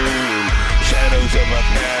the room. Shadows of a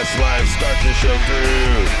past life start to show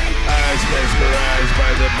through. Eyes mesmerized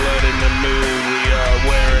by the blood in the moon. We are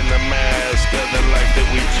wearing the mask of the life that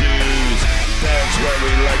we choose. That's why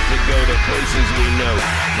we like to go to places we know,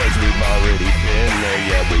 cause we've already been there,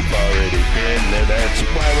 yeah, we've already been there. That's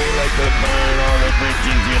why we like to burn all the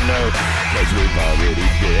bridges, you know, cause we've already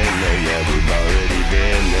been there, yeah, we've already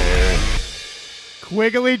been there.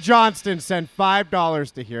 Quigley Johnston sent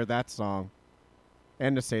 $5 to hear that song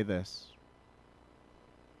and to say this.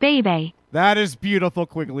 Baby. That is beautiful,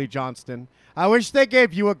 Quigley Johnston. I wish they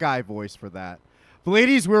gave you a guy voice for that. But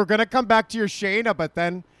ladies, we were going to come back to your Shayna, but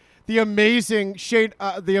then the amazing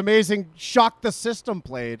Shock the System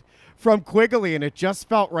played from Quigley, and it just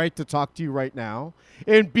felt right to talk to you right now.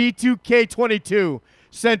 And B2K22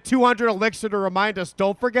 sent 200 elixir to remind us,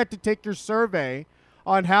 don't forget to take your survey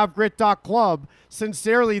on havegrit.club.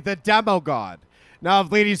 Sincerely, the Demo God. Now,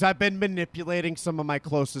 ladies, I've been manipulating some of my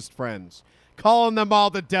closest friends, calling them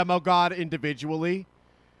all the Demo God individually.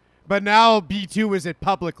 But now B2 is it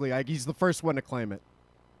publicly. He's the first one to claim it.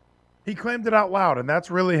 He claimed it out loud, and that's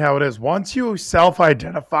really how it is. Once you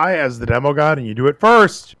self-identify as the Demo God and you do it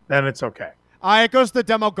first, then it's okay. Ayaka's the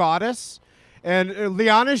Demo Goddess, and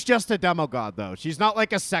Liana's just a Demo God, though. She's not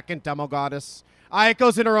like a second Demo Goddess.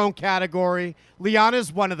 Ayaka's in her own category.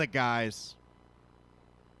 Liana's one of the guys.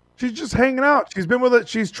 She's just hanging out. She's been with it.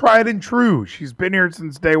 She's tried and true. She's been here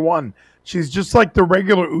since day one. She's just like the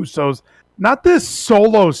regular Usos. Not this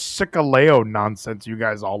solo Sikaleo nonsense you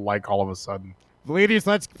guys all like all of a sudden. Ladies,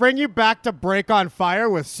 let's bring you back to Break on Fire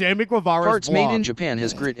with Sammy Guevara's Parts blog. Made in Japan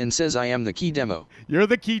has grit and says I am the key demo. You're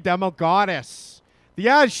the key Demo Goddess.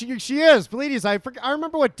 Yeah, she is. Ladies, I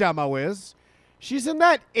remember what Demo is. She's in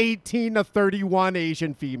that 18 to 31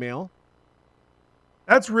 Asian female.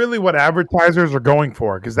 That's really what advertisers are going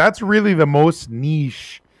for, because that's really the most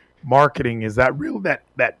niche marketing, is that real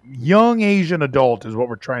that young Asian adult is what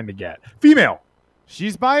we're trying to get. Female.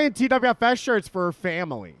 She's buying TWFS shirts for her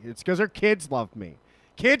family. It's because her kids love me.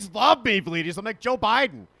 Kids love me, ladies. I'm like Joe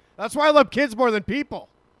Biden. That's why I love kids more than people.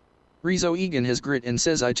 Rizo Egan has grit and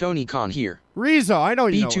says I Tony Khan here. Rizo, I know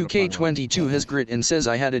you know. B2K22 has grit and says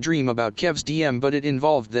I had a dream about Kev's DM, but it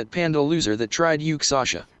involved that panda loser that tried Yuke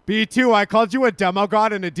Sasha. B2, I called you a Demo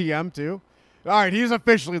God in a DM too. All right, he's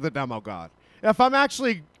officially the Demo God. If I'm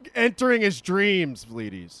actually entering his dreams,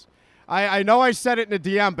 ladies. I know I said it in a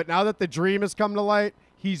DM, but now that the dream has come to light,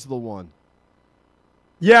 he's the one.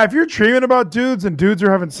 Yeah, if you're dreaming about dudes and dudes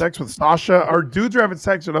are having sex with Sasha, or dudes are having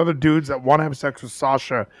sex with other dudes that want to have sex with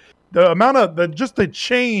Sasha, the amount of the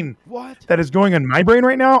chain that is going in my brain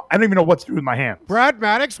right now, I don't even know what to do with my hands. Brad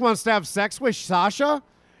Maddox wants to have sex with Sasha?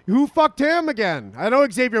 Who fucked him again? I know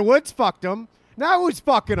Xavier Woods fucked him. Now who's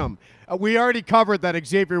fucking him? We already covered that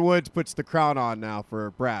Xavier Woods puts the crown on now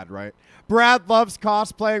for Brad, right? Brad loves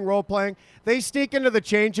cosplaying, role-playing. They sneak into the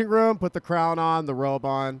changing room, put the crown on, the robe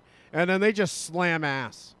on, and then they just slam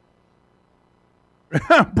ass.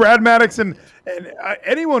 Brad Maddox and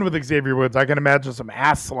anyone with Xavier Woods, I can imagine some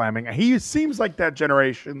ass slamming. He seems like that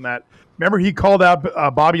generation that, remember he called out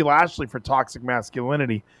Bobby Lashley for toxic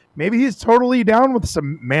masculinity. Maybe he's totally down with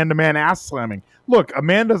some man-to-man ass slamming. Look, a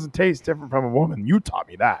man doesn't taste different from a woman. You taught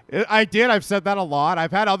me that. I did. I've said that a lot.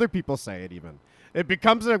 I've had other people say it even. It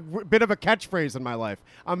becomes a bit of a catchphrase in my life.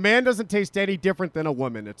 A man doesn't taste any different than a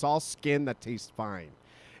woman. It's all skin that tastes fine.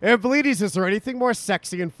 And ladies, is there anything more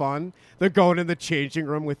sexy and fun than going in the changing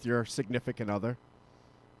room with your significant other?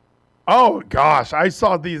 Oh, gosh. I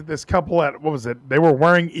saw this couple at, what was it? They were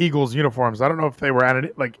wearing Eagles uniforms. I don't know if they were at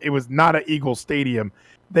it. Like, it was not an Eagle stadium.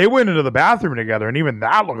 They went into the bathroom together, and even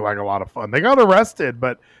that looked like a lot of fun. They got arrested,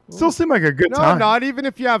 but it still seemed like a good time. No, not even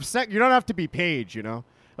if you have sex. You don't have to be Paige, you know?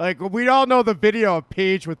 Like, we all know the video of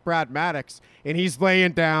Paige with Brad Maddox, and he's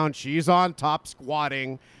laying down. She's on top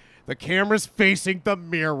squatting. The camera's facing the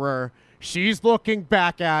mirror. She's looking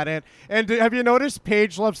back at it. And have you noticed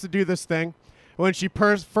Paige loves to do this thing when she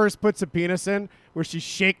first puts a penis in, where she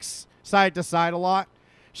shakes side to side a lot?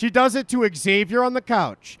 She does it to Xavier on the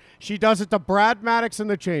couch. She does it to Brad Maddox in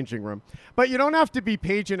the changing room. But you don't have to be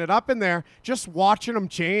paging it up in there, just watching them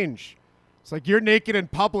change. It's like you're naked in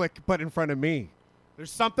public, but in front of me.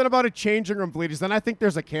 There's something about a changing room, Bleedies. Then I think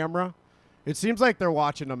there's a camera. It seems like they're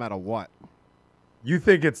watching no matter what. You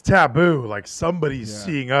think it's taboo, like somebody's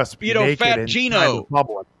seeing us be naked Fat in Gino.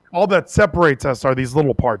 public. All that separates us are these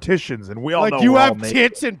little partitions, and we all know like you we're all have naked.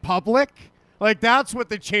 tits in public? Like that's what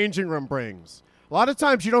the changing room brings. A lot of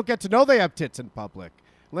times you don't get to know they have tits in public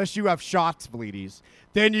unless you have shots, Bleedies.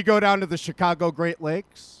 Then you go down to the Chicago Great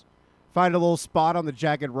Lakes, find a little spot on the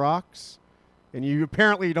jagged rocks, and you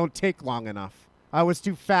apparently don't take long enough. I was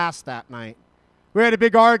too fast that night. We had a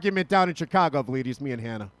big argument down in Chicago, Bleedies, me and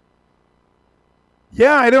Hannah.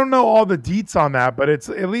 Yeah, I don't know all the deets on that, but it's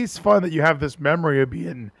at least fun that you have this memory of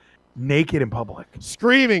being naked in public.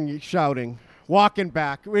 Screaming, shouting, walking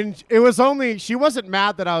back. When it was only, she wasn't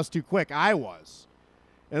mad that I was too quick. I was.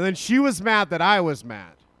 And then she was mad that I was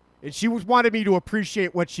mad. And she wanted me to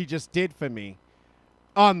appreciate what she just did for me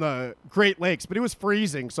on the Great Lakes. But it was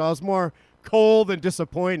freezing, so I was more cold and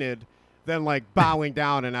disappointed than like bowing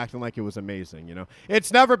down and acting like it was amazing, you know?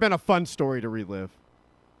 It's never been a fun story to relive.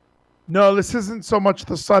 No, this isn't so much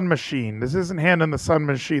the sun machine. This isn't Hannah and the sun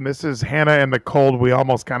machine. This is Hannah and the cold. We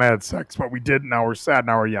almost kind of had sex, but we didn't. Now we're sad.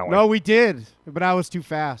 Now we're yelling. No, we did, but I was too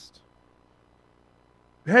fast.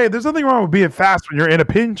 Hey, there's nothing wrong with being fast when you're in a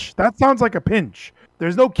pinch. That sounds like a pinch.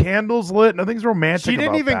 There's no candles lit. Nothing's romantic She didn't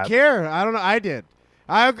about even that. care. I don't know. I did.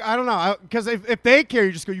 I don't know. Because if they care,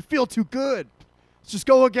 you just go, you feel too good. Let's just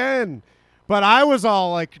go again. But I was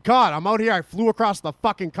all like, God, I'm out here. I flew across the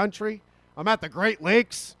fucking country. I'm at the Great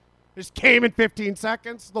Lakes. Just came in 15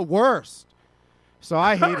 seconds. The worst. So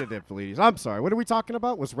I hated it, Bleedies. I'm sorry. What are we talking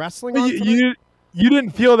about? Was wrestling on tonight? You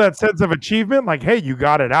didn't feel that sense of achievement? Like, hey, you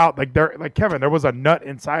got it out. Like Kevin, there was a nut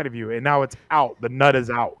inside of you, and now it's out. The nut is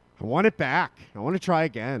out. I want it back. I want to try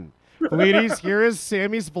again. Bleedies, here is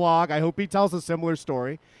Sammy's vlog. I hope he tells a similar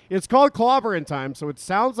story. It's called Clobberin' Time, so it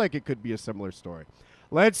sounds like it could be a similar story.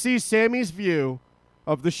 Let's see Sammy's view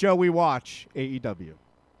of the show we watch, AEW.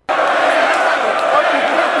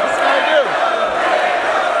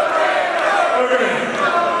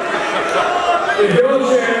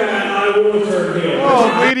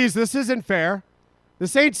 Oh, ladies, this isn't fair.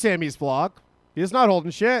 This ain't Sammy's vlog. He's not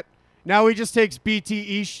holding shit. Now he just takes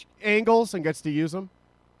BTE angles and gets to use them.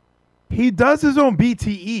 He does his own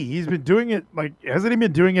BTE. He's been doing it, hasn't he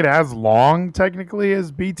been doing it as long, technically,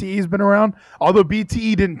 as BTE's been around? Although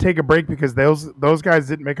BTE didn't take a break because those guys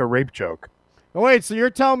didn't make a rape joke. Oh, wait, so you're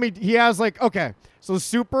telling me he has, okay, so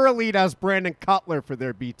Super Elite has Brandon Cutler for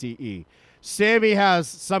their BTE. Sammy has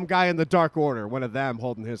some guy in the Dark Order, one of them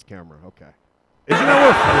holding his camera. Okay. Isn't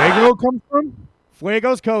that where Fuego comes from?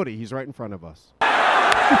 Fuego's Cody. He's right in front of us.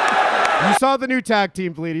 You saw the new tag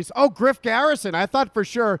team, Bleedies. Oh, Griff Garrison. I thought for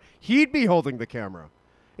sure he'd be holding the camera.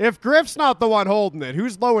 If Griff's not the one holding it,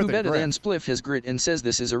 who's lower Who than better Griff? than Spliff his grit and says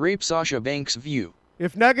this is a rape Sasha Banks view.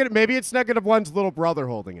 If negative, maybe it's Negative One's little brother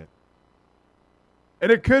holding it.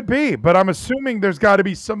 And it could be, but I'm assuming there's got to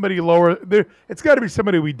be somebody lower. It's got to be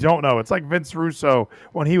somebody we don't know. It's like Vince Russo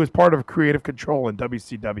when he was part of Creative Control in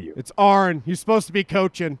WCW. It's Arn. He's supposed to be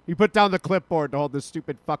coaching. He put down the clipboard to hold this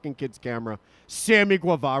stupid fucking kid's camera. Sammy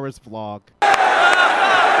Guevara's vlog.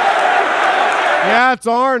 Yeah, it's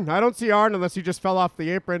Arn. I don't see Arn unless he just fell off the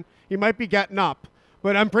apron. He might be getting up,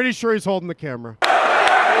 but I'm pretty sure he's holding the camera. Wait,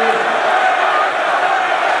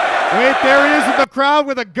 there he is in the crowd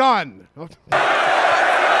with a gun.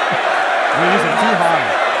 These are too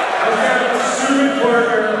high.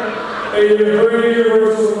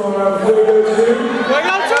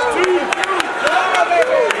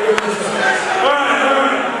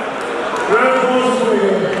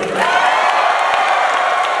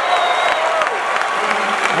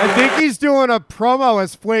 I think he's doing a promo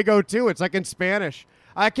as Fuego too. It's like in Spanish.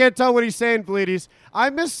 I can't tell what he's saying, Bleedies. I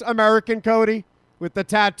miss American Cody with the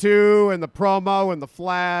tattoo and the promo and the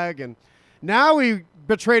flag. And now he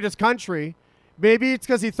betrayed his country. Maybe it's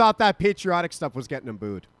because he thought that patriotic stuff was getting him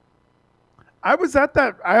booed. I was at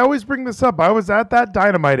that. I always bring this up. I was at that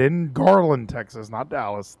Dynamite in Garland, Texas, not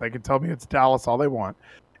Dallas. They can tell me it's Dallas all they want.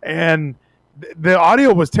 And the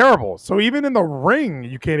audio was terrible. So even in the ring,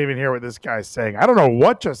 you can't even hear what this guy's saying. I don't know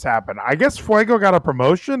what just happened. I guess Fuego got a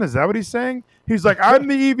promotion. Is that what he's saying? He's like, I'm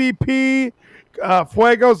the EVP.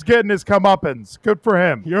 Fuego's getting his comeuppance. Good for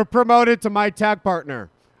him. You're promoted to my tag partner.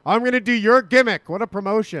 I'm going to do your gimmick. What a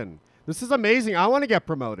promotion. This is amazing. I want to get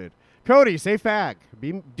promoted. Cody, say fag.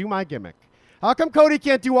 Do my gimmick. How come Cody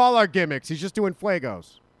can't do all our gimmicks? He's just doing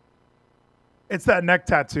Fuegos. It's that neck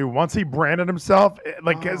tattoo. Once he branded himself,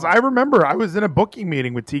 as I remember, I was in a booking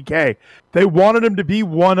meeting with TK. They wanted him to be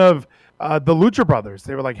one of the Lucha Brothers.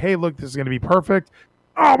 They were like, hey, look, this is going to be perfect.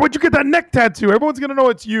 Oh, where'd you get that neck tattoo? Everyone's going to know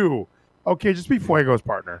it's you. Okay, just be Fuego's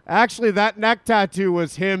partner. Actually, that neck tattoo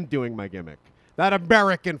was him doing my gimmick. That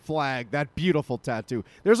American flag, that beautiful tattoo.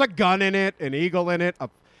 There's a gun in it, an eagle in it.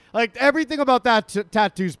 Like, everything about that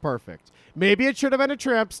tattoo's perfect. Maybe it should have been a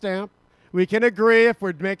tramp stamp. We can agree if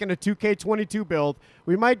we're making a 2K22 build,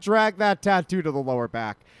 we might drag that tattoo to the lower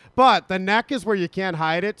back. But the neck is where you can't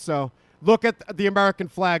hide it, so look at the American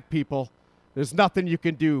flag, people. There's nothing you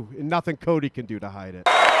can do and nothing Cody can do to hide it.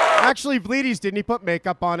 Actually, Bleedies, didn't he put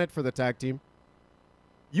makeup on it for the tag team?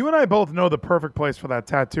 You and I both know the perfect place for that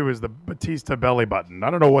tattoo is the Batista belly button. I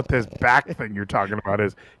don't know what this back thing you're talking about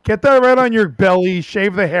is. Get that right on your belly,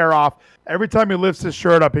 shave the hair off. Every time he lifts his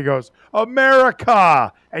shirt up, he goes,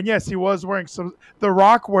 America! And yes, he was wearing some... The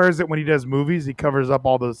Rock wears it when he does movies. He covers up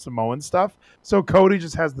all the Samoan stuff. So Cody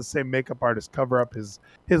just has the same makeup artist cover up his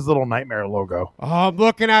little Nightmare logo. Oh, I'm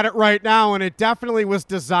looking at it right now, and it definitely was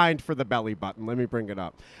designed for the belly button. Let me bring it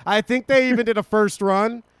up. I think they even did a first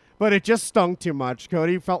run, but it just stung too much.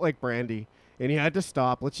 Cody felt like Brandy, and he had to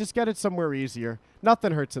stop. Let's just get it somewhere easier.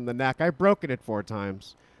 Nothing hurts in the neck. I've broken it 4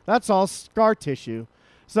 times. That's all scar tissue.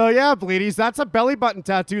 So, yeah, Bleedies, that's a belly button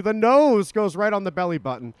tattoo. The nose goes right on the belly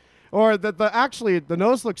button. Or actually, the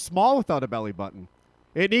nose looks small without a belly button.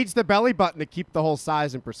 It needs the belly button to keep the whole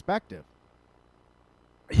size in perspective.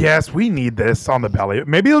 Yes, we need this on the belly.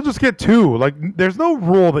 Maybe he'll just get 2. Like, there's no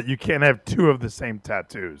rule that you can't have 2 of the same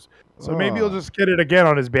tattoos. So maybe he'll just get it again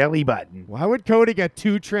on his belly button. Why would Cody get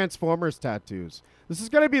 2 Transformers tattoos? This is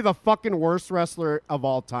going to be the fucking worst wrestler of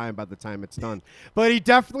all time by the time it's done. But he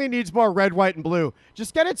definitely needs more red, white, and blue.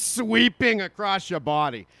 Just get it sweeping across your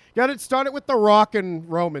body. Get it started with the Rock and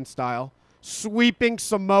Roman style. Sweeping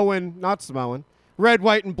Samoan, not Samoan, red,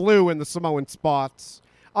 white, and blue in the Samoan spots.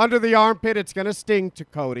 Under the armpit, it's going to sting to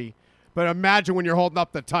Cody. But imagine when you're holding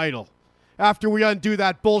up the title. After we undo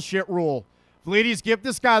that bullshit rule. Bleedies, give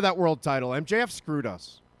this guy that world title. MJF screwed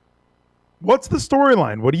us. What's the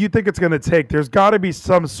storyline? What do you think it's going to take? There's got to be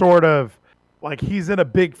some sort of, like, he's in a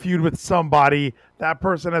big feud with somebody. That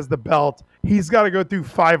person has the belt. He's got to go through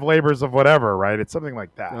 5 labors of whatever, right? It's something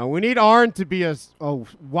like that. No, we need Arn to be a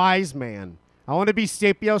wise man. I want to be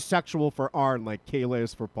sapiosexual for Arn like Kayla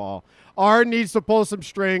is for Paul. Arn needs to pull some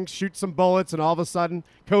strings, shoot some bullets, and all of a sudden,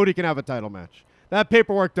 Cody can have a title match. That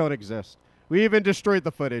paperwork don't exist. We even destroyed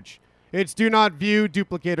the footage. It's do not view,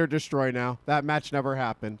 duplicate, or destroy now. That match never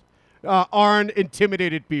happened. Arn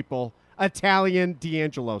intimidated people, Italian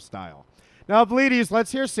D'Angelo style. Now, Bleedies,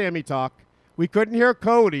 let's hear Sammy talk. We couldn't hear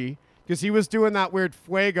Cody because he was doing that weird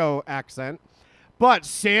Fuego accent. But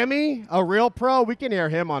Sammy, a real pro, we can hear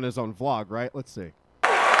him on his own vlog, right? Let's see.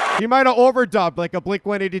 He might have overdubbed like a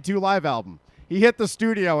Blink-182 live album. He hit the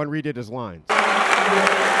studio and redid his lines.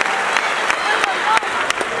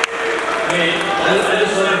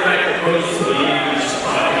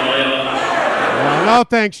 No,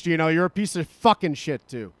 thanks, Gino. You're a piece of fucking shit,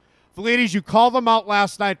 too. Bleedies, you called them out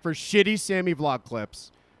last night for shitty Sammy vlog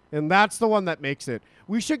clips. And that's the one that makes it.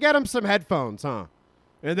 We should get him some headphones, huh?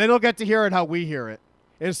 And then he'll get to hear it how we hear it.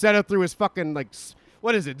 Instead of through his fucking, like,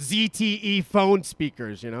 what is it, ZTE phone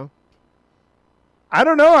speakers, you know? I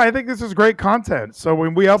don't know. I think this is great content. So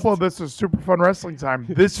when we upload this as Super Fun Wrestling Time,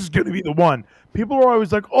 this is going to be the one. People are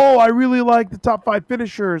always like, oh, I really like the top 5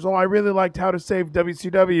 finishers. Oh, I really liked How to Save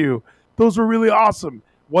WCW. Those were really awesome.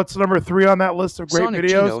 What's number 3 on that list of great Sonic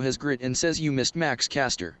videos? Gino has grit and says you missed Max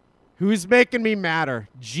Caster. Who's making me madder,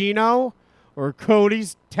 Gino or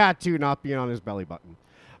Cody's tattoo not being on his belly button?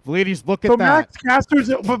 Ladies, look at that.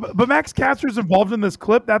 But Max Caster's involved in this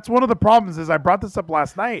clip. That's one of the problems. Is I brought this up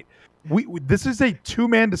last night. This is a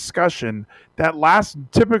 2-man discussion that lasts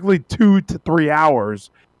typically 2 to 3 hours.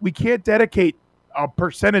 We can't dedicate a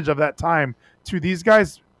percentage of that time to these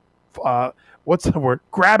guys. What's the word?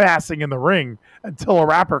 Grab-assing in the ring until a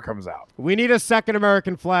rapper comes out. We need a second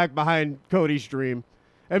American flag behind Cody's dream.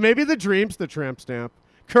 And maybe the dream's the tramp stamp.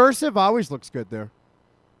 Cursive always looks good there.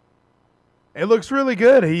 It looks really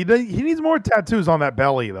good. He needs more tattoos on that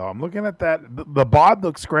belly, though. I'm looking at that. The bod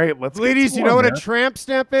looks great. Ladies, you know what a tramp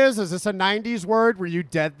stamp is? Is this a 90s word? Were you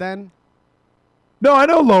dead then? No, I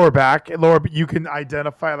know lower back. You can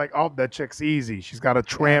identify like, oh, that chick's easy. She's got a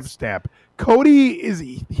tramp stamp. Cody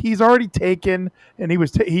he's already taken, and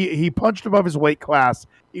he punched above his weight class,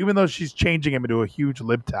 even though she's changing him into a huge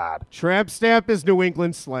libtard. Tramp stamp is New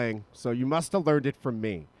England slang, so you must have learned it from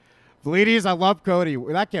me. Ladies, I love Cody.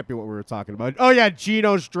 That can't be what we were talking about. Oh, yeah,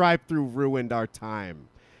 Gino's drive-thru ruined our time.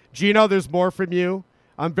 Gino, there's more from you.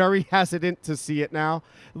 I'm very hesitant to see it now.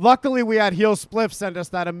 Luckily, we had Heel Spliff send us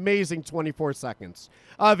that amazing 24 seconds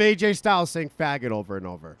of AJ Styles saying faggot over and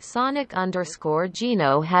over.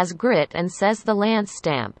 Sonic_Gino has grit and says the Lance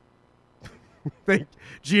stamp.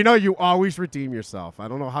 Gino, you always redeem yourself. I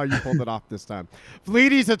don't know how you pulled it off this time.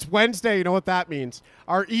 Fleeties, it's Wednesday. You know what that means.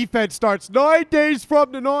 Our E-Fed starts 9 days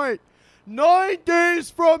from tonight. 9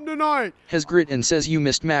 days from tonight. Has grit and says you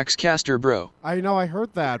missed Max Caster, bro. I know, I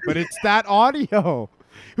heard that, but it's that audio.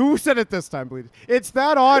 Who said it this time, please? It's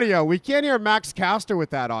that audio. We can't hear Max Caster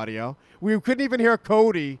with that audio. We couldn't even hear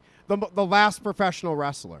Cody, the last professional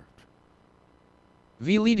wrestler.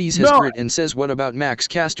 V-Ledes has grit and says, what about Max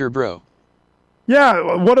Caster, bro?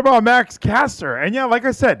 Yeah, what about Max Caster? And yeah, like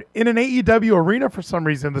I said, in an AEW arena for some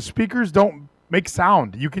reason, the speakers don't make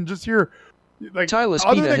sound. You can just hear... Like, Tyler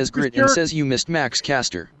Pina has grit and says you missed Max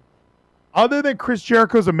Caster. Other than Chris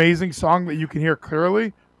Jericho's amazing song that you can hear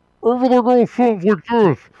clearly, everything else sounds like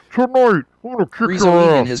this. Tonight, I'm going to kick Rizzo your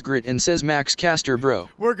Egan ass. has grit and says Max Caster, bro.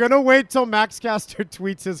 We're going to wait till Max Caster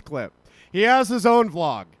tweets his clip. He has his own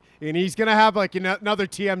vlog, and he's going to have like another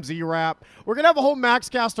TMZ rap. We're going to have a whole Max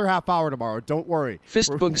Caster half hour tomorrow. Don't worry.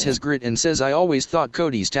 Fistbugs has grit and says I always thought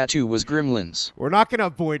Cody's tattoo was Gremlins. We're not going to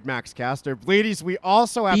avoid Max Caster. Ladies, we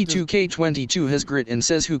also have B2K22 has grit and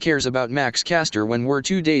says who cares about Max Caster when we're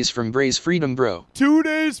 2 days from Bray's freedom, bro. 2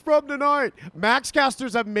 days from tonight. Max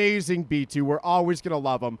Caster's amazing, B2. We're always going to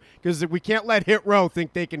love him because we can't let Hit Row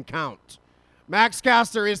think they can count. Max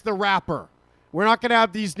Caster is the rapper. We're not going to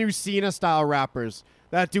have these new Cena-style rappers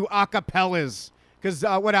that do acapellas. Because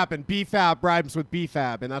what happened? B-Fab rhymes with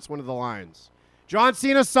B-Fab, and that's one of the lines. John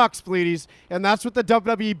Cena sucks, Fleeties, and that's what the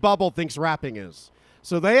WWE bubble thinks rapping is.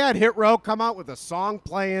 So they had Hit Row come out with a song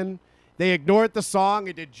playing. They ignored the song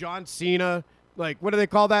and did John Cena, like, what do they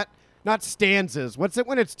call that? Not stanzas. What's it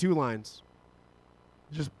when it's 2 lines?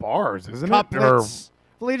 Just bars, isn't Couplets.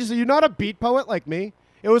 Fleeties, are you not a beat poet like me?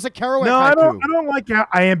 It was a Kerouac No, I haiku. don't like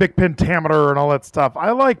iambic pentameter and all that stuff.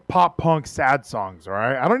 I like pop punk sad songs, all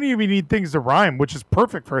right? I don't even need things to rhyme, which is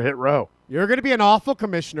perfect for Hit Row. You're going to be an awful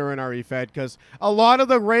commissioner in our EFED because a lot of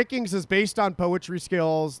the rankings is based on poetry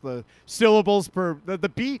skills, the syllables per the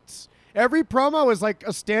beats. Every promo is like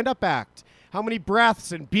a stand-up act. How many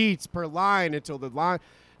breaths and beats per line until the line.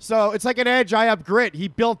 So it's like an Edge. I have grit. He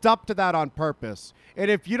built up to that on purpose.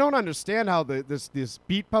 And if you don't understand how this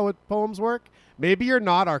beat poems work, maybe you're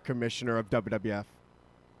not our commissioner of WWF.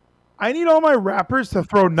 I need all my rappers to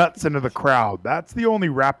throw nuts into the crowd. That's the only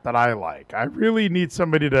rap that I like. I really need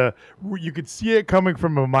somebody to, you could see it coming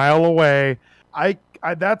from a mile away.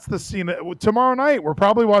 That's the scene. Tomorrow night, we're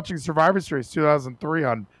probably watching Survivor Series 2003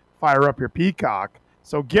 on Fire Up Your Peacock.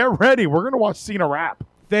 So get ready. We're going to watch Cena rap.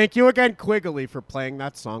 Thank you again, Quigley, for playing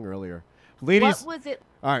that song earlier. Ladies, What was it?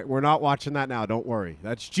 All right, we're not watching that now. Don't worry.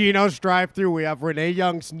 That's Gino's drive-thru. We have Renee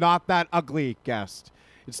Young's Not That Ugly guest.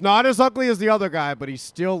 It's not as ugly as the other guy, but he's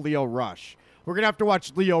still Leo Rush. We're going to have to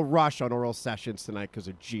watch Leo Rush on Oral Sessions tonight because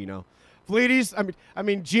of Gino. Fleeties, I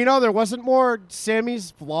mean, Gino, there wasn't more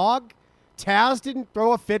Sammy's vlog? Taz didn't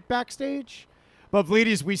throw a fit backstage? But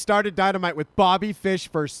Fleeties, we started Dynamite with Bobby Fish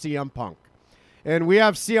versus CM Punk. And we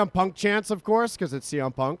have CM Punk chants, of course, because it's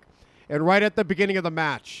CM Punk. And right at the beginning of the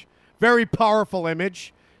match, very powerful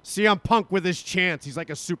image, CM Punk with his chants. He's like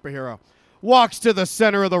a superhero. Walks to the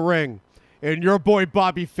center of the ring. And your boy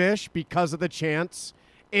Bobby Fish, because of the chants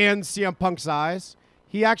and CM Punk's eyes,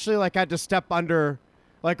 he actually like had to step under,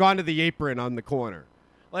 like onto the apron on the corner.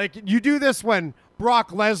 Like you do this when Brock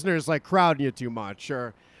Lesnar's like crowding you too much,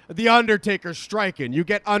 or the Undertaker striking. You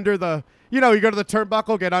get under the, you go to the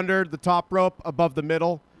turnbuckle, get under the top rope above the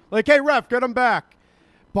middle. Like, hey ref, get him back.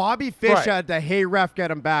 Bobby Fish had to, hey ref, get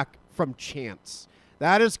him back from chants.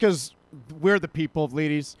 That is because we're the people of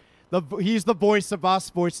ladies. He's the voice of us,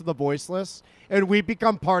 voice of the voiceless, and we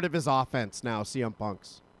become part of his offense now, CM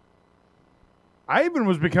Punk's. I even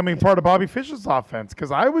was becoming part of Bobby Fish's offense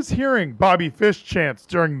because I was hearing Bobby Fish chants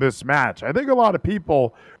during this match. I think a lot of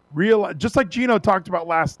people realize, just like Gino talked about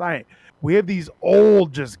last night, we have these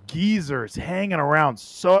old just geezers hanging around,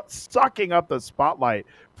 sucking up the spotlight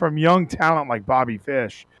from young talent like Bobby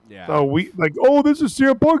Fish. Yeah. So we like, oh, this is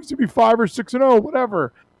CM Punk to be 5 or 6-0,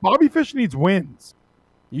 whatever. Bobby Fish needs wins.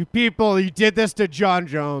 You people, you did this to John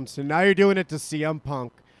Jones, and now you're doing it to CM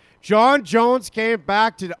Punk. John Jones came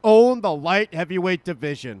back to own the light heavyweight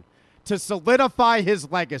division, to solidify his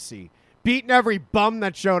legacy, beating every bum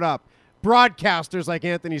that showed up. Broadcasters like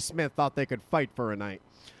Anthony Smith thought they could fight for a night.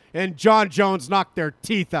 And John Jones knocked their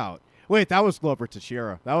teeth out. Wait, that was Glover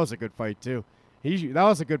Teixeira. That was a good fight, too. He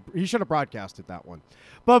should have broadcasted that one.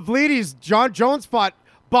 But Vleeties, John Jones fought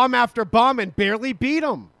bum after bum and barely beat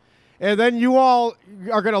him. And then you all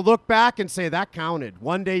are going to look back and say, that counted.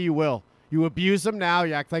 One day you will. You abuse him now,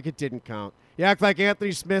 you act like it didn't count. You act like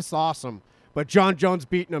Anthony Smith's awesome, but John Jones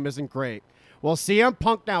beating him isn't great. Well, CM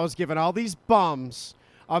Punk now is giving all these bums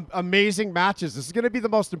amazing matches. This is going to be the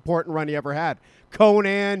most important run he ever had.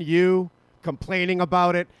 Conan, you complaining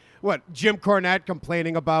about it. What, Jim Cornette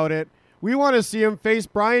complaining about it. We want to see him face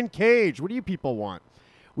Brian Cage. What do you people want?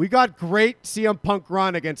 We got great CM Punk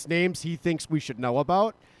run against names he thinks we should know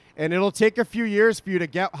about, and it'll take a few years for you to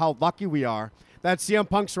get how lucky we are that CM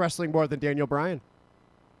Punk's wrestling more than Daniel Bryan.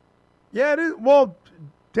 Yeah, it is. Well,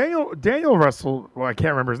 Daniel wrestled. Well, I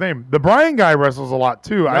can't remember his name. The Bryan guy wrestles a lot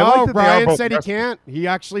too. No, Bryan said he can't. He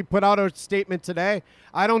actually put out a statement today.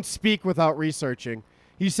 I don't speak without researching.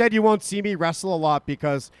 He said you won't see me wrestle a lot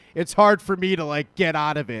because it's hard for me to like get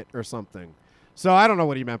out of it or something. So I don't know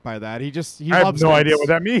what he meant by that. He I loves have no idea what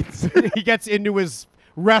that means. He gets into his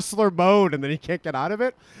wrestler mode and then he can't get out of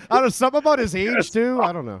it. I don't know, something about his age too.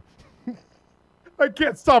 I don't know. I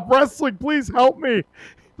can't stop wrestling. Please help me.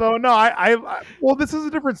 So no, well, this is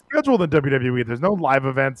a different schedule than WWE. There's no live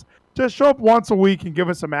events. Just show up once a week and give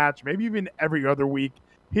us a match, maybe even every other week.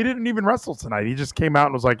 He didn't even wrestle tonight. He just came out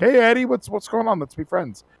and was like, "Hey, Eddie, what's going on? Let's be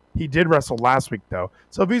friends." He did wrestle last week though.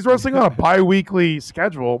 So if he's wrestling on a bi-weekly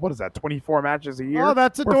schedule, what is that? 24 matches a year? Oh,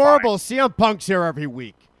 that's adorable. CM Punk's here every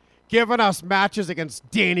week, giving us matches against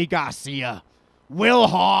Danny Garcia, Will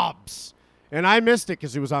Hobbs. And I missed it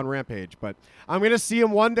because he was on Rampage. But I'm going to see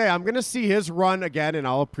him one day. I'm going to see his run again, and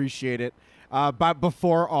I'll appreciate it but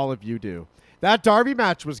before all of you do. That Darby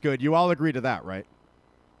match was good. You all agree to that, right?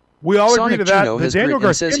 We all Sonic agree to that. Gino The has Daniel grit and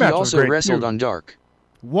Garcia says he match was also great, wrestled too. on Dark.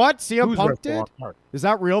 What? CM Who's Punk wrestled did? on Dark? Is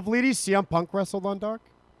that real, Vleety? CM Punk wrestled on Dark?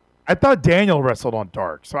 I thought Daniel wrestled on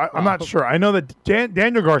Dark, so I'm not sure. I know that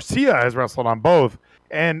Daniel Garcia has wrestled on both,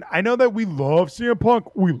 and I know that we love CM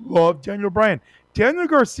Punk. We love Daniel Bryan. Daniel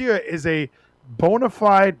Garcia is a bona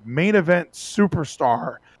fide main event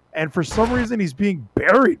superstar, and for some reason he's being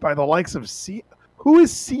buried by the likes of Who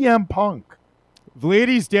is CM Punk?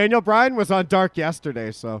 Vleety's Daniel Bryan was on Dark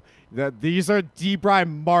yesterday, so these are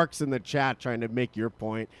D-Bryan marks in the chat trying to make your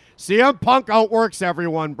point. CM Punk outworks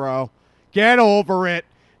everyone, bro. Get over it.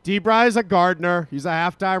 D-Bryan's a gardener. He's a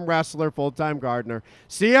halftime wrestler, full-time gardener.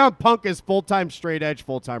 CM Punk is full-time straight edge,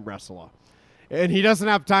 full-time wrestler. And he doesn't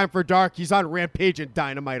have time for Dark. He's on Rampage and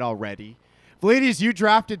Dynamite already. Ladies, you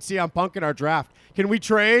drafted CM Punk in our draft. Can we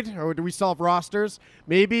trade, or do we still have rosters?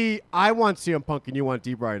 Maybe I want CM Punk and you want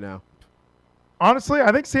D-Bryan now. Honestly,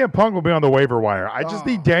 I think CM Punk will be on the waiver wire. I just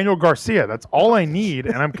need Daniel Garcia. That's all I need,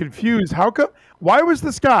 and I'm confused. Why was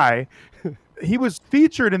this guy? He was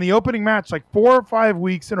featured in the opening match like 4 or 5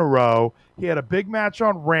 weeks in a row. He had a big match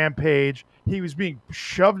on Rampage. He was being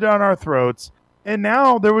shoved down our throats. And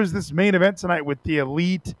now there was this main event tonight with the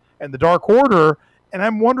Elite and the Dark Order. And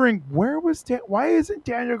I'm wondering, why isn't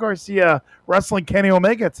Daniel Garcia wrestling Kenny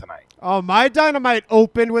Omega tonight? Oh, my Dynamite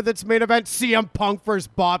opened with its main event, CM Punk versus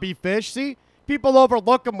Bobby Fish. See, people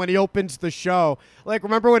overlook him when he opens the show. Like,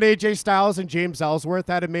 remember when AJ Styles and James Ellsworth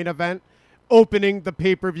had a main event? Opening the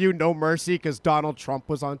pay-per-view No Mercy because Donald Trump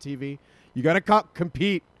was on TV. You got to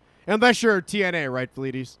compete. Unless you're TNA, right,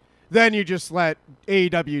 Fleeties? Then you just let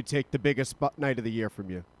AEW take the biggest night of the year from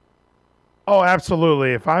you. Oh,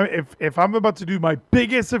 absolutely. If I'm about to do my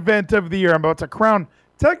biggest event of the year, I'm about to crown.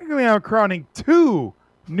 Technically, I'm crowning 2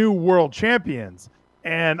 new world champions.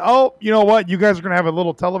 And you know what? You guys are gonna have a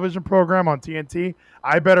little television program on TNT.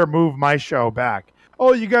 I better move my show back.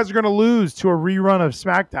 Oh, you guys are gonna lose to a rerun of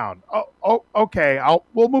SmackDown. Oh, okay.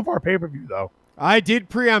 We'll move our pay-per-view though. I did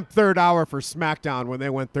preempt third hour for SmackDown when they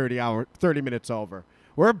went 30 minutes over.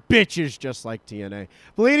 We're bitches just like TNA.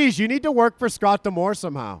 Ladies, you need to work for Scott D'Amore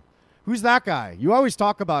somehow. Who's that guy? You always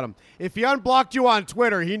talk about him. If he unblocked you on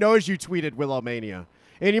Twitter, he knows you tweeted Willowmania.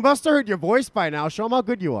 And he must have heard your voice by now. Show him how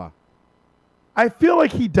good you are. I feel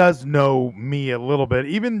like he does know me a little bit.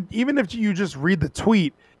 Even if you just read the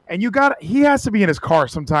tweet, and he has to be in his car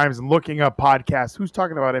sometimes and looking up podcasts. Who's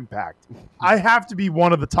talking about Impact? I have to be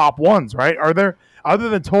one of the top ones, right? Are there, other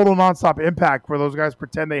than Total Nonstop Impact, where those guys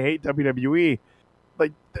pretend they hate WWE?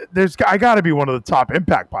 Like, I got to be one of the top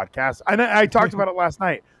Impact podcasts. I talked about it last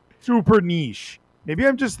night. Super niche. Maybe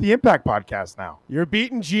I'm just the Impact podcast now. You're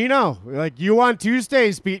beating Gino. Like you on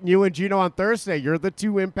Tuesdays, beating you and Gino on Thursday. You're the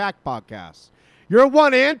 2 Impact podcasts. You're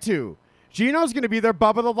 1 and 2. Gino's going to be their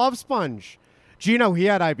Bubba the Love Sponge. Gino, he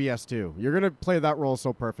had IBS too. You're going to play that role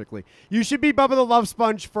so perfectly. You should be Bubba the Love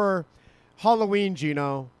Sponge for Halloween,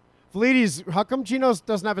 Gino. Fleeties, how come Gino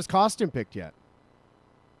doesn't have his costume picked yet?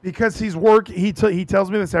 Because he tells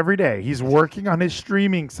me this every day. He's working on his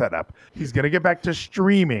streaming setup. He's going to get back to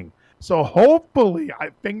streaming. So hopefully,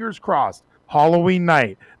 fingers crossed, Halloween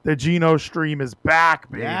night, the Gino stream is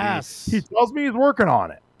back, baby. Yes. He tells me he's working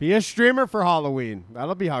on it. Be a streamer for Halloween.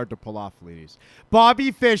 That'll be hard to pull off, ladies.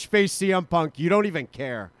 Bobby Fish faced CM Punk. You don't even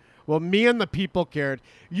care. Well, me and the people cared.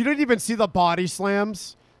 You didn't even see the body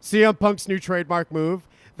slams, CM Punk's new trademark move,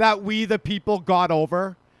 that we, the people, got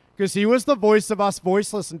over. Because he was the voice of us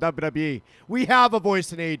voiceless in WWE. We have a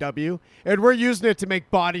voice in AEW, and we're using it to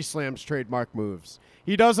make body slams trademark moves.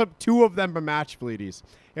 He does 2 of them per match, ladies.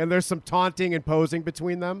 And there's some taunting and posing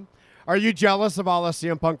between them. Are you jealous of all us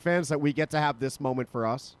CM Punk fans that we get to have this moment for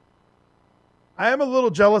us? I am a little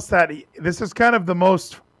jealous that this is kind of the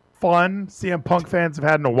most fun CM Punk fans have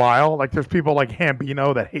had in a while. Like, there's people like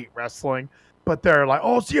Hambino that hate wrestling, but they're like,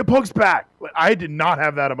 oh, CM Punk's back. Like, I did not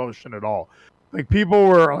have that emotion at all. Like, people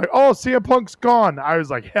were like, oh, CM Punk's gone. I was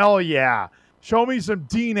like, hell yeah. Show me some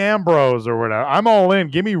Dean Ambrose or whatever. I'm all in.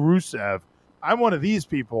 Give me Rusev. I'm one of these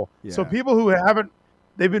people. Yeah. So people who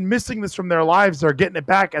they've been missing this from their lives, they're getting it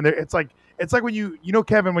back. And it's like when you know,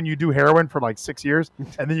 Kevin, when you do heroin for like 6 years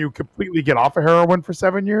and then you completely get off of heroin for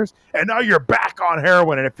 7 years and now you're back on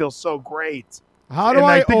heroin and it feels so great.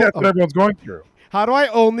 I think that's what everyone's going through. How do I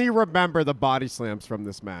only remember the body slams from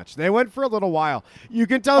this match? They went for a little while. You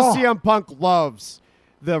can tell CM Punk loves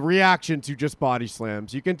the reaction to just body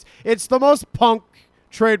slams. It's the most Punk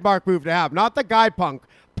trademark move to have. Not the guy Punk.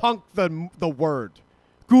 Punk the word.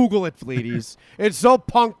 Google it, ladies. It's so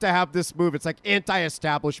Punk to have this move. It's like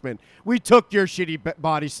anti-establishment. We took your shitty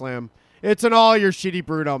body slam. It's in all your shitty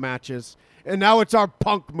Bruno matches. And now it's our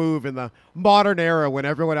Punk move in the modern era when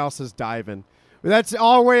everyone else is diving. That's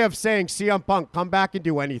our way of saying, CM Punk, come back and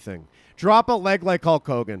do anything. Drop a leg like Hulk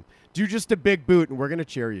Hogan. Do just a big boot, and we're going to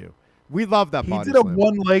cheer you. We love that body slam.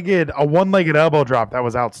 He did a one-legged elbow drop that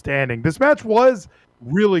was outstanding. This match was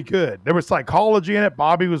really good. There was psychology in it.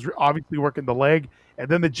 Bobby was obviously working the leg. And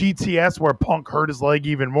then the GTS where Punk hurt his leg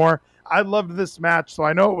even more. I loved this match, so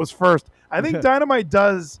I know it was first. I think Dynamite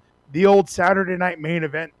does the old Saturday night main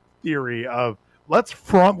event theory of let's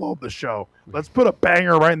front load the show. Let's put a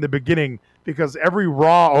banger right in the beginning because every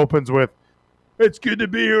Raw opens with, it's good to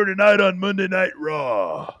be here tonight on Monday Night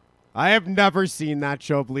Raw. I have never seen that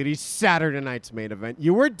show, Bleedy. Saturday night's main event.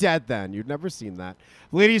 You were dead then. You'd never seen that.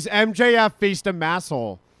 Bleedy's MJF faced a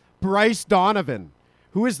masshole. Bryce Donovan.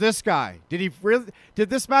 Who is this guy? Did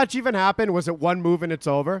this match even happen? Was it one move and it's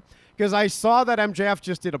over? Because I saw that MJF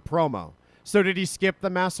just did a promo. So did he skip the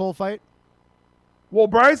masshole fight? Well,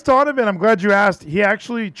 Bryce Donovan, I'm glad you asked. He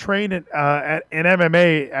actually trained in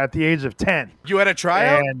MMA at the age of 10. You had a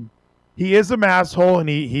tryout? And he is a masshole, and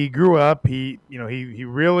he grew up. He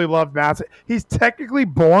really loved Mass. He's technically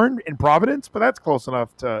born in Providence, but that's close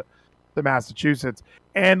enough to the Massachusetts.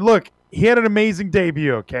 And look, he had an amazing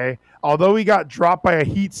debut, okay? Although he got dropped by a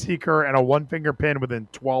heat seeker and a one-finger pin within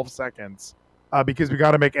 12 seconds because we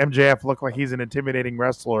got to make MJF look like he's an intimidating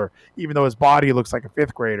wrestler, even though his body looks like a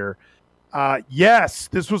fifth grader. Yes,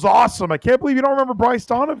 this was awesome. I can't believe you don't remember Bryce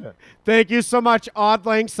Donovan. Thank you so much, Odd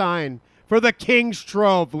Lang Syne, for the King's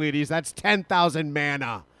Trove, ladies. That's 10,000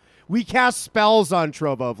 mana. We cast spells on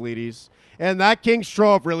Trove of ladies, and that King's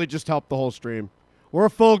Trove really just helped the whole stream. We're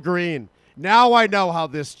full green. Now I know how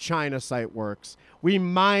this China site works. We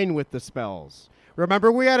mine with the spells.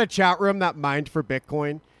 Remember we had a chat room that mined for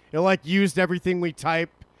Bitcoin? It used everything we type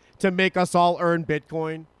to make us all earn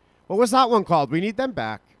Bitcoin. What was that one called? We need them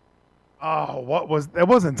back. Oh, it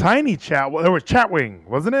wasn't Tiny Chat. Well, there was Chatwing,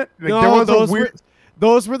 wasn't it? No,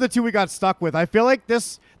 those were the two we got stuck with. I feel like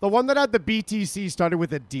the one that had the BTC started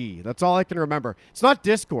with a D. That's all I can remember. It's not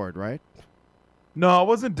Discord, right? No, it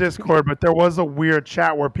wasn't Discord, but there was a weird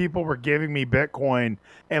chat where people were giving me Bitcoin,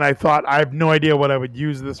 and I thought, I have no idea what I would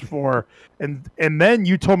use this for. And then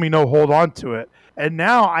you told me, no, hold on to it. And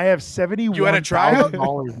now I have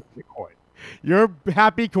 $71,000 in Bitcoin. You're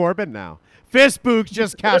happy Corbin now. Fistboogs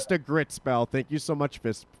just cast a grit spell. Thank you so much,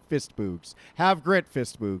 Fistboogs. Have grit,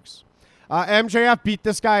 Fistboogs. MJF beat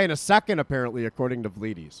this guy in a second, apparently, according to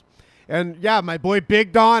Vleeties. And yeah, my boy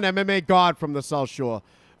Big Don, MMA God from the South Shore.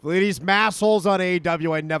 Vleeties, massholes on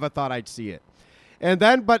AEW. I never thought I'd see it. And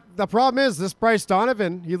then, but the problem is, this Bryce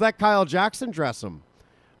Donovan, he let Kyle Jackson dress him.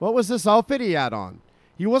 What was this outfit he had on?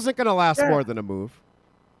 He wasn't going to last more than a move.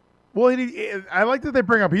 Well, I like that they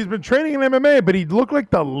bring up, he's been training in MMA, but he looked like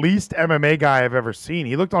the least MMA guy I've ever seen.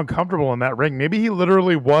 He looked uncomfortable in that ring. Maybe he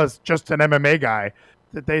literally was just an MMA guy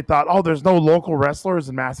that they thought, oh, there's no local wrestlers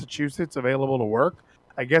in Massachusetts available to work.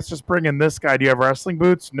 I guess just bring in this guy. Do you have wrestling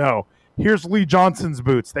boots? No. Here's Lee Johnson's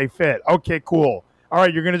boots. They fit. Okay, cool. All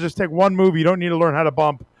right, you're going to just take one move. You don't need to learn how to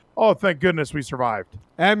bump. Oh, thank goodness we survived.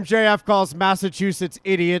 MJF calls Massachusetts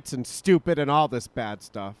idiots and stupid and all this bad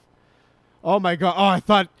stuff. Oh, my God. Oh, I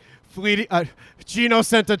thought Gino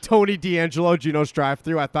sent a Tony D'Angelo Gino's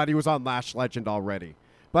drive-thru. I thought he was on Lash Legend already.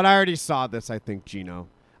 But I already saw this, I think, Gino.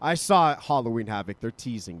 I saw Halloween Havoc. They're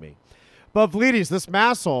teasing me. But Vlides, this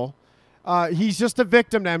Massel, he's just a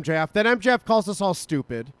victim to MJF. Then MJF calls us all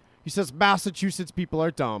stupid. He says Massachusetts people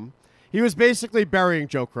are dumb. He was basically burying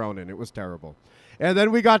Joe Cronin. It was terrible. And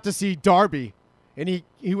then we got to see Darby, and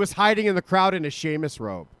he was hiding in the crowd in a Sheamus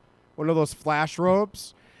robe, one of those flash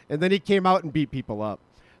robes. And then he came out and beat people up.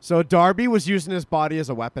 So Darby was using his body as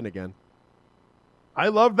a weapon again. I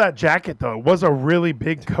love that jacket, though. It was a really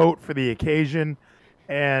big coat for the occasion.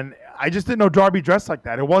 And I just didn't know Darby dressed like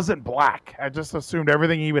that. It wasn't black. I just assumed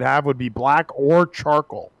everything he would have would be black or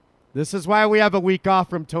charcoal. This is why we have a week off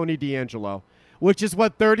from Tony D'Angelo, which is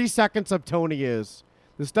what 30 seconds of Tony is.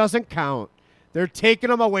 This doesn't count. They're taking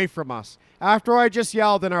him away from us. After I just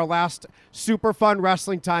yelled in our last Super Fun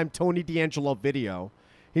Wrestling Time Tony D'Angelo video,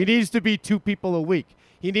 he needs to be 2 people a week.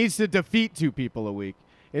 He needs to defeat 2 people a week.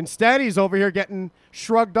 Instead, he's over here getting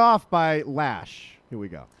shrugged off by Lash. Here we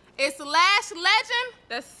go. It's Lash Legend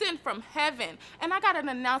that's sent from heaven. And I got an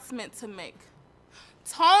announcement to make.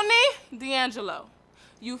 Tony D'Angelo,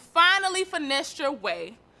 you finally finessed your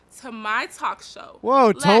way to my talk show.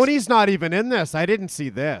 Whoa, Tony's not even in this. I didn't see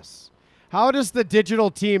this. How does the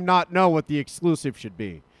digital team not know what the exclusive should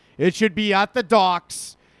be? It should be at the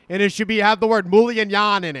docks, and it should have the word Mulligan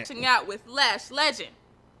in it. Out with Lash Legend.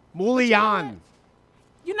 Mulligan.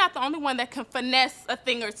 You're not the only one that can finesse a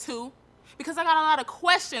thing or two, because I got a lot of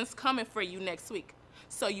questions coming for you next week.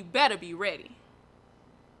 So you better be ready.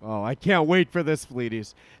 Oh, I can't wait for this,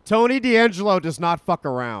 Vlides. Tony D'Angelo does not fuck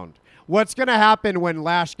around. What's going to happen when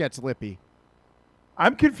Lash gets lippy?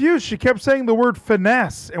 I'm confused. She kept saying the word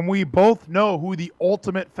finesse, and we both know who the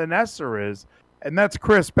ultimate finesser is, and that's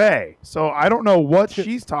Chris Bay. So I don't know what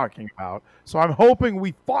she's talking about. So I'm hoping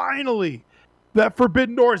we finally, that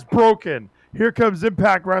forbidden door is broken. Here comes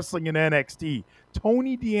Impact Wrestling in NXT.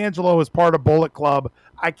 Tony D'Angelo is part of Bullet Club.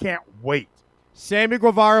 I can't wait. Sammy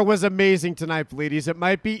Guevara was amazing tonight, ladies. It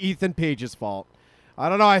might be Ethan Page's fault. I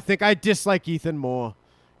don't know. I think I dislike Ethan more.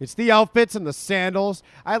 It's the outfits and the sandals.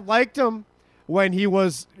 I liked him when he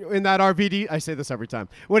was in that RVD. I say this every time.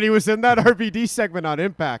 When he was in that RVD segment on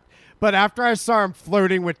Impact. But after I saw him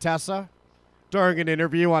flirting with Tessa during an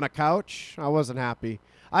interview on a couch, I wasn't happy.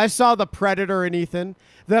 I saw The Predator in Ethan.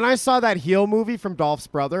 Then I saw that heel movie from Dolph's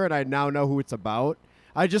brother, and I now know who it's about.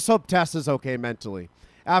 I just hope Tessa's okay mentally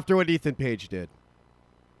after what Ethan Page did.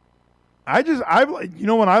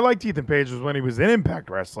 When I liked Ethan Page was when he was in Impact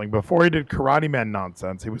Wrestling. Before he did Karate Man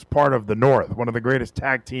nonsense, he was part of the North, one of the greatest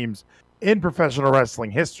tag teams in professional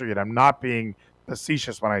wrestling history. And I'm not being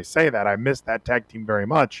facetious when I say that. I miss that tag team very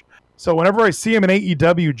much. So whenever I see him in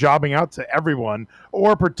AEW jobbing out to everyone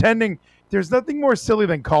or pretending, there's nothing more silly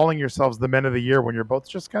than calling yourselves the Men of the Year when you're both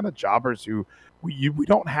just kind of jobbers who we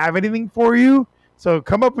don't have anything for you. So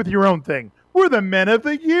come up with your own thing. We're the Men of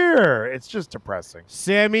the Year. It's just depressing.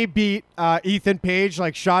 Sammy beat Ethan Page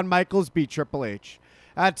like Shawn Michaels beat Triple H.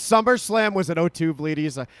 At SummerSlam was at 02,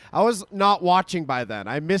 Vlides. I was not watching by then.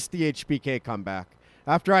 I missed the HBK comeback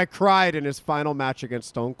after I cried in his final match against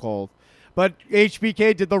Stone Cold. But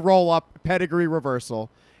HBK did the roll-up pedigree reversal.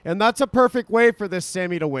 And that's a perfect way for this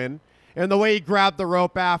Sammy to win. And the way he grabbed the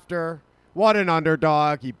rope after, what an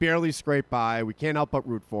underdog. He barely scraped by. We can't help but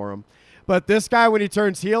root for him. But this guy, when he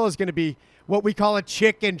turns heel, is going to be what we call a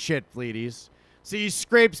chicken shit, Vlides. See, he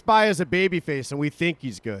scrapes by as a babyface, and we think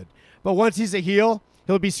he's good. But once he's a heel,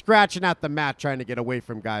 he'll be scratching at the mat trying to get away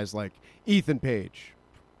from guys like Ethan Page.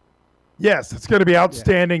 Yes, it's going to be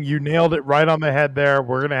outstanding. Yeah. You nailed it right on the head there.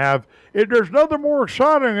 We're going to have there's nothing more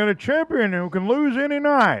exciting than a champion who can lose any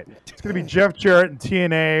night. It's going to be Jeff Jarrett and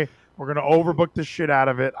TNA. We're going to overbook the shit out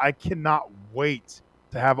of it. I cannot wait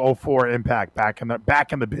to have 04 Impact back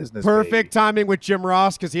in the business. Perfect timing with Jim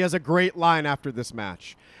Ross because he has a great line after this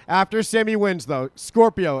match. After Sammy wins, though,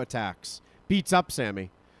 Scorpio attacks, beats up Sammy,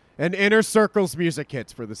 and Inner Circle's music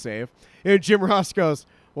hits for the save. And Jim Ross goes,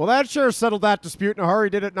 well, that sure settled that dispute in a hurry,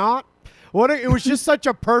 did it not? It was just such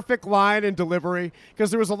a perfect line and delivery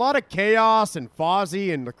because there was a lot of chaos and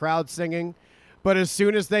Fozzy and the crowd singing. But as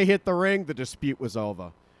soon as they hit the ring, the dispute was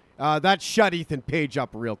over. That shut Ethan Page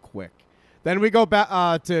up real quick. Then we go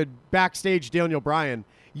back to backstage Daniel Bryan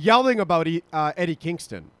yelling about Eddie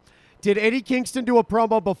Kingston. Did Eddie Kingston do a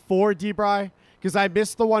promo before D-Bry? Because I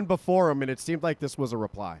missed the one before him, and it seemed like this was a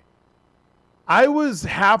reply. I was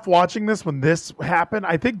half watching this when this happened.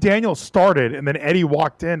 I think Daniel started, and then Eddie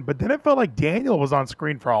walked in. But then it felt like Daniel was on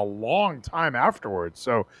screen for a long time afterwards.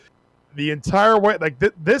 So the entire way, like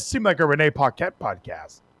this seemed like a Renee Paquette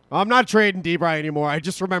podcast. I'm not trading Debray anymore. I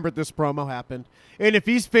just remembered this promo happened. And if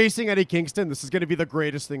he's facing Eddie Kingston, this is going to be the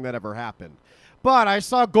greatest thing that ever happened. But I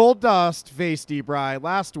saw Goldust face Debray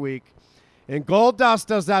last week, and Goldust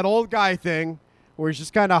does that old guy thing where he's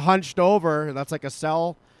just kind of hunched over, and that's like a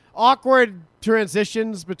cell. Awkward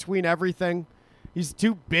transitions between everything. He's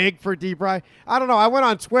too big for Debray. I don't know. I went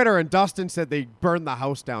on Twitter, and Dustin said they burned the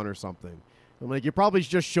house down or something. I'm like, you probably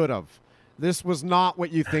just should have. This was not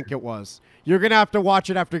what you think it was. You're going to have to watch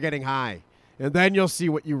it after getting high, and then you'll see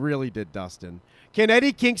what you really did, Dustin. Can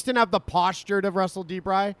Eddie Kingston have the posture to wrestle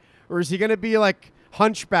Debray, or is he going to be like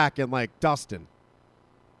hunchback and like Dustin?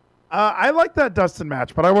 I like that Dustin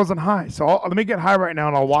match, but I wasn't high. So let me get high right now,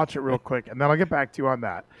 and I'll watch it real quick, and then I'll get back to you on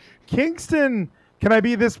that. Kingston, can I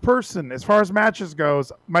be this person? As far as matches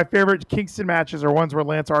goes, my favorite Kingston matches are ones where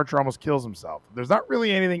Lance Archer almost kills himself. There's not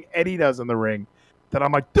really anything Eddie does in the ring that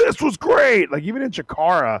I'm like, this was great. Like, even in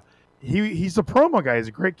Chikara, he's a promo guy. He's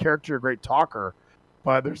a great character, a great talker.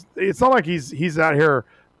 But it's not like he's out here.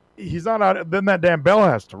 He's not out. Then that damn bell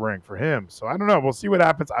has to ring for him. So I don't know. We'll see what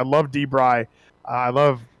happens. I love Debray. I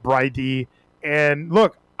love Bry-D. And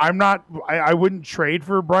look, I wouldn't trade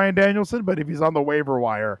for Bryan Danielson, but if he's on the waiver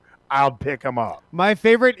wire, I'll pick him up. My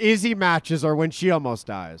favorite Izzy matches are when she almost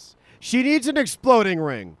dies. She needs an exploding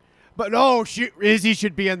ring. But no, Izzy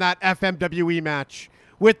should be in that FMWE match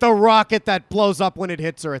with the rocket that blows up when it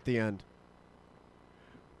hits her at the end.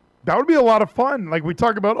 That would be a lot of fun. Like, we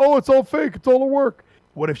talk about, oh, it's all fake. It's all a work.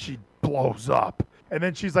 What if she blows up? And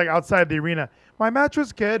then she's like outside the arena. My match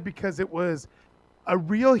was good because it was a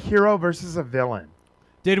real hero versus a villain.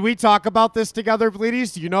 Did we talk about this together,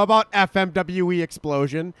 Bleedies? Do you know about FMWE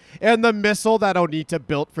Explosion and the missile that Onita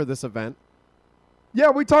built for this event? Yeah,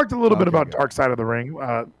 we talked a little bit about Dark Side of the Ring,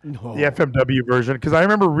 the FMW version, because I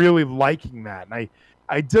remember really liking that. And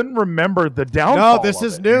I didn't remember the downfall. No, this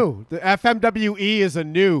is new. The FMWE is a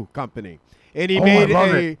new company. And he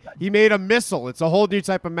made a missile. It's a whole new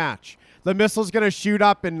type of match. The missile's going to shoot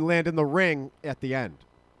up and land in the ring at the end.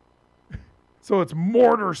 So it's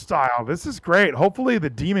mortar style. This is great. Hopefully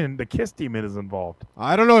the Kiss Demon is involved.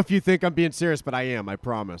 I don't know if you think I'm being serious, but I am. I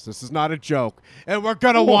promise. This is not a joke. And we're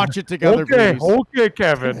going to watch it together, please. Okay,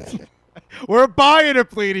 Kevin. We're buying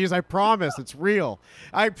it, please. I promise. It's real.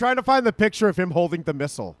 I'm trying to find the picture of him holding the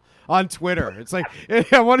missile on Twitter. It's like,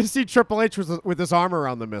 I want to see Triple H with his arm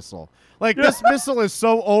around the missile. Like, this missile is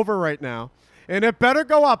so over right now. And it better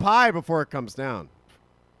go up high before it comes down.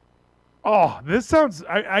 Oh, this sounds...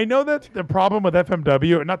 I know that the problem with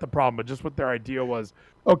FMW, not the problem, but just what their idea was,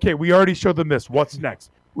 okay, we already showed them this. What's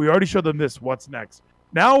next? We already showed them this. What's next?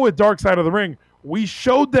 Now with Dark Side of the Ring, we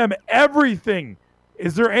showed them everything.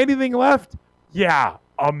 Is there anything left? Yeah,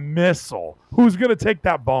 a missile. Who's going to take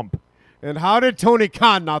that bump? And how did Tony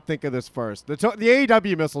Khan not think of this first? The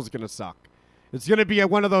AEW missile is going to suck. It's going to be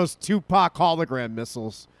one of those Tupac hologram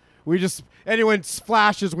missiles. Anyone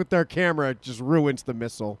flashes with their camera, it just ruins the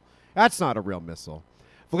missile. That's not a real missile.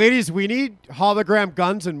 Ladies, we need hologram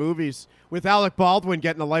guns in movies with Alec Baldwin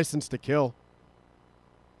getting a license to kill.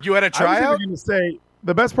 You had a tryout? I was going to say,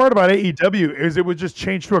 the best part about AEW is it would just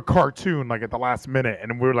change to a cartoon like at the last minute.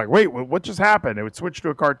 And we were like, wait, what just happened? It would switch to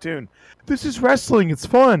a cartoon. This is wrestling. It's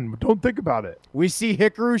fun. Don't think about it. We see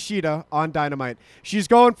Hikaru Shida on Dynamite. She's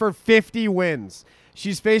going for 50 wins.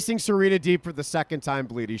 She's facing Serena Deeb for the second time,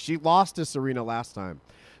 Bleedy. She lost to Serena last time.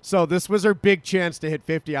 So this was her big chance to hit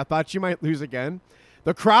 50. I thought she might lose again.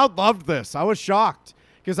 The crowd loved this. I was shocked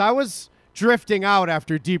because I was drifting out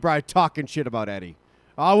after Debray talking shit about Eddie.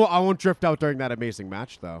 I won't drift out during that amazing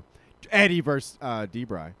match, though. Eddie versus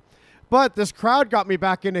Debray. But this crowd got me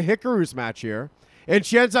back into Hikaru's match here, and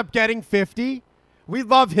she ends up getting 50. We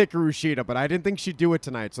love Hikaru Shida, but I didn't think she'd do it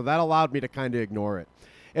tonight, so that allowed me to kind of ignore it.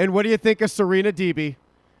 And what do you think of Serena Deeb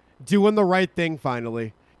doing the right thing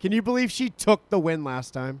finally? Can you believe she took the win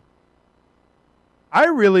last time? I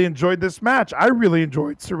really enjoyed this match. I really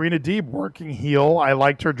enjoyed Serena Deeb working heel. I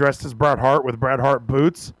liked her dressed as Bret Hart with Bret Hart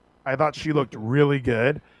boots. I thought she looked really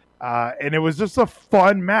good. And it was just a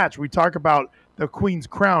fun match. We talk about the Queen's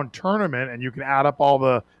Crown tournament, and you can add up all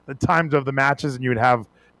the times of the matches, and you would have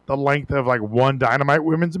the length of like one Dynamite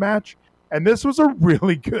women's match. And this was a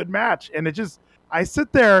really good match. And I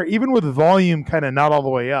sit there, even with the volume kind of not all the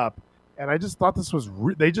way up, and I just thought this was...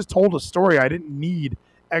 they just told a story. I didn't need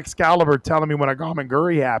Excalibur telling me when a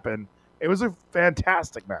Gamenguri happened. It was a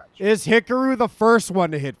fantastic match. Is Hikaru the first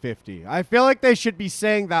one to hit 50? I feel like they should be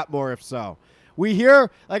saying that more if so. We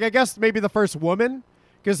hear, like, I guess maybe the first woman,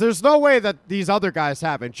 because there's no way that these other guys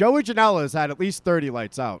haven't. Joey Janela has had at least 30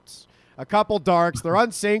 lights outs. A couple darks. They're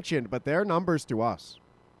unsanctioned, but they're numbers to us.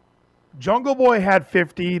 Jungle Boy had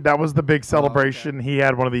 50. That was the big celebration. He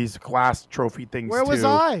had one of these glass trophy things. Where was too.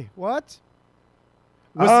 I? What?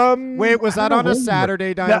 Wait, was that on a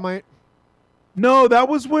Saturday Dynamite? No, that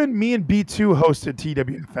was when me and B2 hosted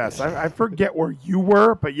TWFS. I forget where you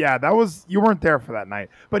were, but yeah, you weren't there for that night.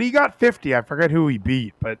 But he got 50. I forget who he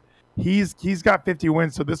beat, but he's got 50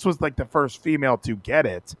 wins. So this was like the first female to get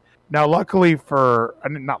it. Now, luckily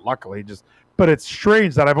not luckily, but it's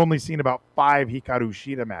strange that I've only seen about 5 Hikaru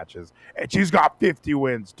Shida matches, and she's got 50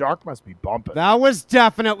 wins. Dark must be bumping. That was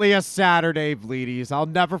definitely a Saturday, Bleedies. I'll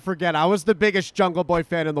never forget. I was the biggest Jungle Boy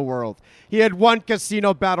fan in the world. He had one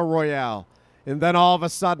Casino Battle Royale, and then all of a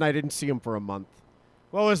sudden I didn't see him for a month.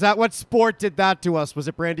 What was that? What sport did that to us? Was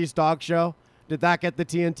it Brandy's Dog Show? Did that get the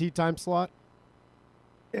TNT time slot?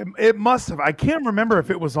 It must have. I can't remember if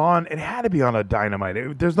it was on. It had to be on a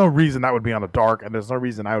Dynamite. There's no reason that would be on a Dark, and there's no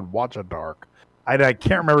reason I would watch a Dark. I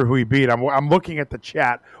can't remember who he beat. I'm looking at the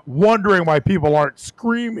chat, wondering why people aren't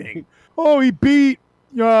screaming. Oh, he beat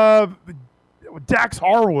Dax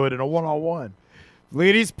Harwood in a one-on-one.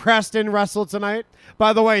 Ladies, Preston wrestled tonight.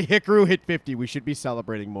 By the way, Hikaru hit 50. We should be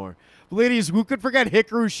celebrating more. Ladies, who could forget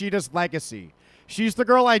Hikaru Shida's legacy? She's the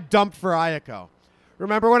girl I dumped for Ayako.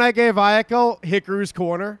 Remember when I gave Ayako Hikaru's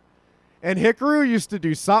corner? And Hikaru used to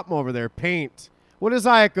do something over there, paint. What does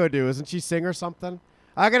Ayako do? Isn't she sing or something?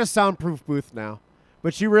 I got a soundproof booth now.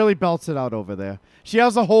 But she really belts it out over there. She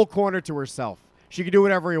has a whole corner to herself. She can do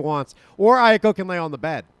whatever he wants. Or Ayako can lay on the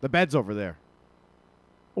bed. The bed's over there.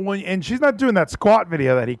 And she's not doing that squat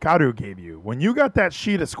video that Hikaru gave you. When you got that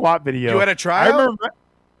Shida squat video, You had a tryout?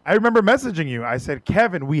 I remember messaging you. I said,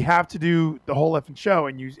 Kevin, we have to do the whole effing show,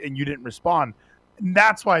 and you didn't respond. And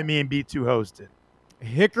that's why me and B2 hosted.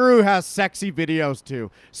 Hikaru has sexy videos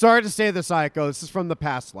too. Sorry to say this, Ayako. This is from the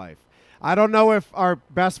past life. I don't know if our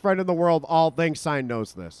best friend in the world, All Things Sign,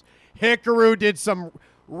 knows this. Hikaru did some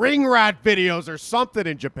ring rat videos or something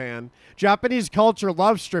in Japan. Japanese culture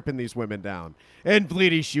loves stripping these women down. And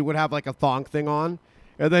Bleedy, she would have like a thong thing on,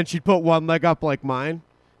 and then she'd put one leg up like mine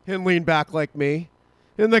and lean back like me.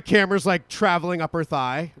 And the camera's like traveling up her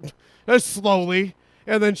thigh slowly.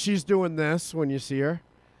 And then she's doing this when you see her.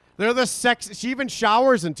 They're the sex. She even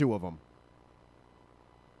showers in 2 of them.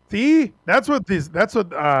 See, that's what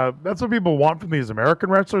people want from these American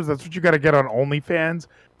wrestlers. That's what you got to get on OnlyFans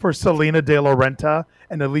for Selena De La Renta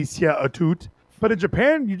and Alicia Atut. But in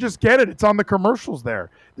Japan, you just get it. It's on the commercials there.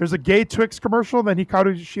 There's a gay Twix commercial, then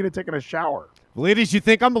Hikaru Shida taking a shower. Ladies, you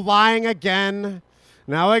think I'm lying again?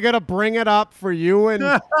 Now I got to bring it up for you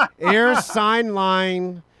and Air Sign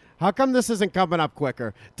Line. How come this isn't coming up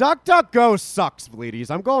quicker? DuckDuckGo sucks,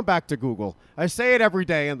 Vleeties. I'm going back to Google. I say it every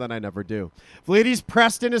day, and then I never do. Vleeties,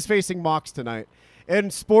 Preston is facing Mox tonight.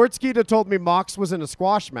 And Sportskeeda told me Mox was in a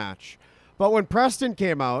squash match. But when Preston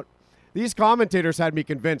came out, these commentators had me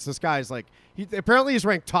convinced this guy's like, apparently he's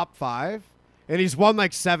ranked top 5, and he's won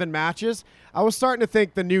like 7 matches. I was starting to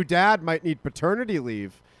think the new dad might need paternity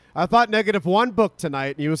leave. I thought -1 booked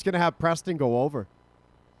tonight, and he was going to have Preston go over.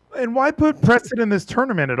 And why put Preston in this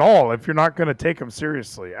tournament at all if you're not going to take him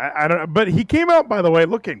seriously? I don't. But he came out, by the way,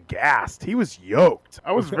 looking gassed. He was yoked.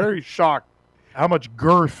 I was very shocked how much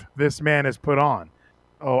girth this man has put on.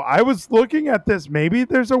 Oh, I was looking at this. Maybe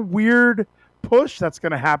there's a weird push that's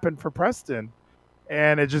going to happen for Preston,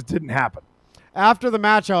 and it just didn't happen. After the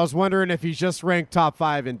match, I was wondering if he's just ranked top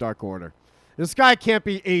 5 in Dark Order. This guy can't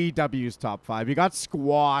be AEW's top 5. He got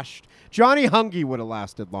squashed. Johnny Hungy would have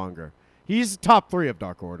lasted longer. He's top 3 of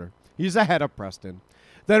Dark Order. He's ahead of Preston.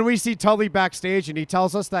 Then we see Tully backstage, and he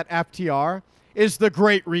tells us that FTR is the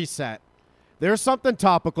Great Reset. There's something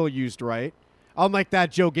topical used right, unlike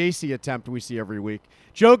that Joe Gacy attempt we see every week.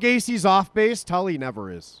 Joe Gacy's off base. Tully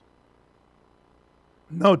never is.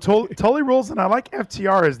 No, Tully rules, and I like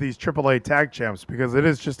FTR as these AAA tag champs because it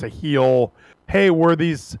is just a heel. Hey, we're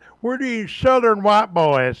these Southern white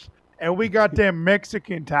boys, and we got them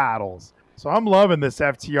Mexican titles. So I'm loving this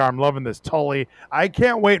FTR. I'm loving this Tully. I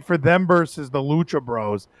can't wait for them versus the Lucha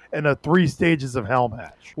Bros in a 3 stages of hell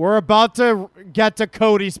match. We're about to get to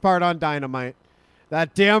Cody's part on Dynamite.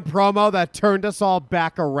 That damn promo that turned us all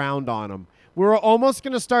back around on him. We were almost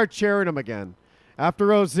going to start cheering him again. After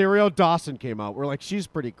Rosario Dawson came out, we're like, she's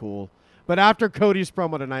pretty cool. But after Cody's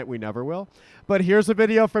promo tonight, we never will. But here's a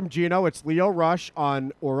video from Gino. It's Leo Rush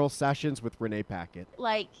on Oral Sessions with Renee Paquette.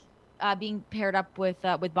 Like being paired up with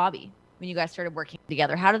Bobby when you guys started working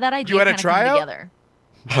together. How did that idea You had a come tryout? together?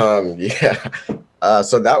 Yeah.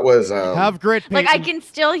 So that was have grit. Like I can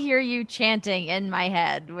still hear you chanting in my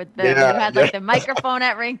head with the you had like the microphone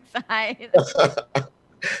at ringside.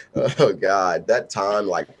 Oh God, that time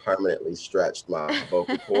like permanently stretched my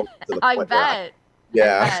vocal cord to the I point bet.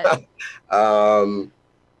 where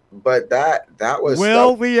But that was.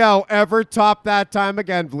 Will Leo ever top that time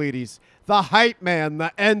again, Vleeties? The hype man,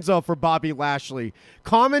 the Enzo for Bobby Lashley,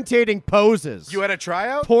 commentating poses. You had a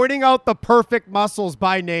tryout? Pointing out the perfect muscles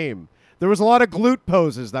by name. There was a lot of glute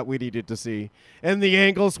poses that we needed to see. And the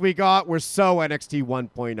angles we got were so NXT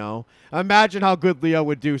 1.0. Imagine how good Leo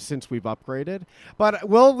would do since we've upgraded. But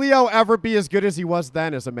will Leo ever be as good as he was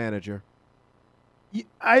then as a manager?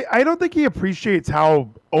 I don't think he appreciates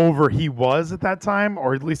how over he was at that time,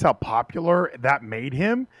 or at least how popular that made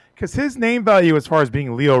him. Because his name value as far as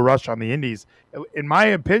being Leo Rush on the indies, in my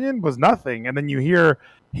opinion, was nothing. And then you hear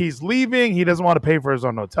he's leaving, he doesn't want to pay for his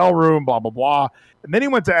own hotel room, blah, blah, blah. And then he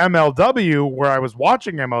went to MLW, where I was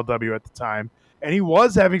watching MLW at the time, and he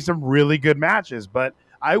was having some really good matches. But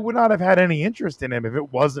I would not have had any interest in him if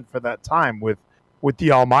it wasn't for that time with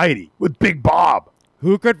the Almighty, with Big Bob.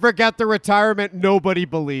 Who could forget the retirement nobody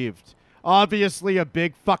believed? Obviously a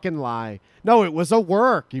big fucking lie. No, it was a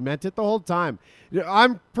work. He meant it the whole time.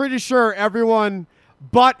 I'm pretty sure everyone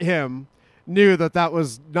but him knew that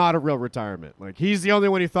was not a real retirement. Like, he's the only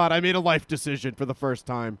one who thought, I made a life decision for the first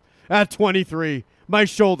time. At 23, my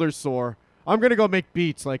shoulder's sore. I'm going to go make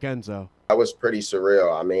beats like Enzo. That was pretty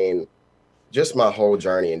surreal. I mean, just my whole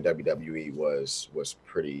journey in WWE was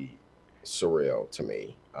pretty surreal to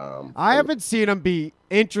me. I haven't seen him be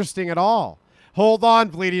interesting at all. Hold on,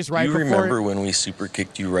 Vleeties. You remember when we super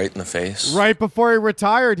kicked you right in the face? Right before he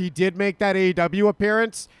retired, he did make that AEW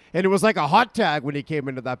appearance, and it was like a hot tag when he came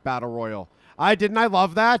into that Battle Royal. I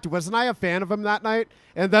love that. Wasn't I a fan of him that night?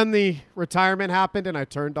 And then the retirement happened, and I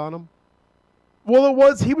turned on him.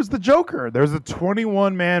 Well, he was the Joker. There's a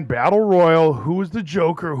 21-man Battle Royal. Who's the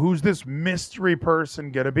Joker? Who's this mystery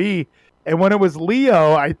person going to be? And when it was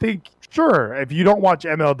Leo, I think, sure, if you don't watch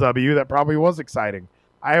MLW, that probably was exciting.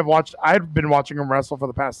 I've been watching him wrestle for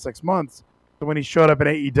the past 6 months. So when he showed up in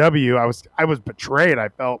AEW, I was betrayed. I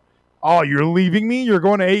felt, oh, you're leaving me? You're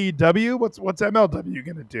going to AEW? What's MLW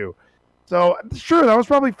going to do? So sure, that was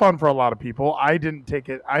probably fun for a lot of people. I didn't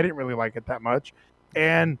really like it that much.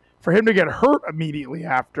 And for him to get hurt immediately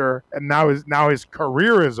after, and now his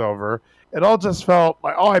career is over, it all just felt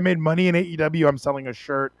like, oh, I made money in AEW. I'm selling a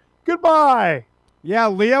shirt. Goodbye. Yeah,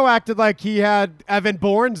 Leo acted like he had Evan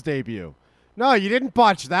Bourne's debut. No, you didn't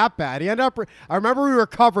botch that bad. I remember we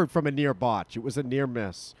recovered from a near botch. It was a near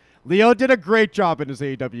miss. Leo did a great job in his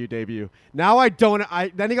AEW debut. Now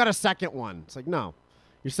then he got a second one. It's like, no,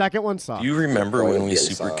 your second one sucked. Do you remember when we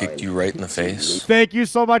super kicked you right in the face? Thank you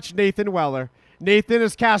so much, Nathan Weller. Nathan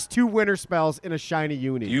has cast 2 winter spells in a shiny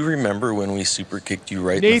uni. Do you remember when we super kicked you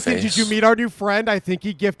right in the face? Nathan, did you meet our new friend? I think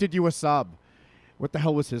he gifted you a sub. What the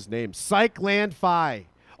hell was his name? Psychland Phi.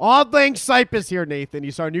 Auld Lang Sype is here, Nathan.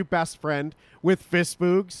 He's our new best friend with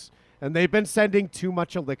Fistboogs, and they've been sending too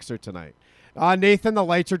much elixir tonight. Nathan, the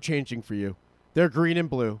lights are changing for you. They're green and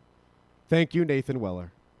blue. Thank you, Nathan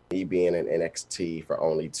Weller. Me being in NXT for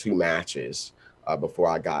only 2 matches before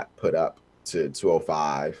I got put up to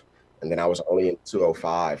 205. And then I was only in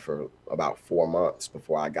 205 for about 4 months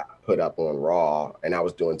before I got put up on Raw. And I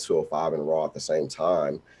was doing 205 and Raw at the same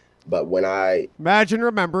time. But when I... Imagine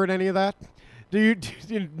remembering any of that.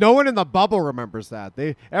 No one in the bubble remembers that.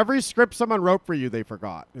 Every script someone wrote for you, they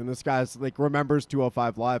forgot. And this guy's like remembers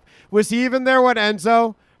 205 Live. Was he even there when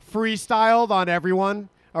Enzo freestyled on everyone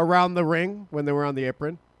around the ring when they were on the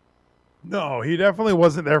apron? No, he definitely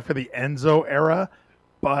wasn't there for the Enzo era.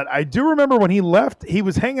 But I do remember when he left, he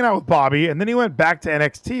was hanging out with Bobby, and then he went back to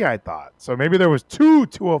NXT, I thought. So maybe there was 2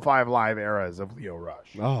 205 Live eras of Leo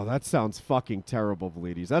Rush. Oh, that sounds fucking terrible,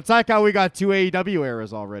 Vleeties. That's like how we got 2 AEW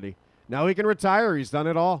eras already. Now he can retire. He's done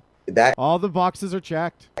it all. All the boxes are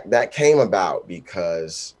checked. That came about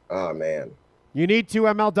because, oh, man. You need 2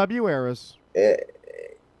 MLW eras. Oh,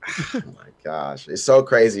 my gosh. It's so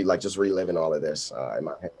crazy, like, just reliving all of this in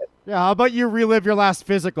my head. Yeah, how about you relive your last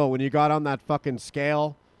physical when you got on that fucking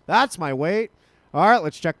scale? That's my weight. All right,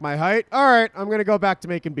 let's check my height. All right, I'm going to go back to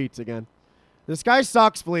making beats again. This guy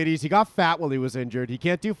sucks, Vleeties. He got fat while he was injured. He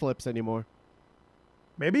can't do flips anymore.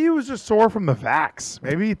 Maybe he was just sore from the vax.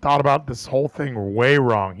 Maybe he thought about this whole thing way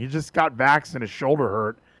wrong. He just got vax and his shoulder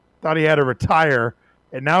hurt. Thought he had to retire,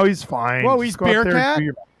 and now he's fine. Whoa, he's Bearcat?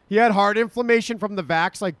 He had heart inflammation from the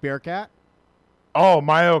vax like Bearcat? Oh,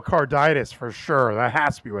 myocarditis for sure. That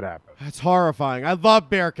has to be what happened. That's horrifying. I love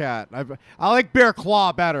Bearcat. I like Bear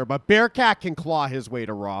Claw better, but Bearcat can claw his way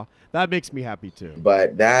to Raw. That makes me happy too.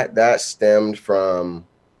 But that stemmed from...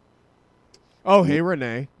 Oh, hey,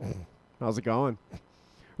 Renee. How's it going?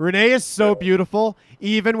 Renee is so beautiful,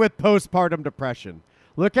 even with postpartum depression.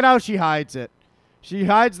 Look at how she hides it. She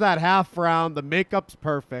hides that half frown. The makeup's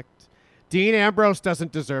perfect. Dean Ambrose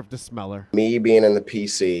doesn't deserve to smell her. Me being in the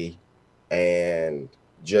PC and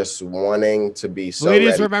just wanting to be so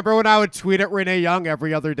Ladies, ready. remember when I would tweet at Renee Young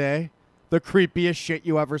every other day? The creepiest shit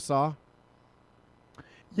you ever saw?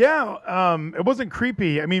 Yeah, it wasn't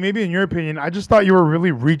creepy. I mean, maybe in your opinion, I just thought you were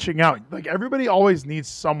really reaching out. Like, everybody always needs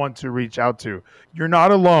someone to reach out to. You're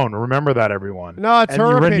not alone. Remember that, everyone. No, it's and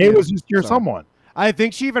her Renee opinion. was just your Sorry. someone. I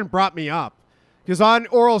think she even brought me up. Because on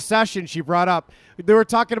Oral Session, she brought up, they were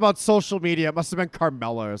talking about social media. It must have been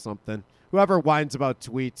Carmella or something. Whoever whines about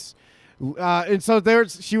tweets. And so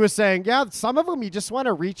she was saying, yeah, some of them you just want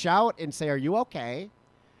to reach out and say, are you okay?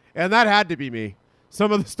 And that had to be me.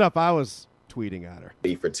 Some of the stuff I was tweeting at her.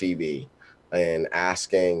 For TV and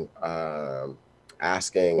asking. Or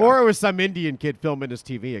it was some Indian kid filming his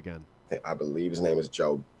TV again. I believe his name is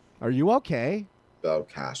Joe. Are you okay? Bel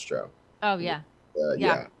Castro. Oh, yeah.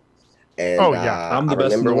 Yeah. And I'm the I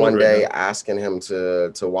best in remember the world one day right now. asking him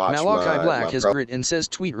to watch Malachi Black my has grit and says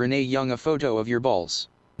tweet Renee Young a photo of your balls.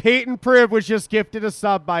 Peyton Priv was just gifted a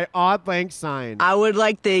sub by Odd Lang Sign. I would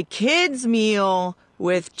like the kids' meal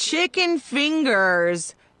with chicken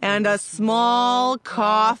fingers and a small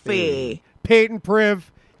coffee. Peyton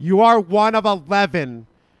Priv, you are one of 11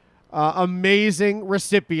 amazing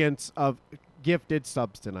recipients of gifted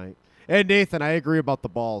subs tonight. And Nathan, I agree about the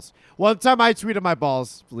balls. One time I tweeted my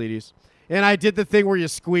balls, ladies, and I did the thing where you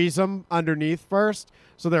squeeze them underneath first,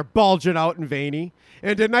 so they're bulging out and veiny.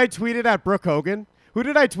 And didn't I tweet it at Brooke Hogan? Who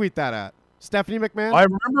did I tweet that at? Stephanie McMahon? I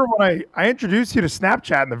remember when I introduced you to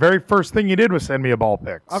Snapchat, and the very first thing you did was send me a ball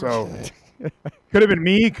pic. So could have been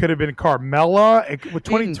me, could have been Carmella. With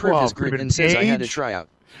 2012, could have been says I had a Paige. tryout.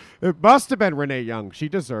 It must have been Renee Young. She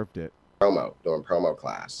deserved it. doing promo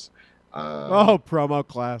class. Promo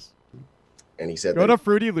class. And he said, go to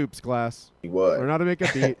Fruity Loops class. He would. Learn how to make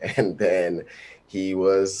a beat. And then he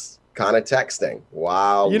was kind of texting.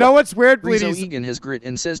 Wow. You know what's weird, Rizzo ladies? Egan has grit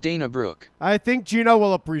and says Dana Brooke. I think Gino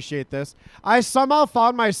will appreciate this. I somehow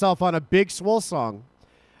found myself on a Big Swole song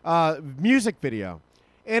music video.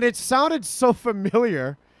 And it sounded so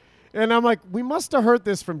familiar. And I'm like, we must have heard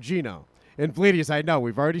this from Gino. And ladies, I know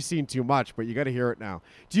we've already seen too much, but you got to hear it now.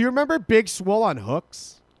 Do you remember Big Swole on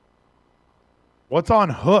Hooks? What's on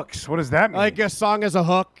Hooks? What does that mean? Like a song as a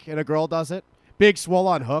hook and a girl does it? Big Swole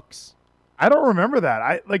on Hooks? I don't remember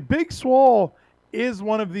that. Big Swole is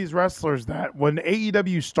one of these wrestlers that when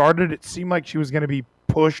AEW started, it seemed like she was going to be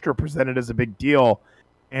pushed or presented as a big deal.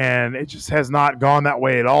 And it just has not gone that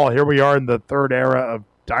way at all. Here we are in the third era of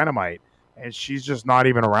Dynamite, and she's just not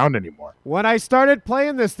even around anymore. When I started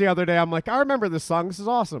playing this the other day, I'm like, I remember this song. This is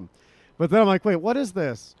awesome. But then I'm like, wait, what is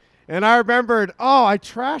this? And I remembered, I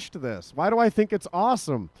trashed this. Why do I think it's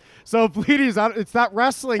awesome? So, ladies, it's that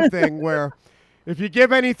wrestling thing where if you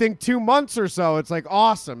give anything 2 months or so, it's like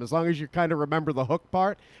awesome, as long as you kind of remember the hook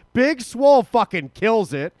part. Big Swole fucking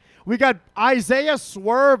kills it. We got Isaiah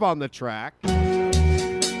Swerve on the track.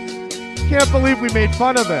 Can't believe we made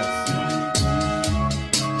fun of this.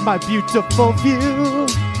 My beautiful view,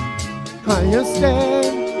 I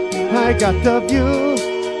understand, I got the view.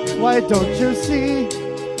 Why don't you see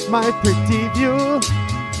my pretty view? All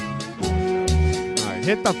right,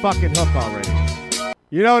 hit the fucking hook already.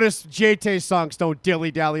 You notice JT songs don't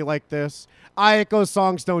dilly-dally like this. Aiko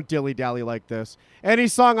songs don't dilly-dally like this. Any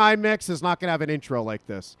song I mix is not going to have an intro like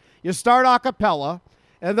this. You start a cappella,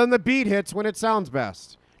 and then the beat hits when it sounds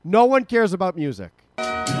best. No one cares about music.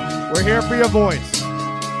 We're here for your voice.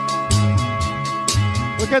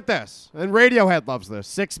 Look at this. And Radiohead loves this.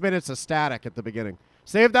 6 minutes of static at the beginning.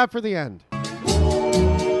 Save that for the end.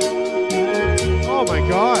 Oh my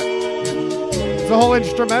God. It's a whole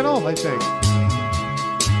instrumental, I think.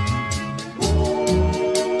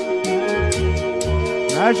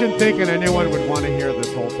 Imagine thinking anyone would want to hear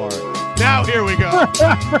this whole part. Now here we go.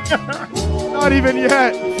 Not even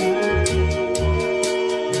yet.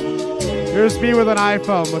 Here's me with an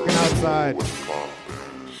iPhone looking outside.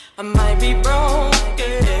 I might be broken,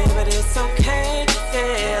 but it's okay.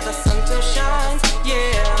 Yeah, the sun still shines.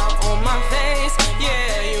 Yeah, on my face.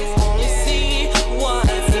 Yeah, you only see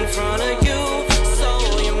what's in front of you, so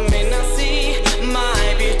you may not see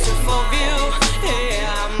my beautiful view.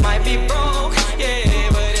 Yeah, I might be broke.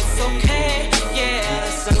 Yeah, but it's okay. Yeah,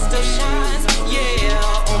 the sun still shines.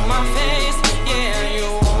 Yeah, on my face. Yeah, you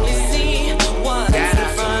only see what's in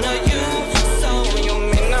front of you, so you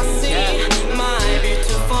may not see my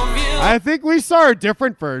beautiful view. I think we saw a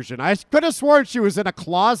different version. I could have sworn she was in a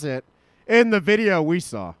closet in the video we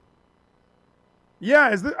saw.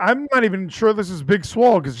 Yeah, I'm not even sure this is Big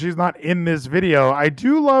Swole because she's not in this video. I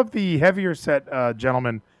do love the heavier set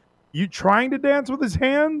gentleman. You trying to dance with his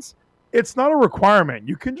hands? It's not a requirement.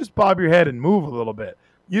 You can just bob your head and move a little bit.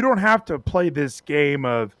 You don't have to play this game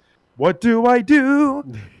of What do I do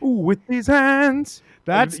with these hands?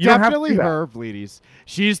 That's You don't have to definitely do that. her, Bleedies.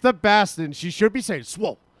 She's the best, and she should be saying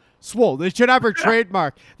swole, swole. They should have her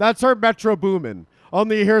trademark. That's her Metro Boomin'.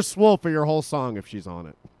 Only you hear swole for your whole song if she's on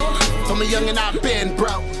it. From a young and I've been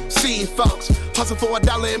broke, seen folks hustle for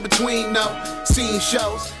 $1 in between, no, seen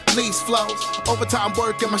shows, lease flows, overtime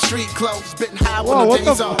work in my street clothes, bitten high Whoa, when what the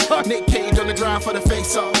the days off. fuck? Nick Cage on the grind for the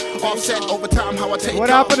face off, offset overtime how I take What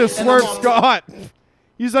off. happened to And Swerve I'm on- Scott?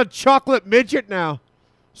 He's a chocolate midget now.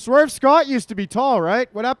 Swerve Scott used to be tall, right?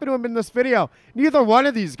 What happened to him in this video? Neither one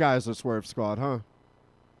of these guys are Swerve Scott, huh?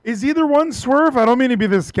 Is either one Swerve? I don't mean to be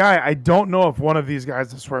this guy. I don't know if one of these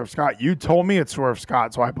guys is Swerve Scott. You told me it's Swerve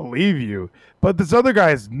Scott, so I believe you. But this other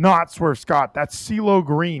guy is not Swerve Scott. That's CeeLo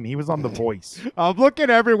Green. He was on The Voice. I'm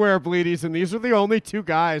looking everywhere, Bleedies, and these are the only two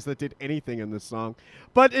guys that did anything in this song.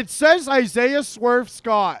 But it says Isaiah Swerve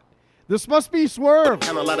Scott. This must be Swerve.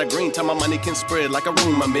 Count a lot of green till my money can spread like a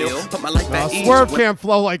rumor mill. Put my life at ease. Swerve can't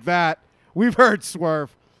flow like that. We've heard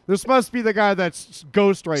Swerve. This must be the guy that's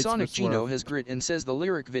ghost writes Sonic for Swerve. Gino has grit and says the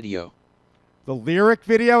lyric video. The lyric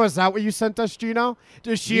video? Is that what you sent us, Gino?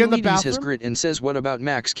 Is she in the Neolides bathroom? has grit and says what about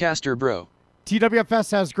Max Caster, bro?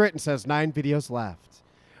 TWFS has grit and says 9 videos left.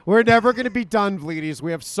 We're never going to be done, Bleedies.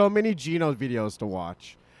 We have so many Gino videos to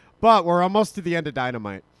watch. But we're almost to the end of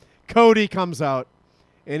Dynamite. Cody comes out,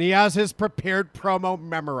 and he has his prepared promo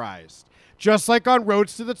memorized. Just like on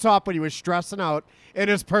Roads to the Top when he was stressing out in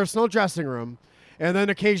his personal dressing room. And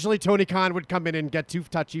then occasionally Tony Khan would come in and get too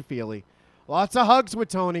touchy-feely. Lots of hugs with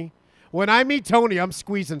Tony. When I meet Tony, I'm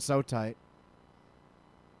squeezing so tight.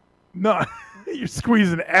 No, you're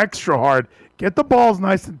squeezing extra hard. Get the balls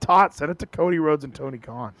nice and taut. Send it to Cody Rhodes and Tony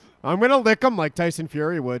Khan. I'm going to lick him like Tyson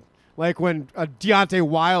Fury would. Like when Deontay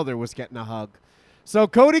Wilder was getting a hug. So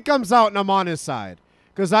Cody comes out and I'm on his side.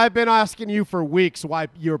 Because I've been asking you for weeks why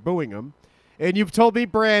you're booing him. And you've told me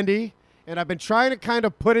Brandy. And I've been trying to kind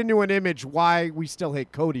of put into an image why we still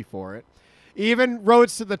hate Cody for it. Even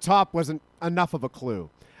Roads to the Top wasn't enough of a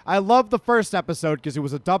clue. I loved the first episode because it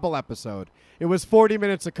was a double episode. It was 40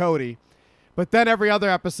 minutes of Cody. But then every other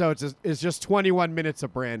episode is just 21 minutes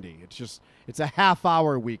of Brandy. It's a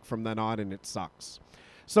half-hour week from then on, and it sucks.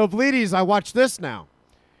 So, Bleedies, I watch this now.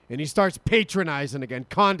 And he starts patronizing again,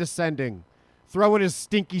 condescending, throwing his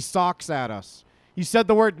stinky socks at us. He said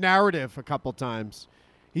the word narrative a couple times.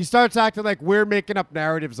 He starts acting like we're making up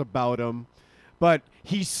narratives about him. But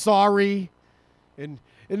he's sorry. And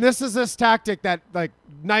this is this tactic that, like,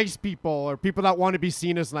 nice people or people that want to be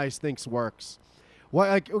seen as nice thinks works.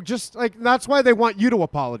 That's why they want you to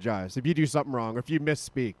apologize if you do something wrong or if you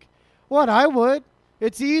misspeak. What? I would.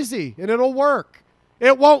 It's easy, and it'll work.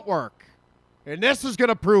 It won't work. And this is going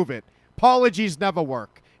to prove it. Apologies never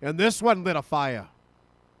work. And this one lit a fire.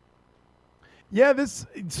 Yeah, this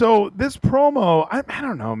promo, I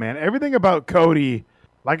don't know, man. Everything about Cody,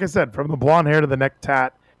 like I said, from the blonde hair to the neck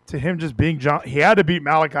tat to him just being John, he had to beat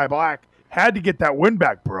Malachi Black, had to get that win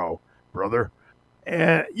back, brother.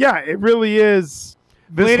 And yeah, it really is.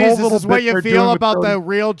 Ladies, this is what you feel about the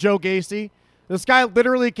real Joe Gacy? This guy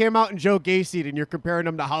literally came out and Joe Gacy'd, and you're comparing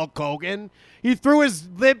him to Hulk Hogan? He threw his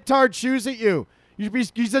libtard shoes at you.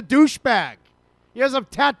 He's a douchebag. He has a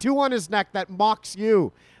tattoo on his neck that mocks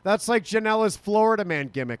you. That's like Janela's Florida Man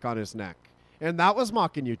gimmick on his neck. And that was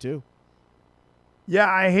mocking you, too. Yeah,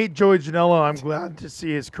 I hate Joey Janela. I'm glad to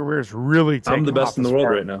see his career's really taking off. I'm the best in the world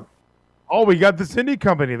right now. Oh, we got this indie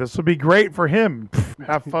company. This will be great for him.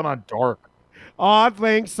 Have fun on Dark. Odd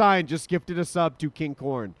Lang Sign just gifted a sub to King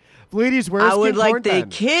Corn. Bleedies, where's I would King like Corn the then?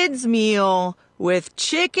 kids' meal with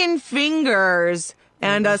chicken fingers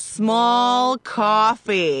and a small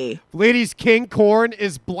coffee. Bleedies, King Corn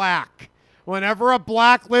is black. Whenever a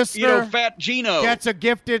black listener Fat Gino gets a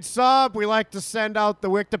gifted sub, we like to send out the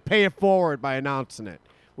wick to pay it forward by announcing it.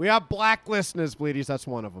 We have black listeners, Bleedies. That's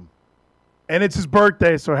one of them. And it's his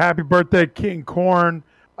birthday, so happy birthday, King Corn.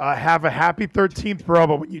 Have a happy 13th, bro.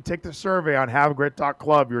 But when you take the survey on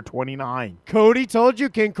havegrit.club, you're 29. Cody told you,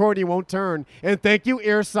 King Corn, he won't turn. And thank you,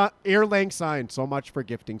 Ear Lang Sign, so much for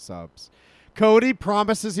gifting subs. Cody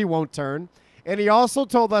promises he won't turn. And he also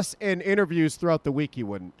told us in interviews throughout the week he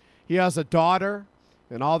wouldn't. He has a daughter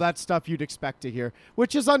and all that stuff you'd expect to hear,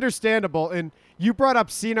 which is understandable. And you brought up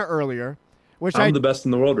Cena earlier, which I'm the best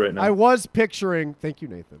in the world right now. I was picturing, thank you,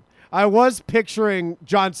 Nathan. I was picturing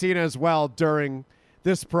John Cena as well during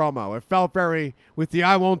this promo. It felt very, with the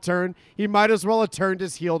I won't turn, he might as well have turned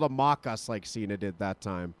his heel to mock us like Cena did that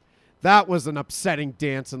time. That was an upsetting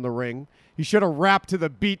dance in the ring. He should have rapped to the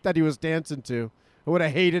beat that he was dancing to. I would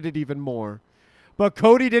have hated it even more. But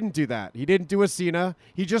Cody didn't do that. He didn't do a Cena.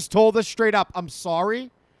 He just told us straight up, I'm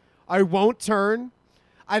sorry. I won't turn.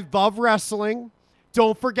 I love wrestling.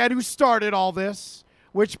 Don't forget who started all this.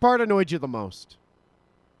 Which part annoyed you the most?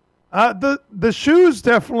 The shoes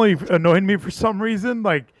definitely annoyed me for some reason.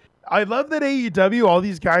 Like, I love that AEW, all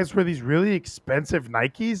these guys wear these really expensive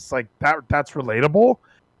Nikes. Like, that's relatable.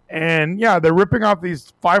 And, yeah, they're ripping off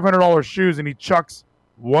these $500 shoes, and he chucks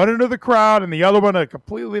one into the crowd and the other one in a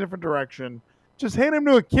completely different direction. Just hand him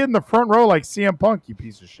to a kid in the front row like CM Punk, you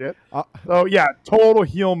piece of shit. So, yeah, total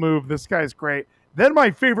heel move. This guy's great. Then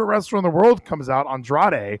my favorite wrestler in the world comes out,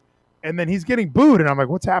 Andrade, and then he's getting booed, and I'm like,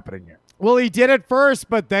 what's happening here? Well, he did it first,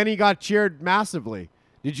 but then he got cheered massively.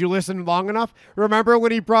 Did you listen long enough? Remember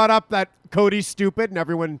when he brought up that Cody's stupid and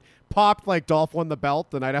everyone popped like Dolph won the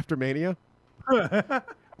belt the night after Mania?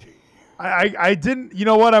 I didn't. You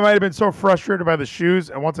know what? I might have been so frustrated by the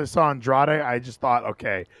shoes, and once I saw Andrade, I just thought,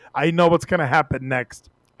 okay, I know what's going to happen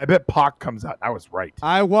next. I bet Pac comes out. I was right.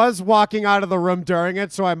 I was walking out of the room during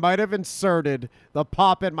it, so I might have inserted the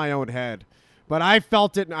pop in my own head. But I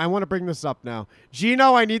felt it, and I want to bring this up now.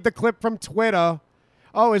 Gino, I need the clip from Twitter.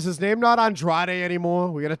 Oh, is his name not Andrade anymore?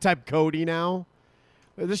 We got to type Cody now?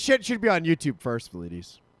 This shit should be on YouTube first,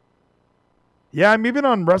 ladies. Yeah, I'm even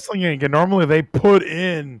on Wrestling Inc. And normally they put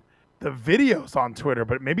in the videos on Twitter,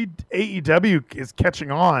 but maybe AEW is catching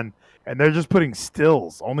on, and they're just putting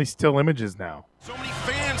stills, only still images now. So many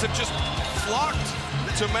fans have just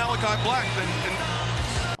flocked to Malachi Black.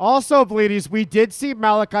 Also, ladies, we did see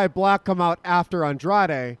Malachi Black come out after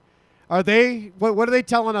Andrade. Are they? What are they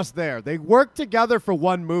telling us there? They worked together for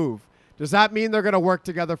one move. Does that mean they're going to work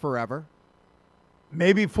together forever?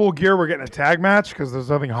 Maybe Full Gear we're getting a tag match because there's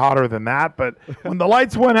nothing hotter than that. But when the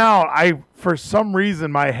lights went out, for some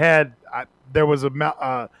reason my head there was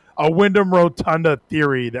a Wyndham Rotunda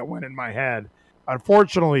theory that went in my head.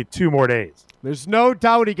 Unfortunately, 2 more days. There's no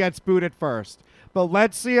doubt he gets booed at first. But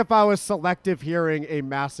let's see if I was selective hearing a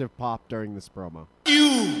massive pop during this promo.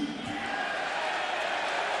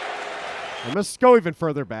 I must go even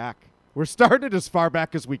further back. We're started as far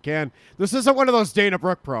back as we can. This isn't one of those Dana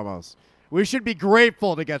Brooke promos. We should be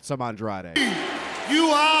grateful to get some Andrade. You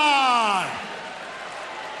are!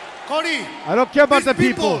 Cody! I don't care about the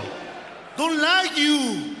people. Don't like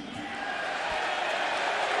you!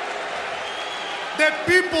 The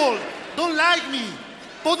people don't like me.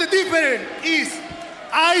 But the difference is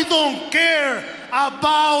I don't care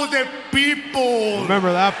about the people.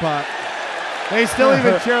 Remember that part. They still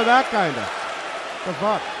even cheer that kind of. The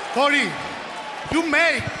fuck? Cody, you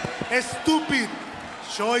make stupid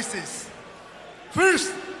choices.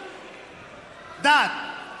 First, that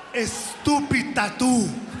stupid tattoo.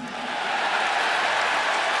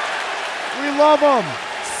 We love them.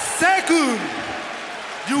 Second,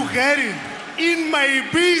 you getting in my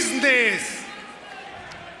business.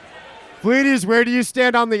 Ladies, where do you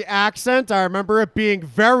stand on the accent? I remember it being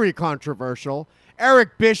very controversial.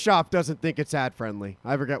 Eric Bischoff doesn't think it's ad-friendly.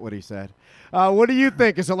 I forget what he said. What do you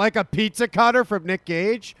think? Is it like a pizza cutter from Nick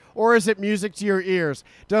Gage? Or is it music to your ears?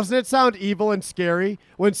 Doesn't it sound evil and scary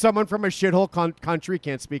when someone from a shithole country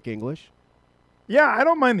can't speak English? Yeah, I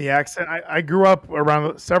don't mind the accent. I grew up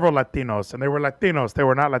around several Latinos, and they were Latinos. They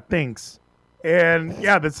were not Latinx. And,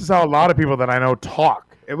 yeah, this is how a lot of people that I know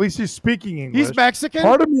talk. At least he's speaking English. He's Mexican?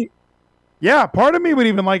 Part of me would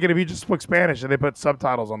even like it if he just spoke Spanish and they put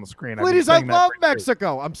subtitles on the screen. Ladies, I love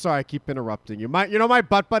Mexico. I'm sorry, I keep interrupting you. My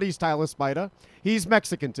butt buddy's Tyler Spida. He's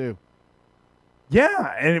Mexican, too.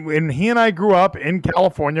 Yeah, and he and I grew up in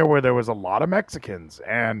California where there was a lot of Mexicans,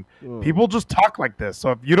 and people just talk like this.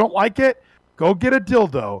 So if you don't like it, go get a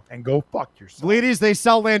dildo and go fuck yourself. Ladies, they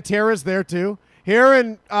sell Lanteras there, too. Here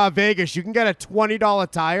in Vegas, you can get a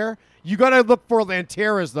 $20 tire. You got to look for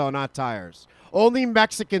Lanteras, though, not tires. Only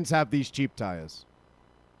Mexicans have these cheap tires.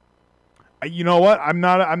 You know what? I'm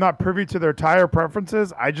not privy to their tire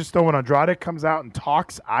preferences. I just know when Andrade comes out and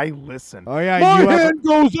talks, I listen. Oh yeah, my hand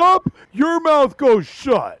goes up, your mouth goes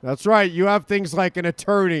shut. That's right. You have things like an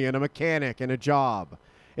attorney and a mechanic and a job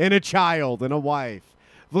and a child and a wife.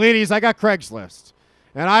 Ladies, I got Craigslist.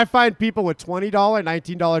 And I find people with $20,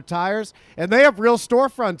 $19 tires, and they have real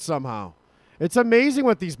storefronts somehow. It's amazing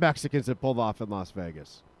what these Mexicans have pulled off in Las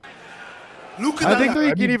Vegas. I think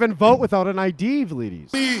they can even vote without an ID,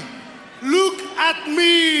 ladies. Look at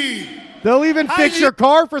me. They'll even fix your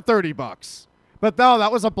car for $30. But no,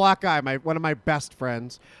 that was a black guy, one of my best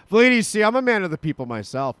friends. Ladies, see, I'm a man of the people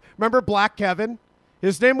myself. Remember Black Kevin?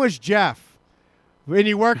 His name was Jeff. And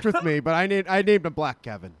he worked with me, but I named him Black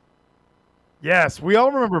Kevin. Yes, we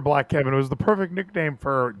all remember Black Kevin. It was the perfect nickname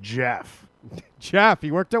for Jeff. Jeff,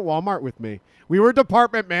 he worked at Walmart with me. We were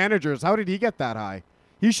department managers. How did he get that high?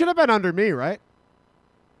 He should have been under me, right?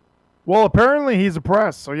 Well, apparently he's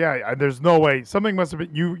oppressed. So yeah, there's no way. Something must have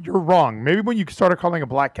been you're wrong. Maybe when you started calling him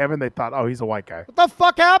Black Kevin, they thought, oh, he's a white guy. What the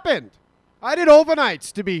fuck happened? I did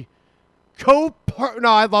overnights to be No,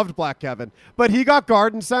 I loved Black Kevin, but he got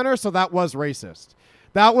Garden Center, so that was racist.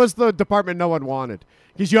 That was the department no one wanted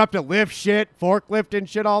because you have to lift shit, forklift and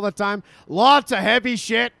shit all the time. Lots of heavy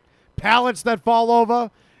shit, pallets that fall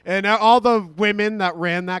over, and all the women that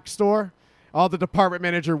ran that store. All the department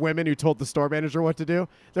manager women who told the store manager what to do,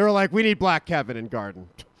 they were like, we need Black Kevin in Garden.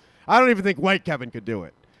 I don't even think White Kevin could do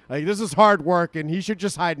it. Like, this is hard work, and he should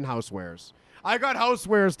just hide in housewares. I got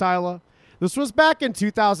housewares, Tyler. This was back in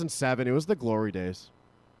 2007. It was the glory days.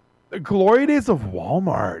 The glory days of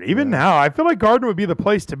Walmart. Even now, I feel like Garden would be the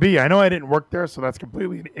place to be. I know I didn't work there, so that's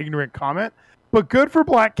completely an ignorant comment. But good for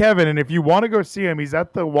Black Kevin, and if you want to go see him, he's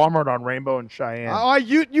at the Walmart on Rainbow and Cheyenne. Oh,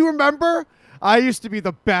 you remember? I used to be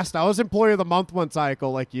the best. I was Employee of the Month once,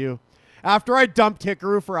 Ayako, like you. After I dumped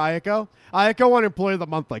Hikaru for Ayako won Employee of the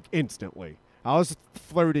Month like instantly. I was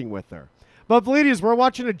flirting with her. But ladies, we're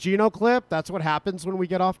watching a Gino clip. That's what happens when we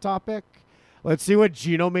get off topic. Let's see what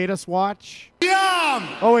Gino made us watch. Yum!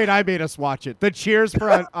 Oh, wait, I made us watch it. The cheers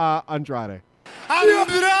for Andrade.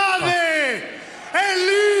 Andrade! El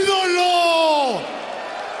ídolo!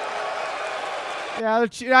 Yeah,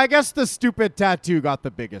 I guess the stupid tattoo got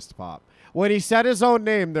the biggest pop. When he said his own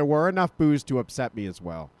name, there were enough boos to upset me as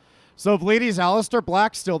well. So, if ladies, Aleister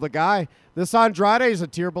Black's still the guy. This Andrade is a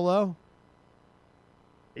tier below.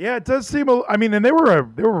 Yeah, it does seem. I mean, and they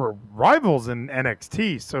were rivals in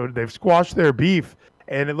NXT, so they've squashed their beef.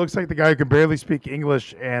 And it looks like the guy who can barely speak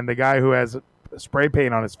English and the guy who has spray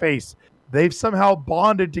paint on his face, they've somehow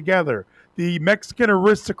bonded together. The Mexican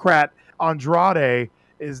aristocrat Andrade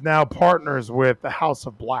is now partners with the House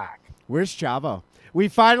of Black. Where's Chavo? We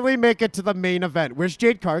finally make it to the main event. Where's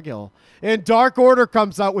Jade Cargill? And Dark Order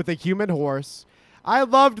comes out with a human horse. I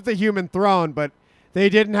loved the human throne, but they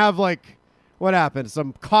didn't have, like, what happened?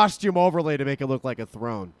 Some costume overlay to make it look like a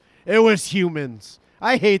throne. It was humans.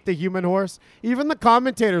 I hate the human horse. Even the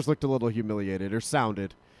commentators looked a little humiliated, or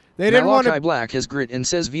sounded. They didn't want to. Black has grit and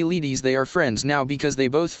says V-Ladies they are friends now because they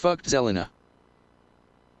both fucked Zelina.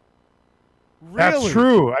 Really? That's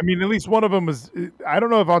true. I mean, at least one of them was. I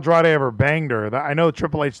don't know if Andrade ever banged her. I know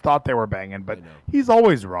Triple H thought they were banging, but he's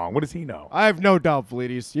always wrong. What does he know? I have no doubt,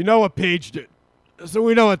 ladies. You know what Paige did, so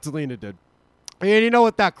we know what Zelina did. And you know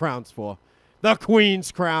what that crown's for. The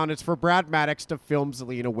Queen's crown. It's for Brad Maddox to film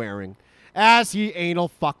Zelina wearing as he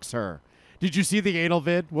anal fucks her. Did you see the anal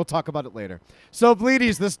vid? We'll talk about it later. So,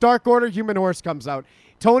 ladies, this Dark Order human horse comes out.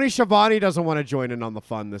 Tony Schiavone doesn't want to join in on the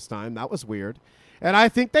fun this time. That was weird. And I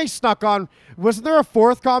think they snuck on. Wasn't there a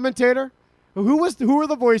fourth commentator? Who were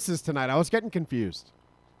the voices tonight? I was getting confused.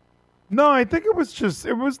 No, I think it was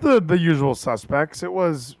the usual suspects. It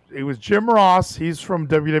was Jim Ross. He's from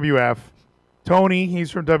WWF. Tony,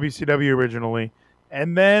 he's from WCW originally.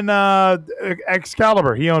 And then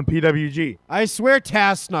Excalibur, he owned PWG. I swear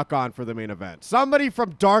Taz snuck on for the main event. Somebody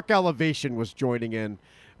from Dark Elevation was joining in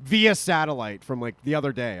via satellite from like the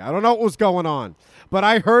other day. I don't know what was going on, but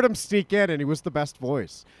I heard him sneak in and he was the best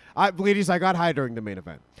voice. Ladies, I got high during the main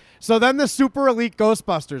event. So then the Super Elite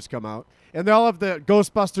Ghostbusters come out and they all have the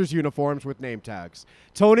Ghostbusters uniforms with name tags.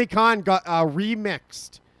 Tony Khan got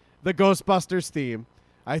remixed the Ghostbusters theme.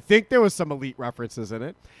 I think there was some Elite references in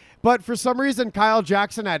it. But for some reason, Kyle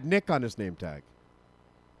Jackson had Nick on his name tag.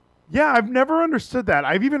 Yeah, I've never understood that.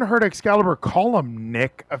 I've even heard Excalibur call him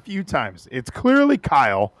Nick a few times. It's clearly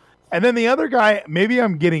Kyle. And then the other guy, maybe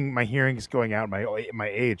I'm getting my hearings going out my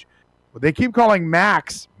age. But they keep calling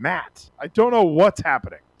Max Matt. I don't know what's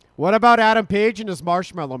happening. What about Adam Page in his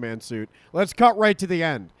Marshmallow Man suit? Let's cut right to the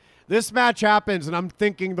end. This match happens, and I'm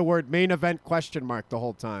thinking the word main event ? The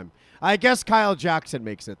whole time. I guess Kyle Jackson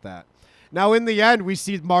makes it that. Now, in the end, we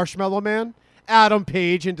see Marshmallow Man, Adam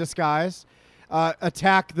Page in disguise,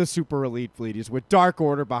 attack the Super Elite ladies with Dark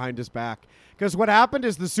Order behind his back. Because what happened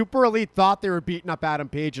is the Super Elite thought they were beating up Adam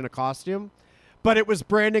Page in a costume, but it was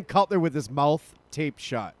Brandon Cutler with his mouth taped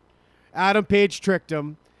shut. Adam Page tricked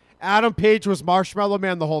him. Adam Page was Marshmallow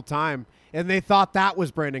Man the whole time, and they thought that was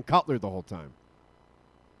Brandon Cutler the whole time.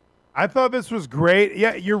 I thought this was great.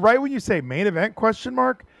 Yeah, you're right when you say main event ?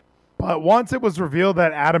 But once it was revealed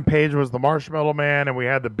that Adam Page was the Marshmallow Man and we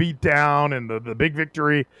had the beatdown and the big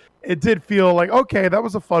victory, it did feel like, okay, that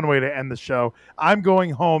was a fun way to end the show. I'm going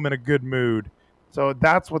home in a good mood. So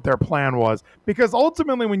that's what their plan was. Because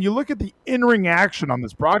ultimately, when you look at the in-ring action on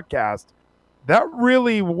this broadcast, that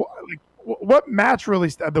really, what match really,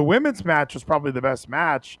 the women's match was probably the best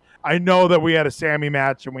match. I know that we had a Sammy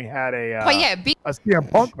match and we had a CM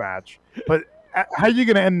Punk match, but how you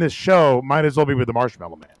going to end this show? Might as well be with the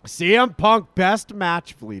Marshmallow Man. CM Punk best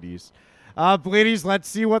match, Bleedies. Bleedies, let's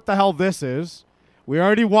see what the hell this is. We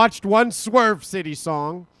already watched one Swerve City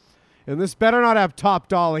song, and this better not have Top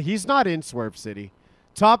Dollar. He's not in Swerve City.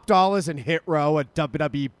 Top Dollar's in Hit Row, a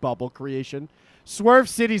WWE bubble creation. Swerve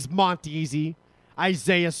City's Monteezy,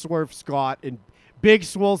 Isaiah Swerve Scott, and Big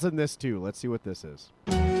Swole's in this too. Let's see what this is.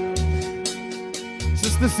 Is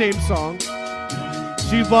this the same song?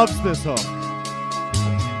 She loves this hook.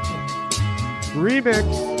 Remix.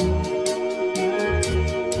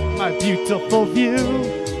 My beautiful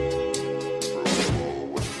view.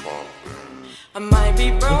 I might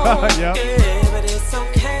be broke, Yep. but it's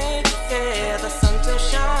okay. Yeah, the sun still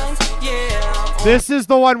shines. Yeah. This is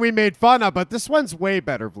the one we made fun of, but this one's way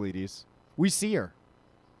better, Bleedies. We see her.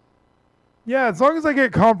 Yeah, as long as I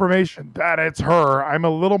get confirmation that it's her, I'm a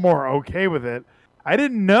little more okay with it. I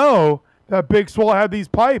didn't know that Big Swole had these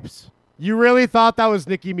pipes. You really thought that was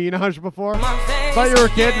Nicki Minaj before? Thought you were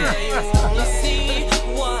kidding.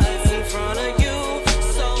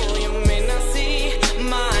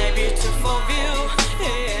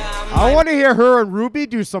 I want to hear her and Ruby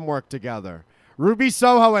do some work together. Ruby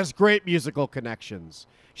Soho has great musical connections.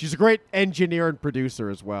 She's a great engineer and producer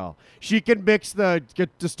as well. She can mix the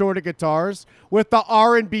distorted guitars with the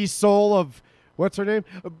R&B soul of, what's her name?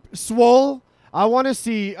 Swole. I want to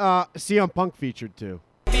see CM Punk featured too.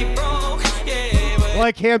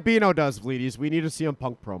 Like Hambino does, Bleedies. We need a CM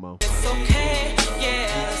Punk promo.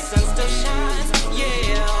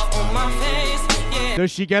 Does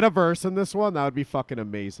she get a verse in this one? That would be fucking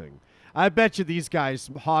amazing. I bet you these guys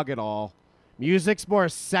hog it all. Music's more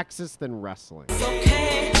sexist than wrestling.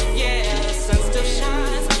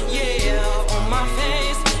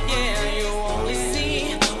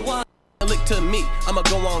 Look to me, I'ma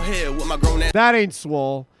go on here with my grown ass. That ain't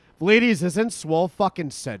Swole. Bleedies, isn't Swole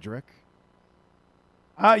fucking Cedric?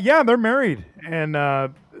 Yeah, they're married, and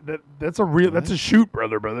that's a shoot,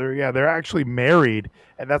 brother. Yeah, they're actually married,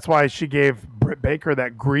 and that's why she gave Britt Baker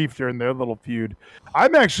that grief during their little feud.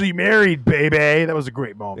 I'm actually married, baby. That was a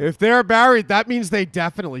great moment. If they're married, that means they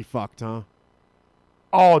definitely fucked, huh?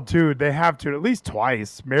 Oh, dude, they have to at least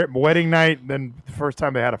twice. Wedding night, then the first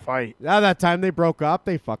time they had a fight. Yeah, that time they broke up,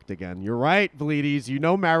 they fucked again. You're right, Bleedies. You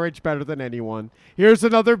know marriage better than anyone. Here's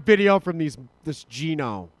another video from this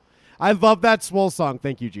Gino. I love that Swole song.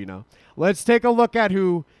 Thank you, Gino. Let's take a look at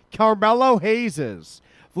who Carmelo Hayes is.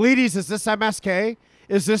 Bleedies, is this MSK?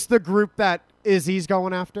 Is this the group that Izzy's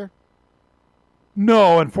going after?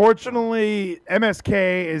 No, unfortunately,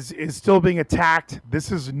 MSK is still being attacked.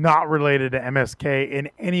 This is not related to MSK in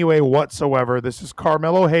any way whatsoever. This is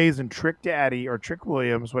Carmelo Hayes and Trick Daddy, or Trick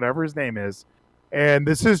Williams, whatever his name is. And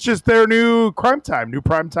this is just their new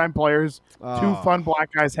primetime players. Two fun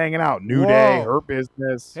black guys hanging out. New Day, Hurt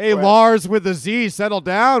Business. Hey, Lars with a Z, settle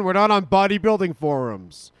down. We're not on bodybuilding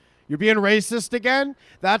forums. You're being racist again?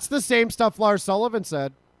 That's the same stuff Lars Sullivan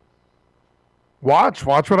said. Watch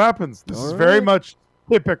what happens. This is very much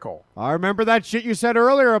typical. I remember that shit you said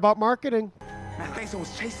earlier about marketing. I think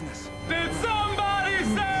someone's chasing us. Did somebody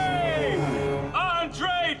say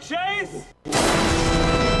Andre Chase?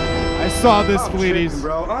 I saw this, Bleedies.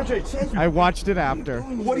 Bro, Andre Chase. I watched it after.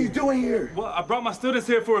 What are you doing here? Well, I brought my students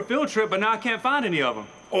here for a field trip, but now I can't find any of them.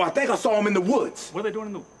 Oh, I think I saw him in the woods. What are they doing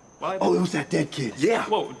in the... Oh, it was that dead kid. Yeah.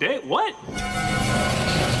 Whoa, dead? What?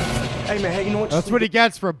 Hey, man, hey, you know what? That's what he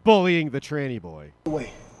gets for bullying the tranny boy.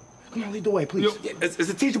 Way. Come on, lead the way, please. Yeah, it's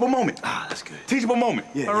a teachable moment. Ah, that's good. Teachable moment.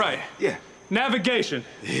 Yeah. All right. Yeah. Navigation.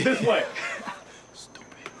 This way.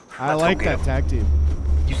 Stupid. I like that tag team.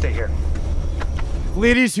 You stay here.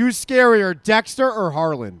 Bleedies, who's scarier, Dexter or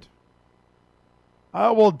Harland?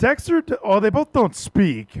 Well, Dexter, they both don't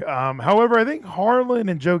speak. However, I think Harlan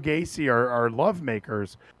and Joe Gacy are love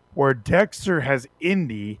makers, where Dexter has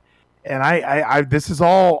Indy, and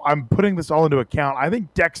I'm putting this all into account. I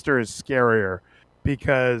think Dexter is scarier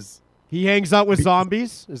because he hangs out with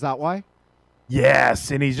zombies. Is that why?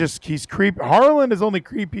 Yes, and he's creepy. Harlan is only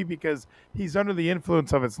creepy because he's under the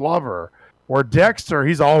influence of his lover. Where Dexter,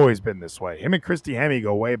 he's always been this way. Him and Christy Hemme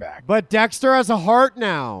go way back. But Dexter has a heart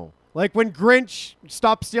now. Like when Grinch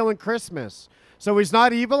stopped stealing Christmas. So he's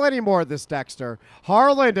not evil anymore, this Dexter.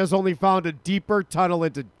 Harlan has only found a deeper tunnel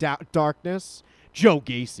into darkness. Joe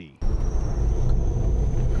Gacy.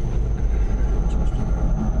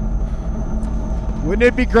 Wouldn't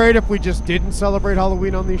it be great if we just didn't celebrate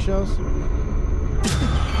Halloween on these shows? It's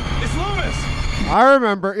Loomis! I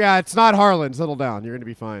remember. Yeah, it's not Harlan. Settle down. You're going to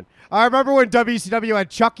be fine. I remember when WCW had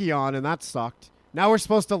Chucky on, and that sucked. Now we're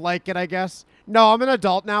supposed to like it, I guess. No, I'm an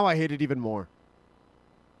adult now. I hate it even more.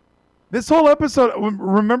 This whole episode,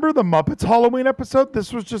 remember the Muppets Halloween episode?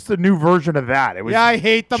 This was just a new version of that. It was I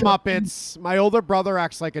hate the Muppets. My older brother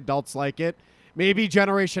acts like adults like it. Maybe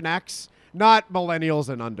Generation X, not millennials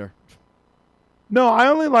and under. No, I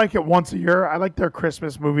only like it once a year. I like their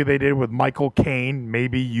Christmas movie they did with Michael Caine.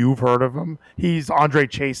 Maybe you've heard of him. He's Andre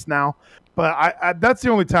Chase now. But I that's the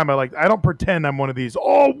only time I like. I don't pretend I'm one of these,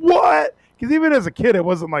 oh, what? Because even as a kid, it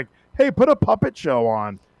wasn't like, hey, put a puppet show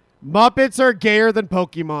on. Muppets are gayer than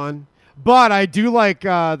Pokemon. But I do like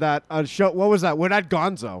that show. What was that? We're Not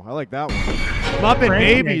Gonzo. I like that one. Muppet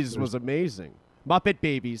Babies was amazing. Muppet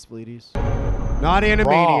Babies, please. Not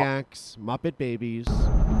Animaniacs. Muppet Babies.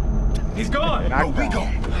 He's gone. No, we go.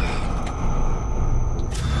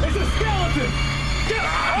 It's a skeleton.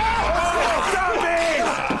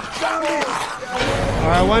 Zombies! All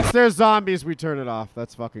right, once there's zombies, we turn it off.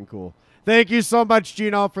 That's fucking cool. Thank you so much,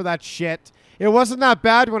 Gino, for that shit. It wasn't that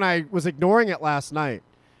bad when I was ignoring it last night.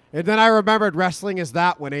 And then I remembered wrestling is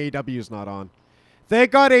that when AEW's not on.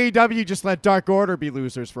 Thank God AEW just let Dark Order be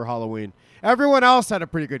losers for Halloween. Everyone else had a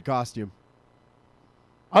pretty good costume.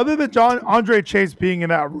 Other than Andre Chase being in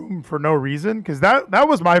that room for no reason, because that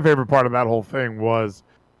was my favorite part of that whole thing was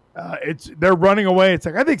they're running away. It's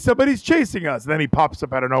like, I think somebody's chasing us. And then he pops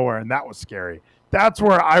up out of nowhere, and that was scary. That's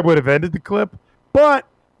where I would have ended the clip. But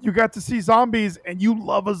you got to see zombies, and you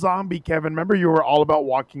love a zombie, Kevin. Remember, you were all about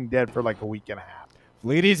Walking Dead for like a week and a half.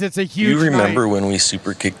 Ladies, it's a huge You remember night. when we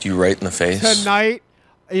super kicked you right in the face? Tonight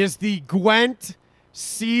is the Gwent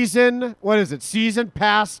season, what is it, season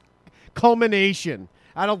pass culmination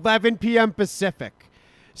at 11 p.m. Pacific.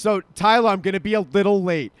 So, Tyler, I'm going to be a little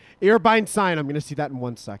late. Earbind sign, I'm going to see that in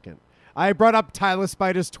 1 second. I brought up Tyler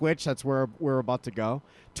Spider's Twitch. That's where we're about to go.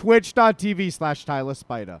 Twitch.tv/Tyler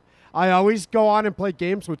Spider. I always go on and play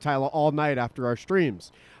games with Tyler all night after our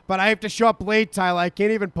streams. But I have to show up late, Tyler. I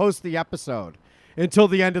can't even post the episode until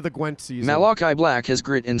the end of the Gwent season. Malachi Black has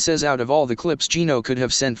grit and says out of all the clips Gino could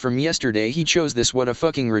have sent from yesterday, he chose this. What a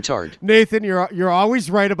fucking retard. Nathan, you're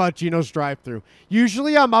always right about Gino's drive-thru.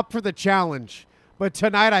 Usually I'm up for the challenge, but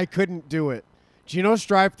tonight I couldn't do it. Gino's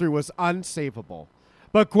drive-thru was unsavable.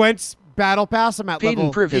 But Gwent's Battle Pass, I'm at Peyton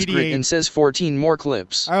level Priv has 88. grit and says 14 more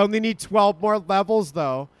clips. I only need 12 more levels,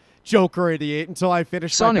 though. Joker 88 until I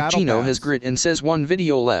finish my Sonic Battle Gino Pass. has grit and says 1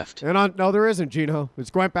 video left. And no, there isn't, Gino.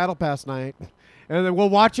 It's Gwent Battle Pass night. And then we'll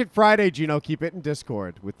watch it Friday, Gino. Keep it in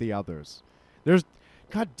Discord with the others.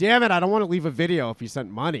 God damn it, I don't want to leave a video if you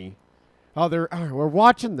sent money. Oh, we're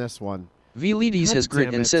watching this one. V-Ledes has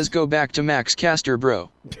grit and says go back to Max Caster, bro.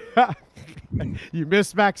 You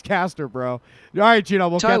missed Max Caster, bro. All right, Gino,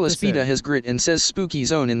 we'll Tyler get this in. Spida has grit and says Spooky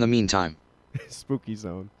Zone in the meantime. Spooky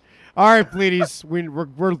Zone. All right, please.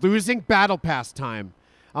 We're losing Battle Pass time.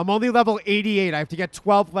 I'm only level 88. I have to get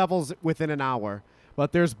 12 levels within an hour.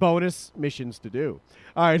 But there's bonus missions to do.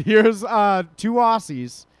 All right, here's 2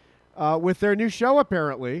 Aussies with their new show,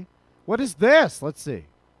 apparently. What is this? Let's see.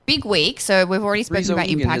 Big week, so we've already spoken about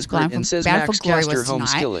Impact Bound and says Bound for Max Glory Caster was home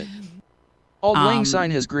tonight. skillet. Old Lang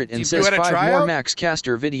Sign has grit and says 5 more Max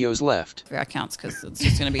Caster videos left. That counts because it's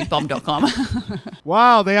just going to be bomb.com.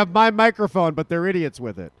 Wow, they have my microphone, but they're idiots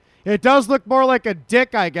with it. It does look more like a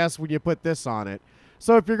dick, I guess, when you put this on it.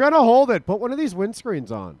 So if you're going to hold it, put one of these windscreens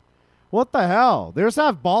on. What the hell? Theirs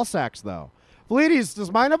have ball sacks, though. Bleedies,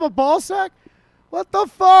 does mine have a ball sack? What the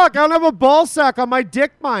fuck? I don't have a ball sack on my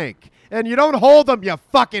dick mic. And you don't hold them, you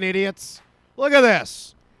fucking idiots. Look at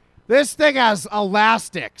this. This thing has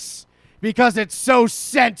elastics because it's so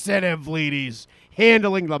sensitive, Bleedies,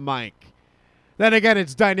 handling the mic. Then again,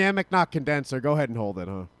 it's dynamic, not condenser. Go ahead and hold it,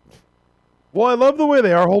 huh? Well, I love the way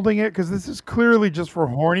they are holding it because this is clearly just for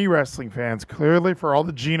horny wrestling fans, clearly for all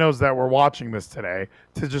the Genos that were watching this today,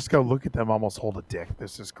 to just go look at them almost hold a dick.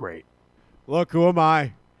 This is great. Look, who am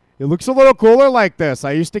I? It looks a little cooler like this.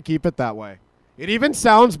 I used to keep it that way. It even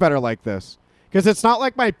sounds better like this because it's not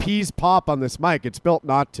like my peas pop on this mic. It's built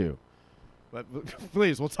not to. But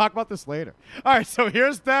please, we'll talk about this later. All right, so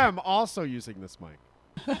here's them also using this mic.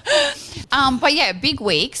 But yeah, big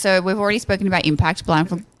week. So we've already spoken about Impact.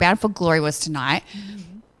 Bound for Glory was tonight.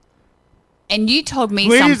 And you told me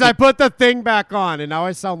Please, something. I put the thing back on, and now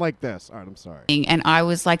I sound like this. All right, I'm sorry. And I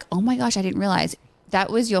was like, oh my gosh, I didn't realize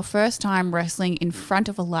that was your first time wrestling in front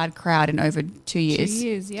of a loud crowd in over 2 years. 2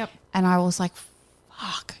 years, yep. And I was like,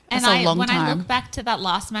 fuck, that's And a long when time. I look back to that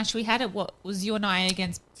last match we had, what was you and I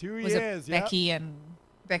against 2 was years, it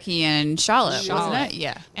Becky and Charlotte, wasn't it?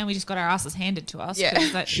 Yeah. And we just got our asses handed to us. Yeah.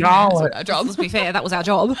 'cause that, Charlotte. our job. Let's be fair, that was our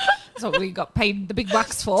job. That's what we got paid the big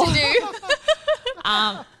bucks for. To do.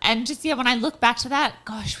 And just, when I look back to that,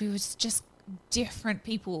 gosh, we were just different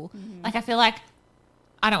people. Like, I feel like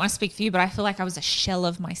I don't want to speak for you, but I feel like I was a shell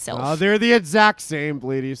of myself. Oh, they're the exact same,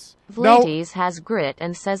 Bleedies. No, Vladies has grit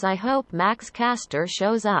and says, I hope Max Caster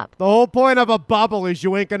shows up. the whole point of a bubble is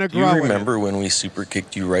you ain't gonna Do you grow. in it. remember when we super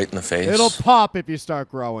kicked you right in the face? It'll pop if you start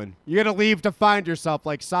growing. You're gonna leave to find yourself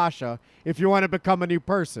like Sasha if you want to become a new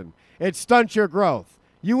person. It stunts your growth.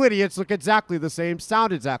 You idiots look exactly the same,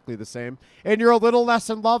 sound exactly the same, and you're a little less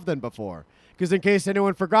in love than before. Because in case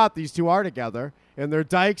anyone forgot, these two are together, and they're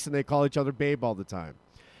dykes, and they call each other babe all the time.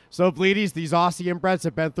 So, Bleedies, these Aussie inbreds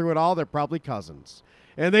have been through it all. They're probably cousins.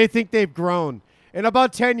 And they think they've grown. In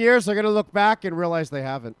about 10 years, they're going to look back and realize they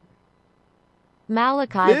haven't.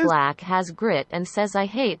 Malachi Black has grit and says, I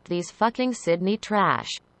hate these fucking Sydney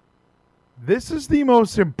trash. This is the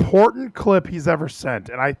most important clip he's ever sent,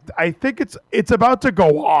 and I think it's about to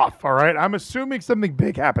go off, all right? I'm assuming something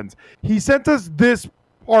big happens. He sent us this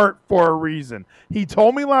part for a reason. He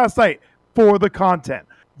told me last night, for the content.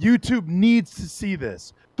 YouTube needs to see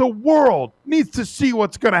this. The world needs to see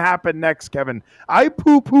what's going to happen next, Kevin. I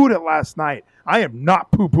poo-pooed it last night. I am not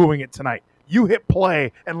poo-pooing it tonight. You hit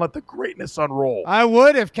play and let the greatness unroll. I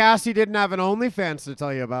would if Cassie didn't have an OnlyFans to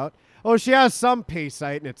tell you about. Oh, she has some pay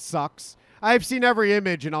site, and it sucks. I've seen every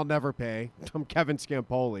image, and I'll never pay. I'm Kevin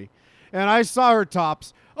Scampoli. And I saw her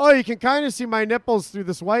tops. Oh, you can kind of see my nipples through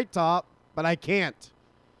this white top, but I can't.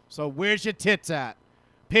 So where's your tits at?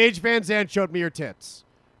 Paige Van Zandt showed me your tits.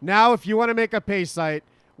 Now, if you want to make a pay site,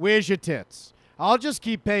 where's your tits? I'll just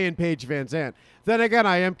keep paying Paige Van Zandt. Then again,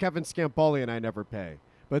 I am Kevin Scampoli, and I never pay.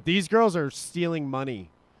 But these girls are stealing money.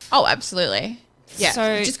 Oh, absolutely. Yeah,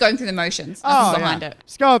 So- just going through the motions. Nothing behind it.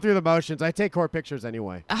 Just going through the motions. I take court pictures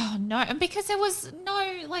anyway. Oh, no. And because there was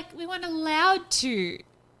no, like, we weren't allowed to.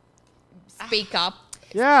 Speak up.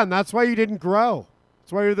 Yeah, and that's why you didn't grow.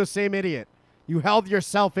 That's why you're the same idiot. You held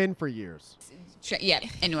yourself in for years. Yeah,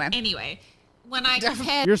 Anyway, when I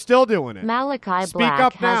compared... You're still doing it. Malachi Speak Black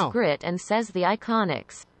up has now. grit and says the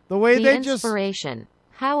iconics. The way the they just inspiration.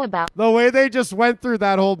 How about the way they just went through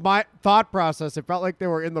that whole thought process, it felt like they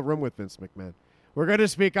were in the room with Vince McMahon. We're going to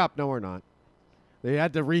speak up. No, we're not. They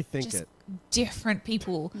had to rethink Just it. different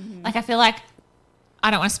people. Like, I feel like, I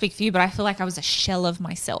don't want to speak for you, but I feel like I was a shell of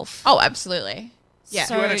myself. Oh, absolutely. Yeah,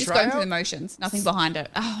 So- just going through the motions. Nothing behind it.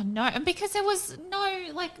 Oh, no. And because there was no,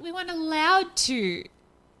 like, we weren't allowed to.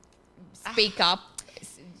 Speak up.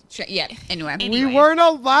 Yeah, anyway. We weren't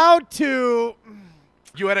allowed to.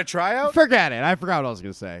 You had a tryout? Forget it. I forgot what I was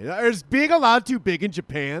going to say. Is being allowed to big in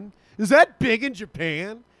Japan? Is that big in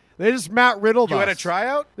Japan? They just Matt Riddled You us. had a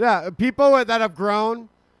tryout? Yeah, people that have grown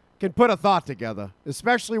can put a thought together,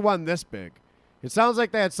 especially one this big. It sounds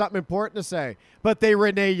like they had something important to say, but they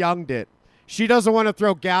Renee Young'd it. She doesn't want to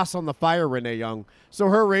throw gas on the fire, Renee Young, so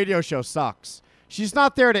her radio show sucks. She's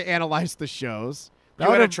not there to analyze the shows. You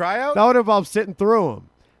had a tryout? That would involve sitting through them.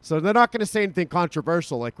 So they're not going to say anything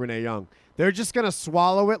controversial like Renee Young. They're just going to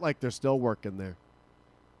swallow it like they're still working there.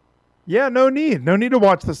 Yeah, no need to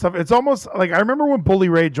watch this stuff. It's almost like I remember when Bully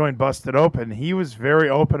Ray joined Busted Open. He was very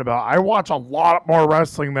open about, I watch a lot more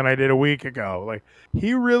wrestling than I did a week ago. Like,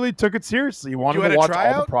 he really took it seriously. He wanted You had to a watch all the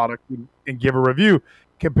tryout? product and give a review,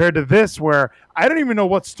 compared to this where I don't even know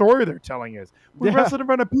what story they're telling is. We Yeah. wrestled in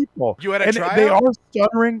front of people. You had a and tryout? they are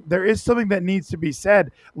stuttering. There is something that needs to be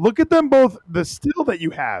said. Look at them both, the still that you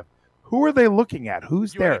have. Who are they looking at?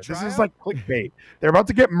 Who's You had a there? This is tryout? like clickbait. They're about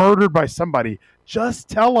to get murdered by somebody. Just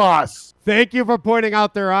tell us. Thank you for pointing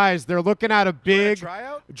out their eyes. They're looking at a big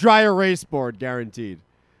tryout? dry erase board, guaranteed.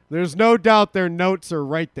 There's no doubt their notes are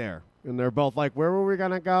right there. And they're both like, where were we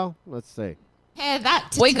going to go? Let's see. Yeah,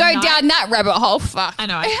 that. We go down that rabbit hole. Fuck. I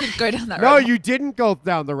know, I could go down that No, rabbit you didn't go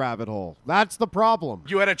down the rabbit hole. That's the problem.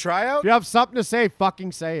 You had a tryout? If you have something to say,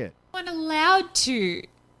 fucking say it. hole. We weren't allowed to.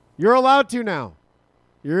 You're allowed to now.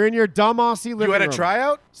 You're in your dumb Aussie living You had a room.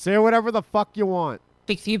 tryout? Say whatever the fuck you want.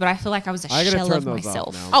 Speak for you, but I feel like I was a I gotta shell turn of those off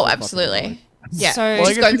myself. now. Oh, So fucking absolutely. annoying. Yeah, So-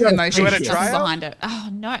 just going through the You motions. had a Nothing tryout? behind it. Oh,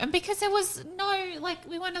 no. And because there was no, like,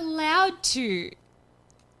 we weren't allowed to.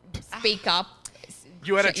 Speak up.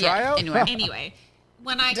 You had a tryout? Anyway,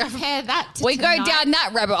 when I compare that to We go tonight- down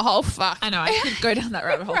that rabbit hole. Fuck. I know, I could go down that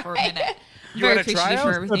rabbit hole for a minute. You Very had a appreciative tryout?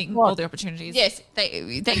 for everything, all the opportunities. Yes, thank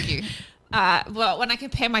you. Well, when I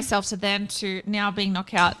compare myself to then to now being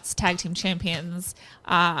Knockouts Tag Team Champions,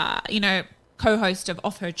 co-host of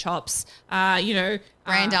Off Her Chops,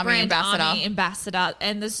 Brand Army ambassador,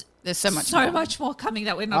 and there's so much more. coming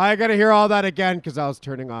that we're not. I got to hear all that again because I was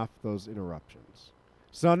turning off those interruptions.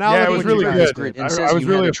 So now Yeah, look it was what really you good. Grit and I says was you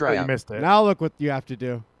really had a upset you tryout. missed it. Now look what you have to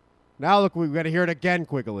do. Now look, we got to hear it again,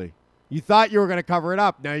 Quigley. You thought you were going to cover it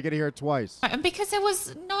up. Now you got to hear it twice. And because there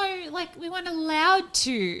was no, like, we weren't allowed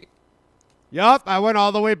to. Yup, I went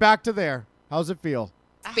all the way back to there. How's it feel?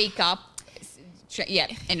 Speak up. Yeah.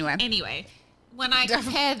 Anyway. Anyway, when I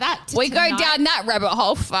compare that to we tonight, go down that rabbit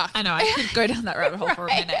hole. Fuck. I know. I could go down that rabbit hole for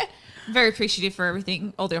a minute. I'm very appreciative for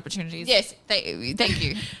everything, all the opportunities. Yes. Thank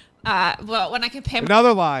you. Well, when I compare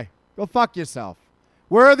Another lie. Go fuck yourself.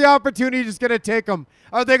 Where are the opportunities going to take them?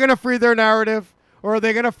 Are they going to free their narrative? Or are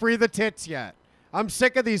they going to free the tits yet? I'm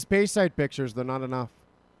sick of these Payside pictures. They're not enough.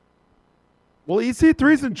 Well,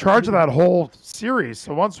 EC3's in charge of that whole series.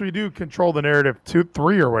 So once we do control the narrative 2,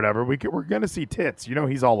 3 or whatever, we're going to see tits. You know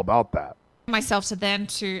he's all about that. myself to then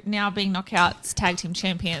to now being Knockouts Tag Team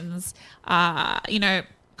Champions,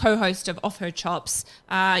 co-host of Off Her Chops,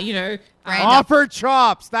 Off Her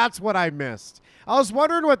Chops. That's what I missed. I was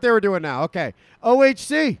wondering what they were doing now. Okay.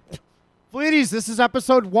 OHC. Fleeties, this is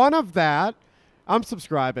episode 1 of that. I'm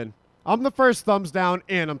subscribing. I'm the first thumbs down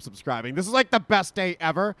and I'm subscribing. This is like the best day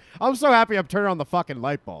ever. I'm so happy I'm turning on the fucking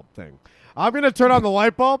light bulb thing. I'm going to turn on the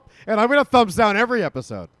light bulb and I'm going to thumbs down every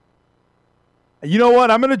episode. You know what?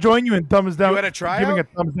 I'm going to join you in thumbs down. You want to try giving a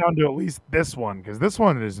thumbs down to at least this one because this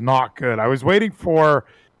one is not good. I was waiting for,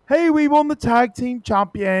 hey, we won the tag team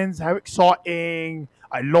champions. How exciting.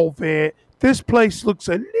 I love it. This place looks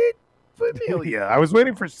a little familiar. I was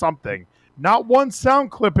waiting for something. Not one sound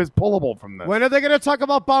clip is pullable from this. When are they going to talk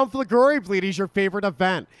about Bound for the Glory, Bleedy's your favorite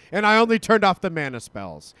event? And I only turned off the mana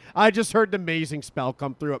spells. I just heard an amazing spell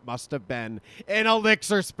come through. It must have been an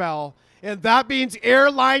elixir spell. And that means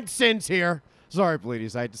Airline Sins here. Sorry,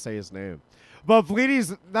 Bleedy's. I had to say his name. But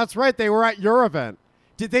Bleedy's, that's right. They were at your event.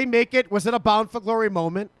 Did they make it? Was it a Bound for Glory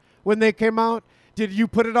moment when they came out? Did you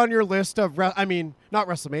put it on your list of, not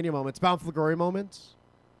WrestleMania moments, Bound for the Glory moments?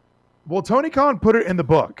 Well, Tony Khan put it in the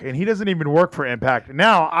book, and he doesn't even work for Impact.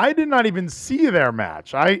 Now, I did not even see their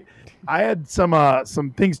match. I had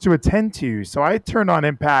some things to attend to, so I turned on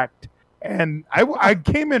Impact, and I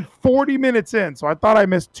came in 40 minutes in, so I thought I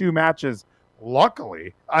missed 2 matches.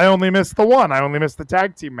 Luckily, I only missed the one. I only missed the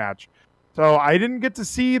tag team match. So I didn't get to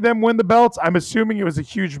see them win the belts. I'm assuming it was a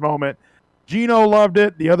huge moment. Gino loved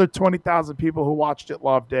it. The other 20,000 people who watched it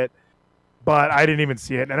loved it. But I didn't even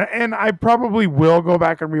see it. And I probably will go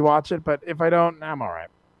back and rewatch it. But if I don't, I'm all right.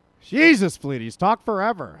 Jesus, Fleeties, talk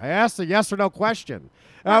forever. I asked a yes or no question.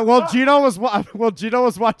 Gino was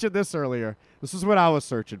watching this earlier. This is what I was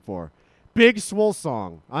searching for. Big Swole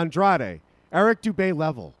Song, Andrade, Eric Dubé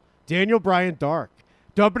Level, Daniel Bryan Dark,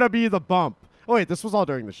 WWE The Bump. Oh, wait, this was all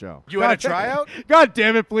during the show. You had a tryout? God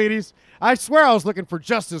damn it, Fleeties. I swear I was looking for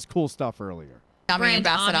just as cool stuff earlier. Brand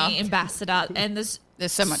Army Ambassador, and there's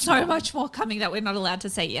so much more coming that we're not allowed to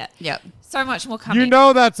say yet. Yep. So much more coming. You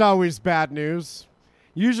know that's always bad news.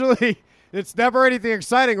 Usually, it's never anything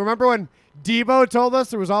exciting. Remember when Debo told us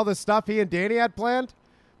there was all this stuff he and Danny had planned?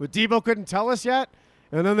 But Debo couldn't tell us yet?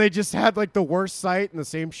 And then they just had like the worst site in the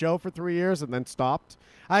same show for 3 years and then stopped.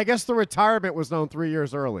 I guess the retirement was known 3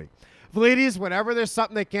 years early. Ladies, whenever there's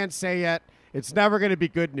something they can't say yet, it's never going to be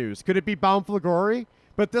good news. Could it be Bound for the Glory?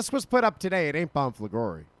 But this was put up today. It ain't Bound for the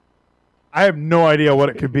Glory. I have no idea what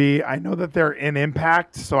it could be. I know that they're in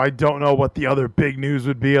Impact, so I don't know what the other big news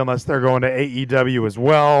would be unless they're going to AEW as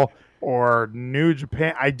well or New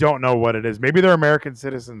Japan. I don't know what it is. Maybe they're American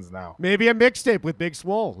citizens now. Maybe a mixtape with Big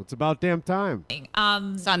Swole. It's about damn time.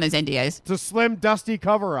 Sign those NDAs. It's a Slim Dusty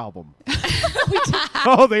cover album.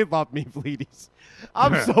 Oh, they love me, Bleedies.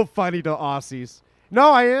 I'm so funny to Aussies.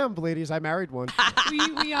 No, I am, Bleedies. I married one.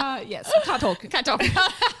 we are, yes. Can't talk.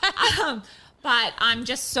 But I'm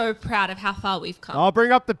just so proud of how far we've come. I'll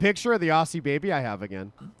bring up the picture of the Aussie baby I have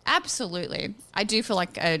again. Absolutely. I do feel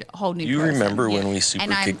like a whole new You person. remember when we super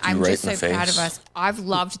kicked you right in the face? I'm just so proud of us. I've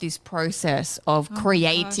loved this process of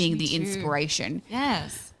creating the inspiration.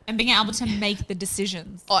 Yes. And being able to make the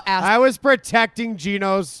decisions. I was protecting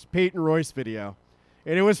Gino's Peyton Royce video,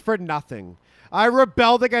 and it was for nothing. I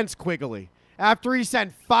rebelled against Quigley. After he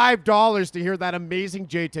sent $5 to hear that amazing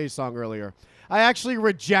J-Tay song earlier, I actually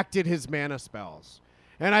rejected his mana spells.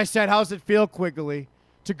 And I said, how's it feel, Quigley,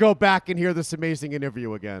 to go back and hear this amazing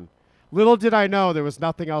interview again? Little did I know there was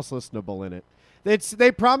nothing else listenable in it.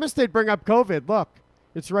 They promised they'd bring up COVID. Look,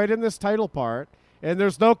 it's right in this title part, and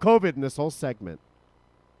there's no COVID in this whole segment.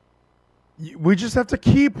 We just have to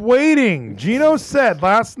keep waiting. Gino said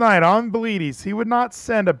last night on Bleedies he would not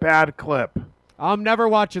send a bad clip. I'm never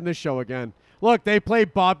watching this show again. Look, they play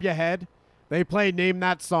Bob Ya Head. They play Name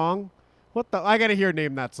That Song. What the? I got to hear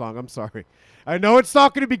Name That Song. I'm sorry. I know it's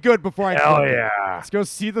not going to be good before I Hell click it. yeah. Let's go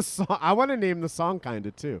see the song. I want to name the song kind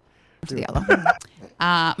of too.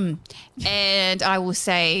 And I will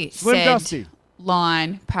say Slim said Dusty.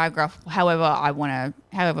 line, paragraph, however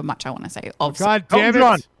much I want to say. God damn it.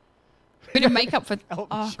 I'm going to make up for,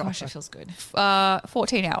 oh gosh, it feels good.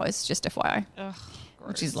 14 hours, just FYI. Ugh.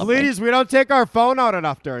 which is lovely. Ladies, we don't take our phone out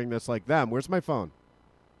enough during this like them. Where's my phone?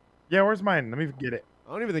 Yeah, where's mine? Let me get it.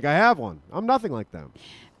 I don't even think I have one. I'm nothing like them.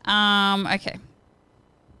 Okay.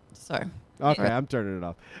 So. Okay, I'm turning it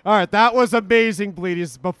off. All right, that was amazing,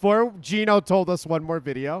 Bleedies. Before Gino told us one more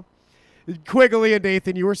video, Quigley and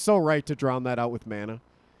Nathan, you were so right to drown that out with Mana.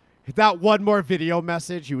 That one more video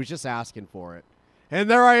message, he was just asking for it. And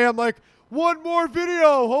there I am like, one more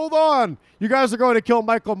video, hold on. You guys are going to kill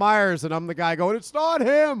Michael Myers, and I'm the guy going, it's not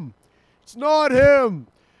him. It's not him.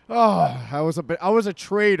 Oh, I was a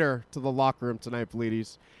traitor to the locker room tonight,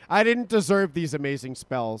 Bleedies. I didn't deserve these amazing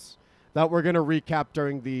spells that we're going to recap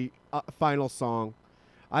during the final song.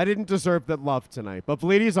 I didn't deserve that love tonight. But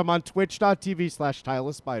Bleedies, I'm on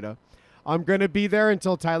twitch.tv/Tyler Spida. I'm going to be there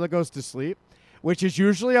until Tyler goes to sleep, which is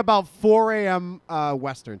usually about 4 a.m.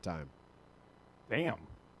 Western time. Damn.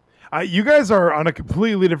 You guys are on a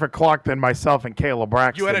completely different clock than myself and Kayla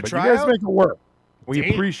Braxton. You had a but tryout? You guys make it work. We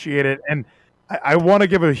appreciate it. And I want to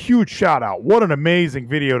give a huge shout out. What an amazing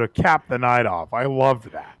video to cap the night off. I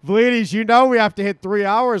loved that. Bleedies, you know we have to hit 3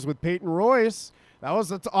 hours with Peyton Royce.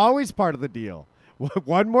 That's always part of the deal.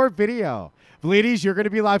 One more video. Bleedies, you're going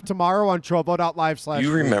to be live tomorrow on Trovo.live/.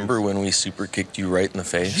 You remember when we super kicked you right in the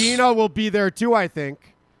face? Gino will be there too, I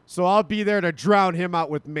think. So I'll be there to drown him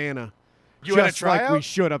out with Mana. You had a just like tryout? we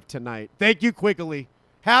should have tonight. Thank you, Quigley.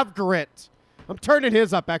 Have grit. I'm turning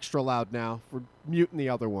his up extra loud now. We're muting the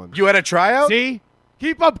other one. You had a tryout? See?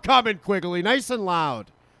 Keep them coming, Quigley. Nice and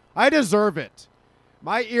loud. I deserve it.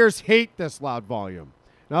 My ears hate this loud volume.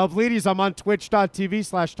 Now, Bleedies, I'm on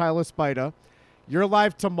twitch.tv/Tyler Spida. You're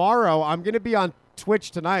live tomorrow. I'm going to be on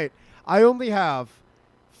Twitch tonight. I only have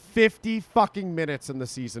 50 fucking minutes in the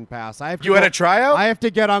season pass. You had a tryout? I have to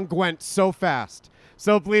get on Gwent so fast.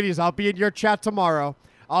 So, Bleedies, I'll be in your chat tomorrow.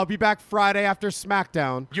 I'll be back Friday after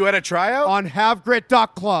SmackDown. You had a tryout? On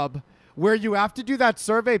havegrit.club, where you have to do that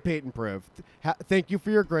survey, Peyton Priv. Thank you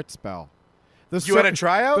for your grit spell. You had a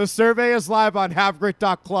tryout? The survey is live on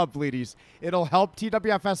havegrit.club, Bleedies. It'll help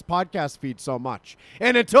TWFS podcast feed so much.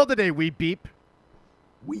 And until the day we beep.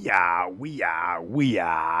 We are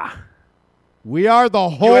the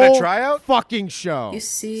whole You had a tryout? fucking show. You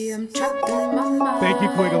see, I'm trapped in my mind. Thank you,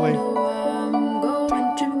 Quigley.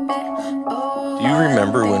 Do you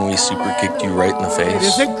remember when we super kicked you right in the face?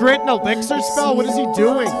 Is it grit and elixir spell? What is he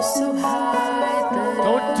doing?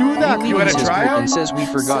 Don't do that. You had a Says Grit tryout? and says we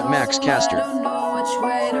forgot Max Caster.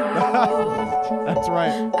 That's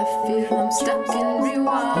right.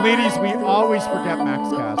 Ladies, we always forget Max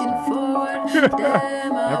Caster.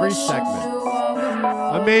 Every segment.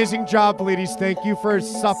 Amazing job, ladies. Thank you for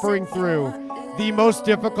suffering through the most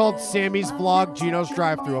difficult Sammy's Vlog Gino's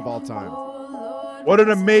drive-thru of all time. What an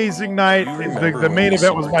amazing night. The main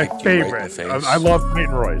event was my favorite. I love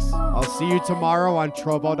Peyton Royce. I'll see you tomorrow on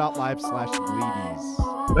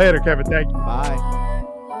trovo.live/bleedies. Later, Kevin. Thank you. Bye.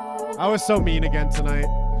 I was so mean again tonight.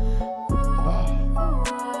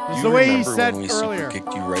 It's the way he said when we earlier. Super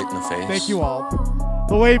kicked you right in the face? Thank you all.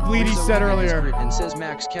 The way Bleedy said earlier. And says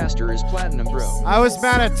Max Caster is platinum, bro. I was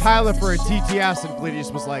mad at Tyler for a TTS, and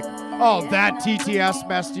Bleedies was like, oh, that TTS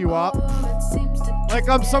messed you up? Like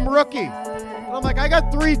I'm some rookie. And I'm like, I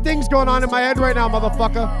got 3 things going on in my head right now,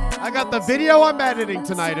 motherfucker. I got the video I'm editing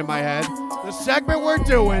tonight in my head, the segment we're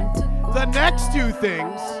doing, the next 2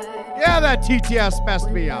 things. Yeah, that TTS messed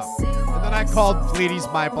me up. And then I called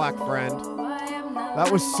Bleedies my black friend. That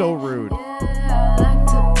was so rude.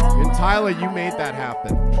 And Tyler, you made that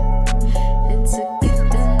happen.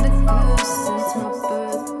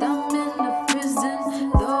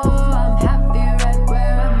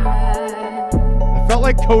 I felt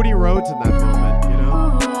like Cody Rhodes in that moment, you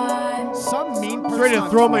know? Some mean person ready to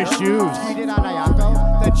throw my shoes. Tweeted on Ayako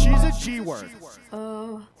that she's a G-word.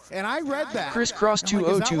 And I read that. Chris Cross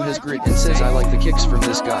 202 has grit and says I like the kicks from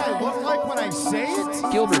this guy. I look like when I say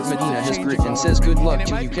it? Gilbert Medina has grit and says good luck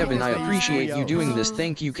to you, Kevin. I appreciate you doing this.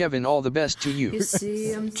 Thank you, Kevin. All the best to you. You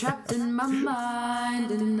see, I'm trapped in my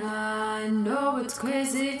mind, and I know it's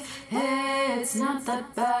crazy. Hey, it's not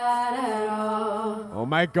that bad at all. Oh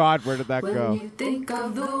my God, where did that When go? you think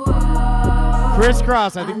of the world,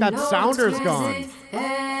 Crisscross, I think that know it's sounder's crazy. gone.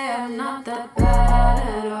 Hey, I'm not that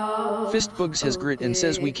bad at all. Fistbugs has grit and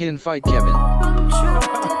says we can fight, Kevin. Good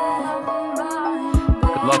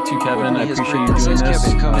luck to you, Kevin. I He has appreciate you grit and doing says this.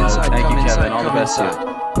 Kevin, come inside, Thank come you, inside, Kevin. All the come best to inside.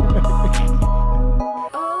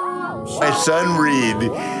 you. My son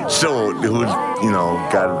Reed, so who's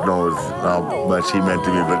God knows how much he meant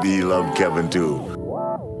to me, but he loved Kevin too.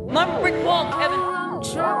 My brick wall, Kevin.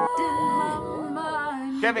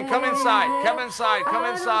 Kevin, come inside. Come inside. Come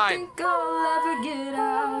inside.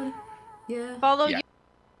 Follow you.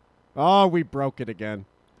 Oh, we broke it again.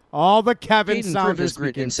 All the Kevin Caden Sounders Griff is grit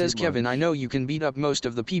speaking and says, too Kevin, much. I know you can beat up most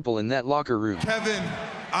of the people in that locker room. Kevin,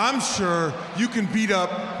 I'm sure you can beat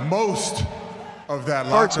up most of that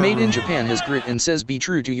Hearts locker made room. in Japan has grit and says, be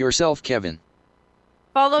true to yourself, Kevin.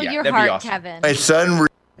 Follow your heart, Kevin. My son.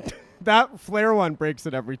 That Flair one breaks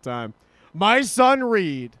it every time. My son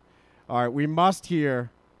Reed. All right, we must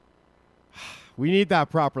hear. We need that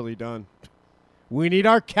properly done. We need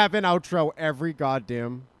our Kevin outro every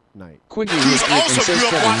goddamn night. Quigley He's is grit and also says, grew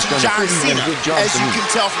up Kevin's watching done a John pretty damn Cena, good job as to you me. can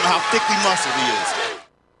tell from how thickly muscled he is.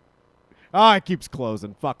 Ah, it keeps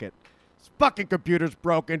closing. Fuck it. This fucking computer's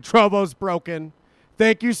broken. Trovo's broken.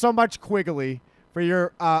 Thank you so much, Quigley, for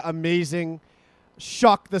your amazing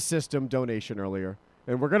Shock the System donation earlier.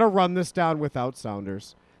 And we're going to run this down without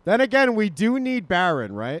Sounders. Then again, we do need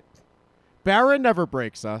Baron, right? Baron never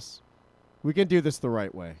breaks us. We can do this the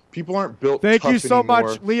right way. People aren't built Thank tough you so anymore.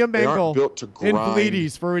 much, Liam They aren't Engel built to and grind.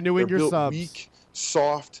 Bleedies for renewing They're your built subs. weak,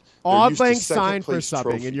 soft. They're Odd used to Lang second sign for place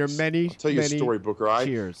subbing and your trophies. many, I'll tell you many a story, Booker. I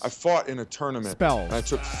cheers. fought in a tournament. Spells. And I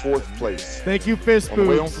took 4th place. Thank you, Fist On the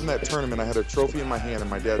way home Boots. from that tournament, I had a trophy in my hand, and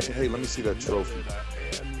my dad said, "Hey, let me see that trophy."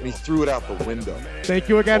 And he threw it out the window. Thank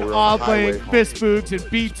you again, While we were on the highway Odd Lang, home. Fist Boots, and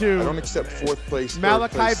B2. I don't accept 4th place, 3rd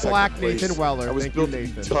Malachi place, Black, 2nd place. Nathan Weller. I was Thank built you, to be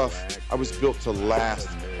Nathan. tough. I was built to last,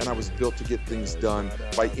 and I was built to get things done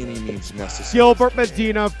by any means necessary. Gilbert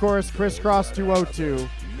Medina, of course, Crisscross 202,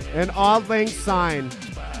 and Odd Lang Sign,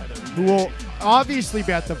 who will obviously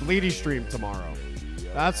be at the Bleedy stream tomorrow.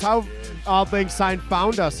 That's how Odd Lang Sign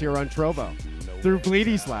found us here on Trovo, through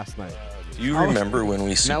Bleedies last night. Do you remember when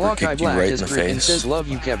we super Malachi kicked you Black right in is the grit and face? says, love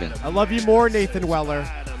you, Kevin. I love you more, Nathan Weller.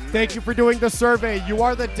 Thank you for doing the survey. You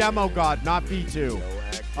are the demo god, not B2.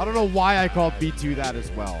 I don't know why I called B2 that as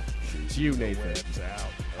well. It's you, Nathan.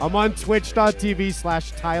 I'm on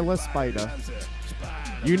twitch.tv/Tyler Spida.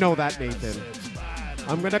 You know that, Nathan.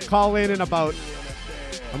 I'm going to call in about,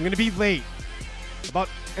 I'm going to be late. About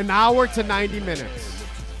an hour to 90 minutes.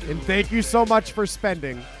 And thank you so much for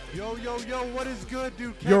spending Yo, what is good,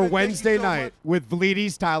 dude? Kevin, your thank you Wednesday so night much. with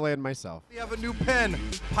Bleedies, Tyler, and myself. We have a new pen,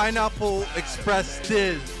 Pineapple Express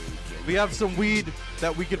Stiz. We have some weed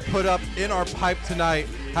that we could put up in our pipe tonight.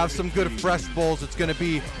 Have some good fresh bowls. It's going to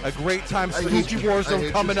be a great time. Spooky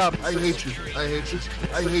Warzone coming up. I hate you. I hate you.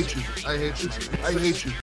 I hate you. I hate you. I hate you.